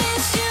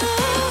miss you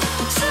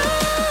so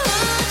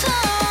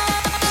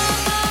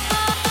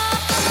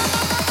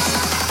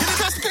Get it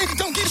constipated,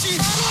 don't give a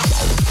shit.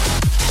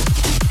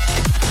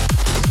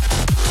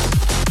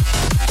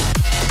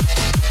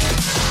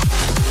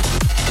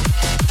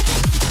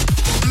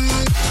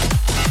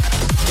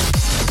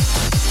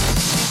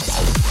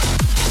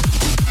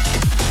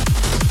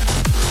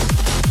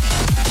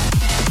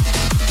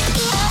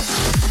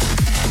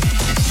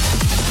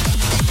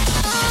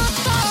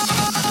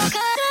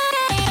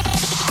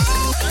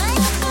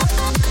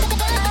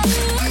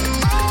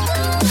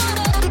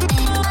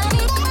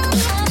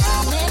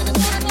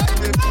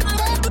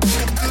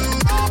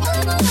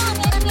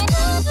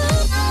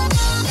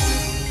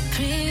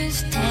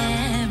 Please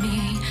tell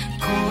me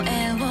声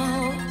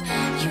を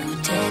You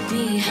take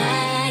me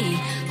high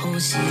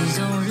星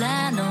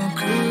空の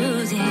クル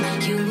ージング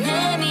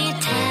夢み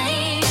たい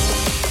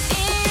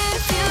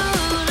If you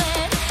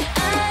let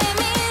I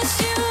miss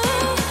you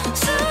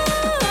so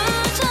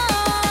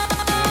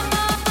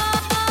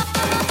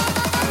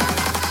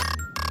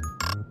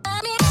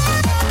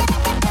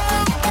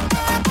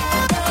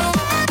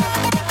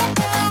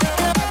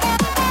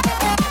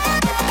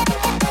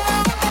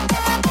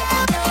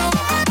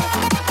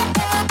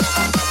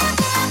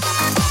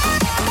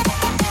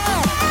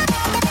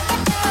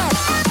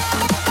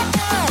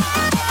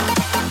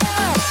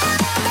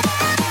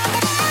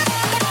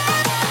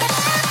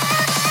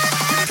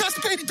Get it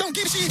constipated, don't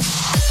give a shit.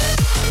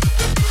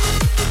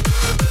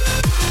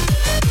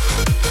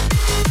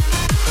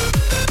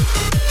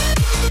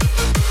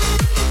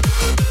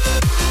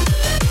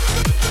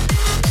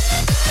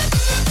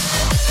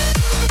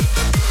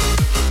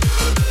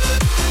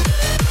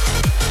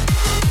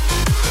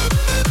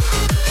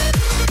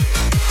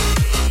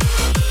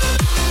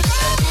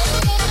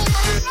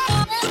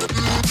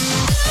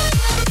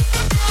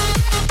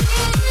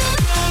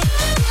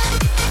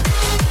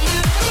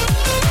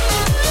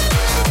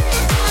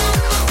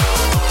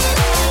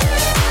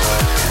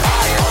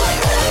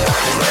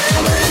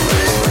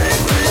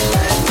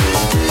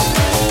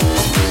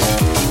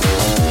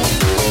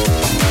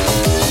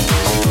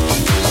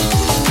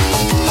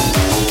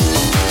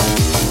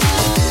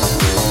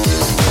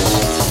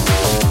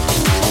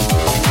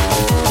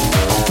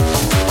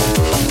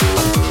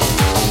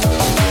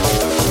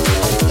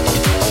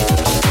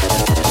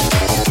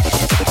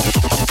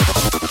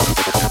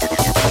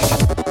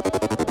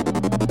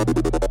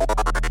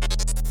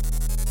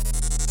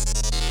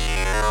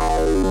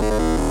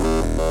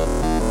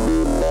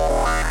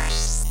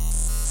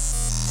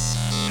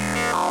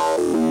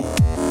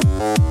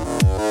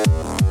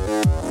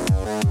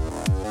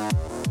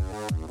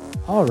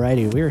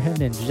 Alrighty, we're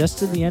heading in just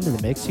to the end of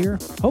the mix here.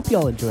 Hope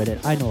y'all enjoyed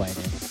it. I know I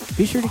did.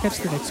 Be sure to catch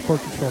the next Core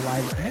Control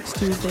Live next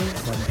Tuesday,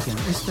 11 p.m.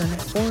 Eastern,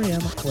 4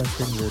 a.m.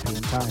 Western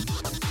European time.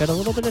 Got a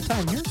little bit of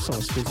time here, so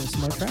let's squeeze in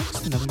some more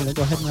tracks, and then I'm going to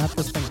go ahead and wrap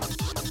this thing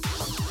up.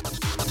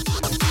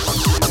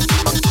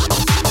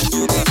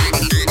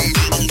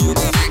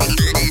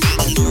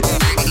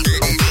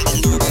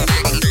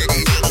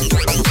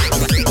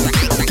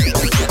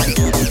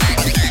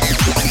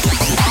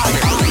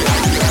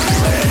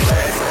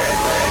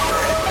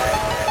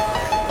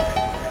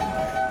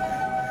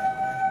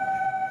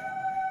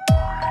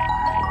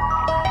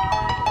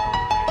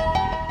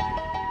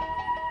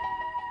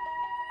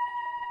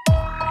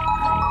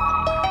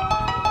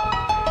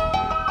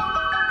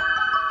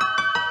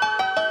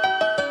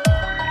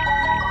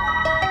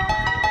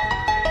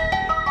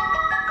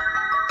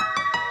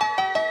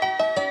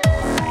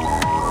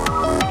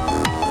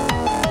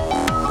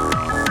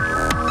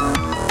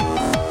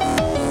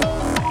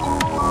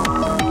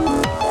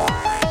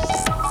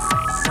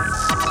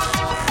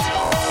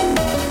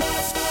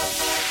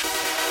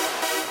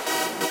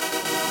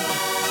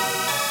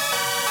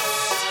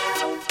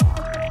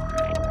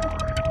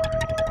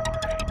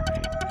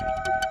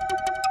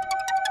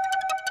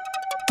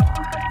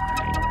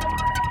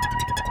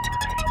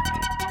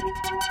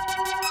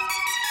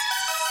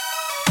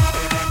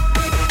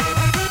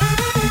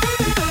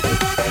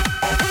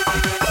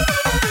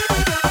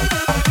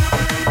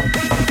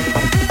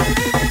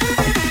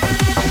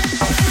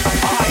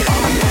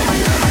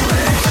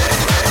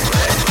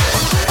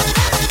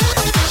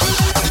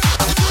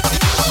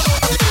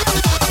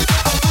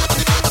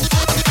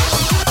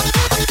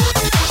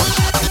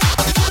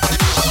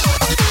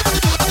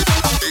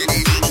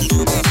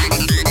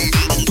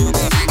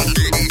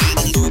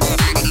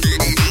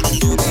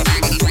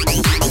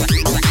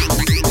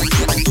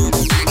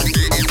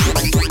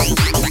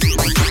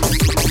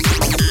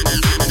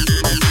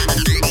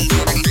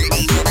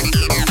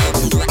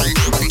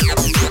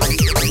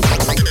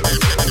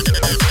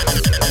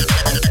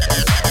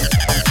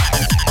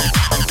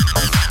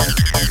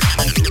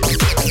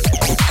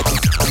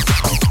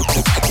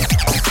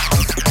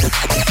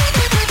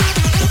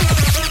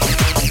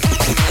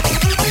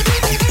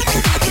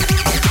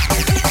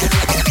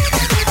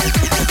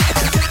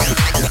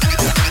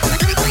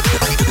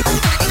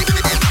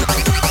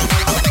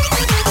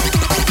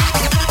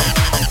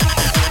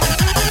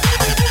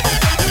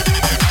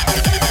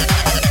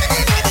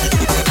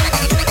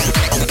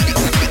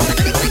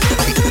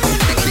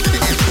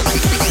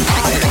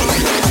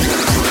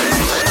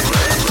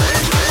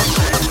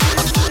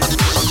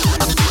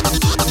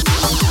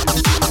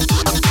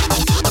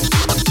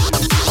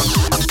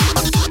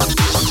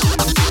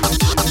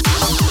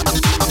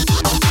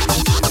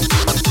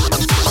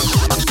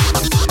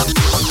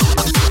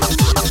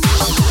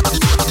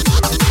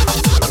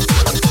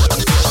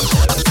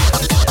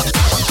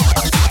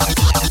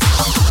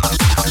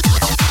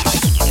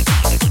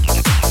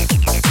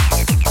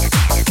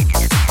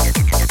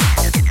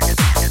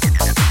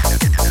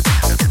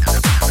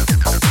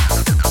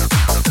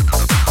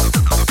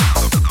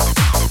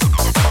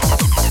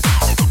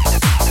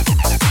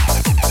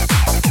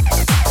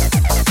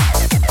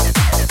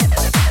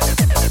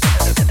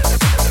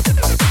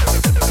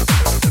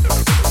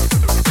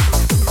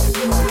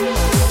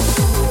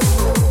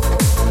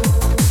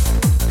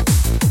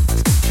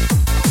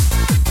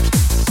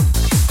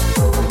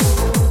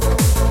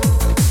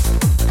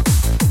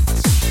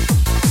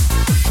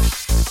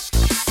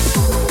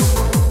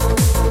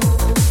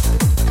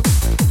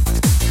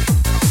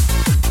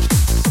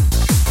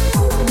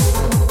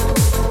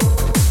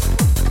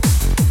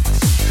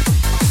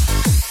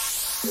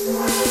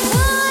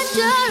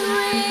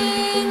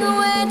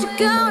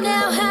 go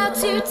now, how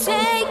to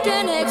take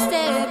the next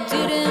step.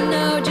 Didn't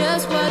know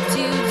just what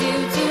to do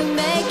to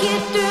make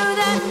it through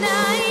that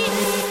night.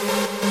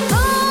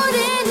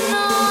 Holding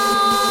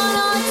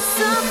on to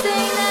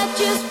something that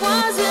just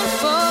wasn't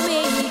for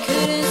me.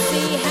 Couldn't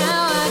see how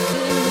I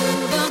could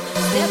move on,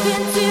 step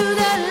into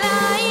the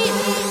light.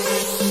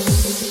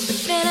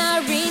 Then I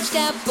reached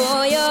out for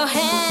your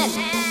hand.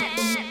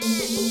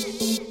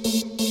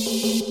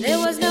 There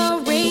was no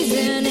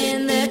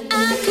reasoning that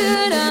I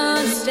could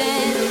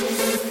understand.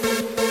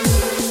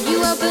 You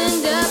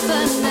opened up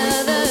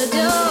another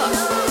door.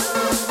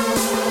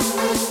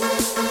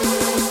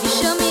 You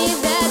showed me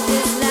that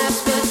this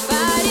life's worth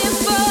fighting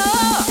for.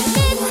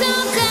 And it's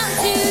all down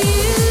to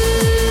you.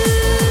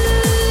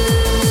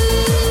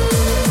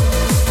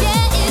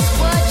 Yeah, it's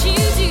what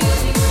you do.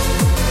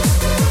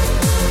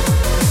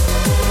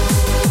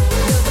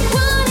 You're the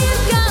one who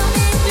got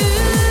me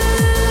through.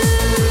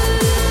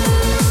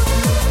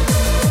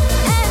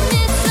 And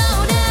it's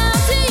all down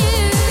to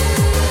you.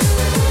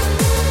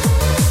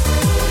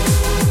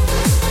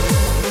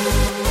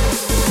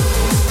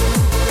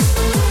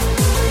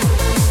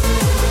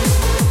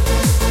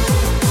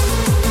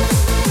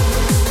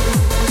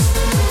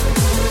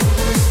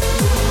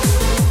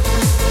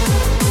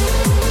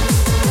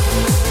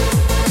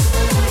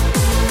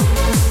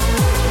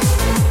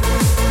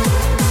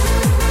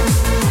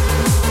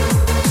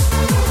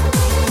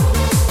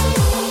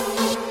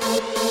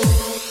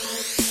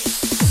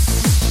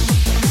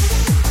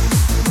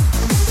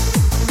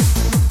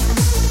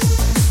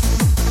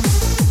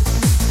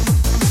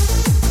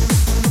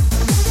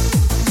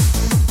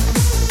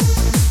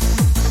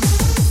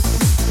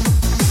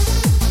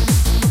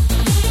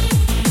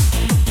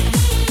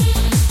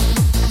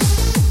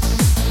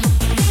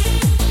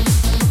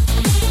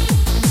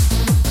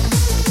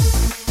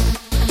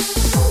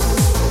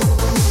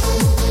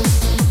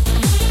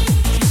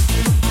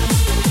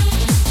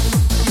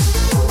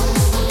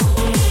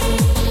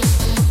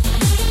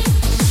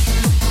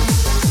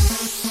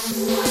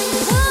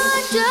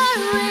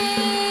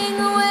 Wondering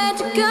where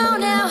to go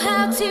now,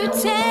 how to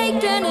take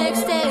the next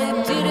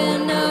step.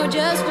 Didn't know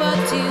just what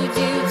to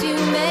do to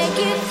make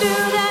it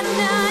through that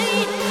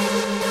night.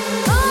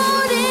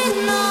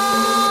 Holding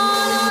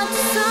on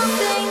to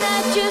something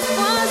that just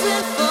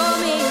wasn't for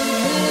me.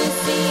 Couldn't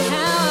see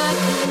how I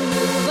could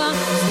move on,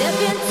 step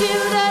into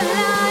the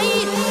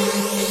light.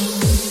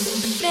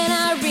 Then I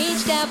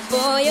reached out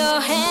for your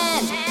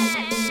hand.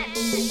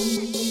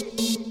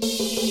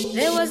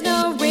 There was no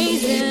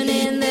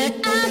reasoning that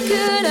I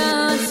could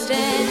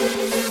understand.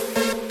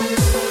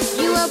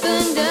 You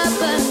opened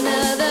up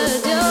another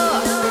door.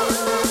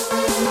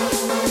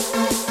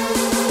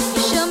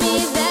 You showed me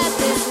that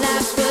this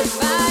life's worth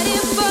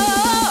fighting for.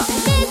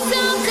 And it's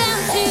all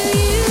down to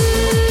you.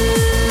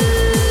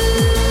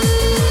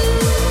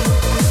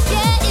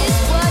 Yeah, it's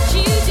what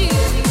you do.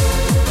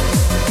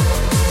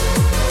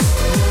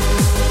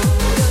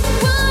 You're the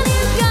one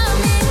who got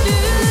me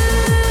through.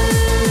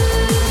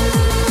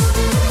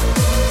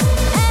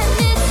 And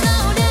it's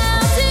all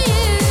down to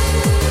you.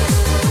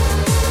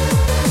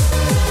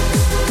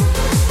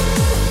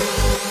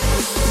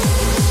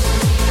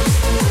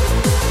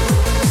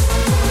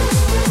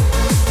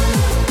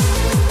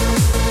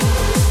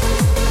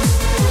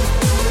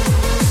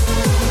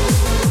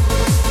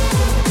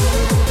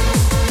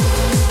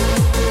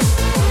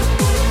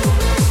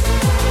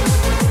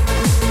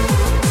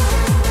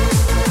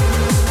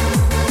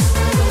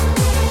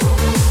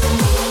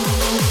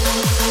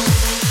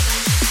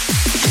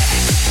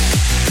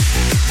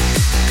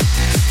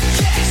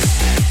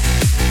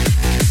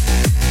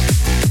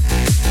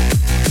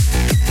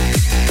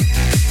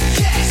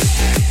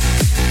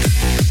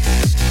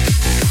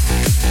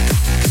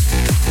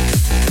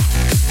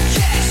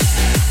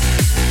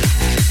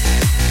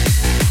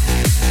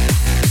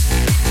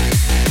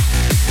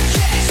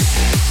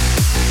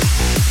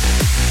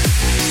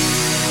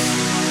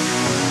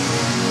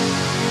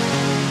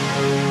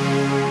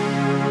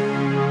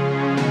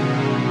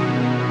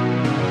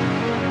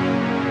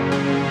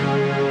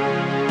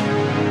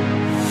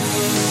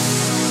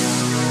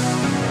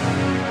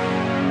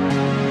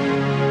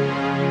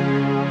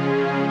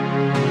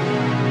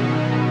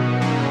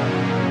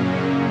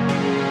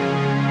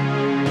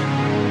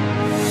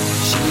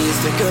 She's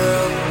the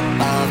girl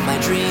of my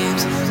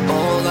dreams,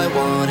 all I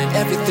want and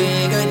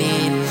everything I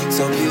need.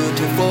 So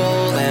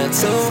beautiful and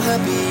so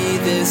happy,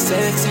 this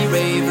sexy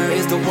raver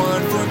is the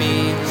one for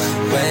me.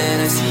 When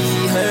I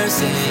see her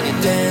sing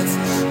and dance,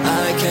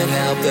 I can't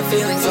help the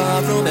feelings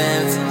of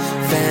romance.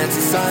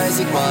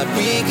 Fantasizing what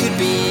we could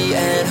be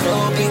and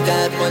hoping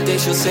that one day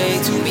she'll say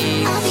to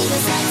me, I'll be the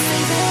sexy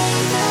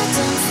baby,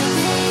 dancing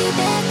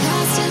baby.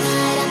 'Cause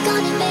tonight I'm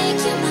gonna make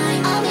you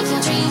mine. I'll make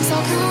your dreams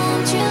all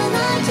come true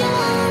like you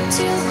want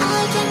to. I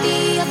can be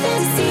a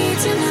fantasy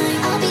tonight.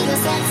 I'll be the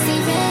sexy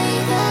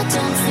baby,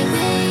 dancing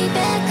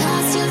baby.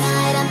 'Cause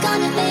tonight I'm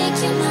gonna make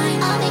you mine.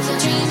 I'll make your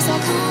dreams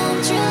all come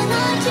true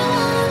like you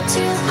want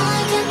to. I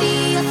can be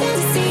a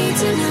fantasy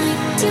tonight,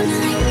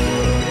 tonight,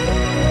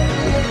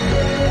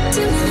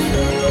 tonight,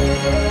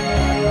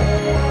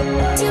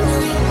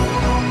 tonight.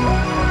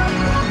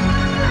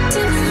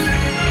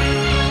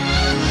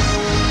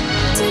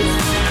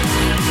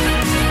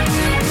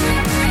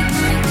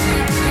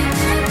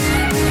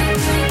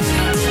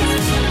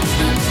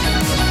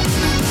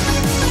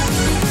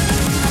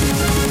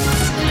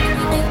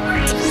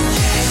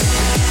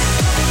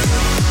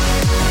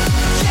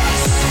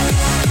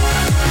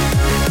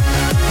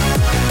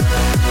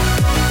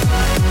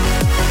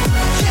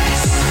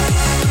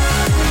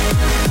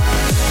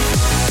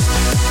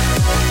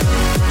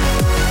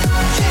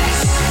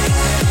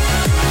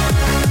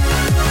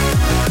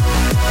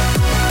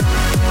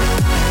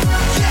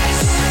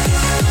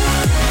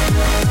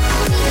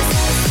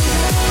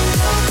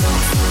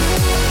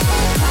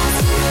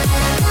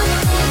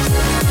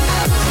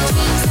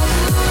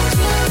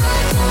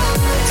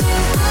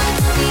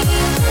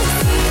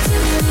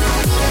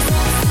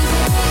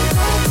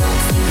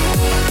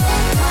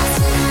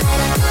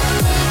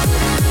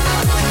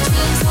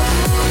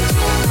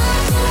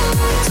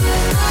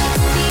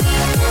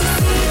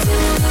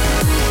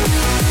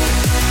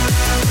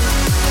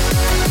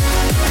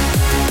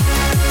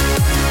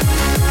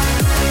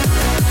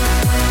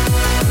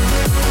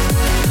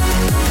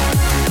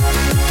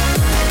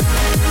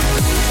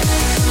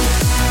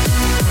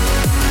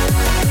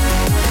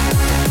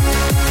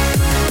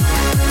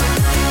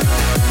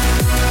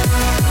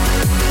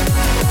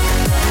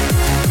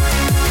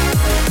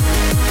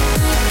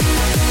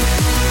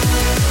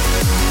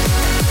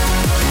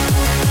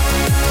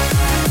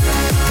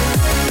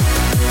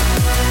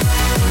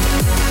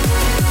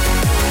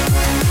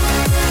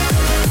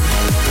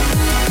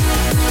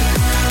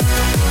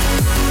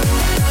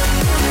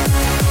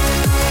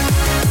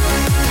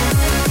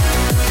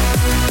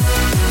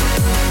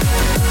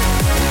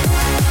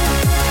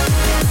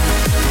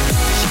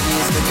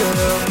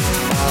 girl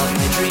of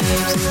my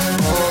dreams,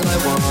 all I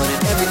want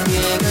and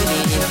everything I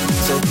need.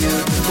 So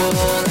beautiful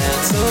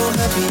and so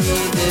happy,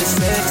 this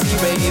sexy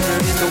raver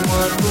is the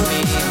one for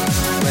me.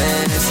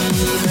 When I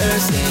see her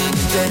sing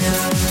and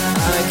dance,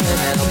 I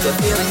can't help the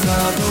feelings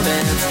of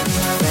romance,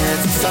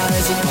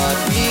 fantasizing what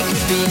we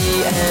could be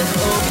and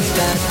hoping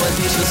that one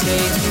day she'll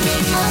say to me,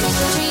 I'll make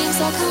your dreams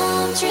all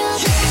come true.